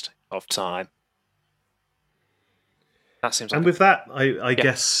waste of time. That seems. And with that, I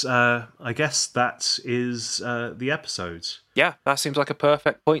guess that is the episode. Yeah, that seems like a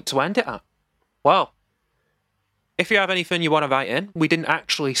perfect point to end it at. Well, if you have anything you want to write in, we didn't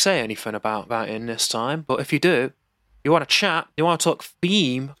actually say anything about writing this time, but if you do, you want to chat, you want to talk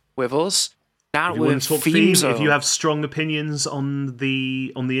theme with us. Now we're in theme zone. If you have strong opinions on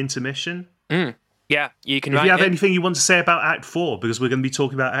the intermission, yeah, you can. If you have anything you want to say about Act 4, because we're going to be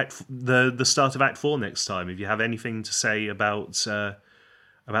talking about the start of Act 4 next time. If you have anything to say about the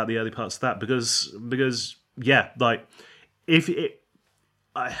early parts of that, because yeah, if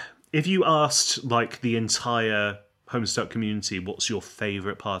you asked the entire Homestuck community, what's your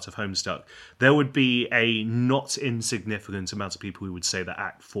favourite part of Homestuck, there would be a not insignificant amount of people who would say that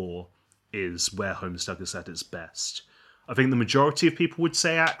Act 4 is where Homestuck is at its best. I think the majority of people would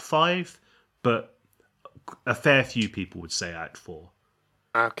say Act 5, but a fair few people would say Act 4.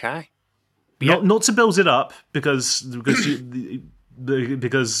 Okay. Not to build it up, because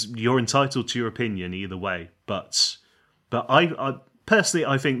you're entitled to your opinion either way, but I personally,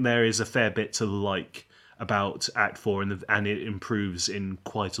 I think there is a fair bit to like about Act 4, and it improves in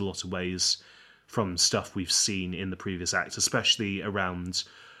quite a lot of ways from stuff we've seen in the previous acts, especially around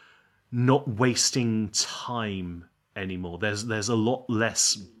not wasting time anymore. There's a lot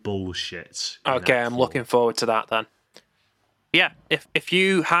less bullshit. Okay, I'm looking forward to that then. Yeah, if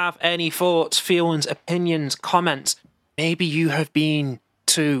you have any thoughts, feelings, opinions, comments, maybe you have been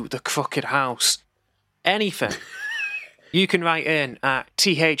to the Crooked House, anything, you can write in at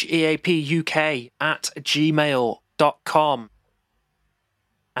theapuk@gmail.com.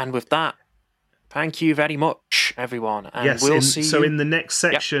 And with that, thank you very much, everyone. And yes, we'll see you. So in the next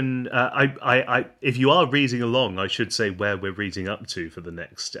section, I if you are reading along, I should say where we're reading up to for the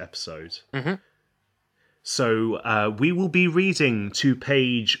next episode. Mm-hmm. So we will be reading to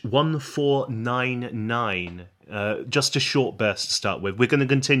page 1499. Just a short burst to start with. We're going to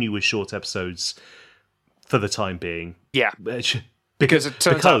continue with short episodes for the time being. Yeah. Because it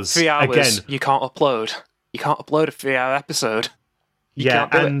turns out 3 hours, again, you can't upload. You can't upload a 3-hour episode. We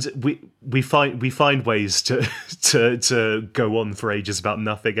find ways to go on for ages about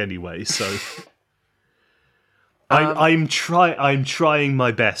nothing anyway. So I'm trying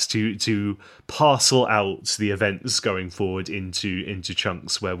my best to parcel out the events going forward into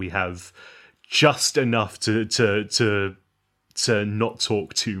chunks where we have just enough to not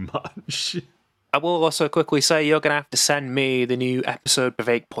talk too much. I will also quickly say you're going to have to send me the new episode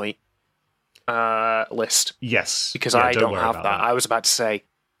break point list. Yes. Because I don't have that. I was about to say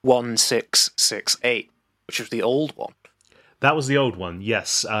 1668, which was the old one. That was the old one,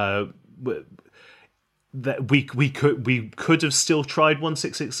 yes. That we could have still tried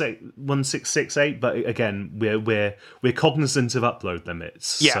 1668, but again, we're cognizant of upload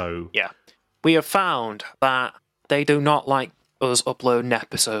limits. Yeah, so yeah. We have found that they do not like us uploading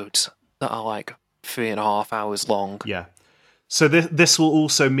episodes that are 3.5 hours long. Yeah. So this will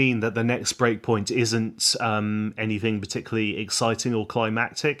also mean that the next breakpoint isn't anything particularly exciting or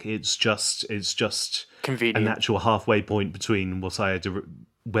climactic. It's just Convenient. natural halfway point between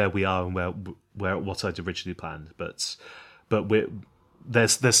where we are and where what I'd originally planned. But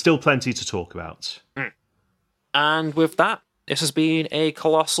there's still plenty to talk about. And with that, this has been a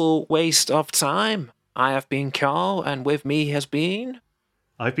colossal waste of time. I have been Carl, and with me has been...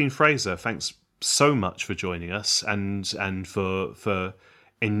 I've been Fraser. Thanks so much for joining us and for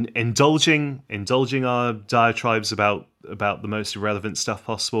indulging our diatribes about the most irrelevant stuff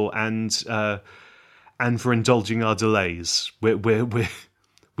possible, and for indulging our delays.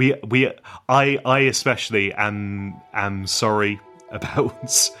 I especially am sorry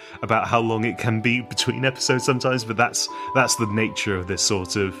about how long it can be between episodes sometimes, but that's the nature of this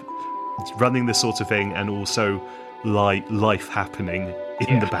sort of running this sort of thing, and also life happening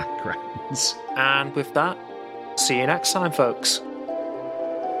in the background. And with that, see you next time, folks.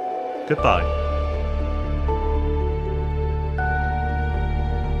 Goodbye.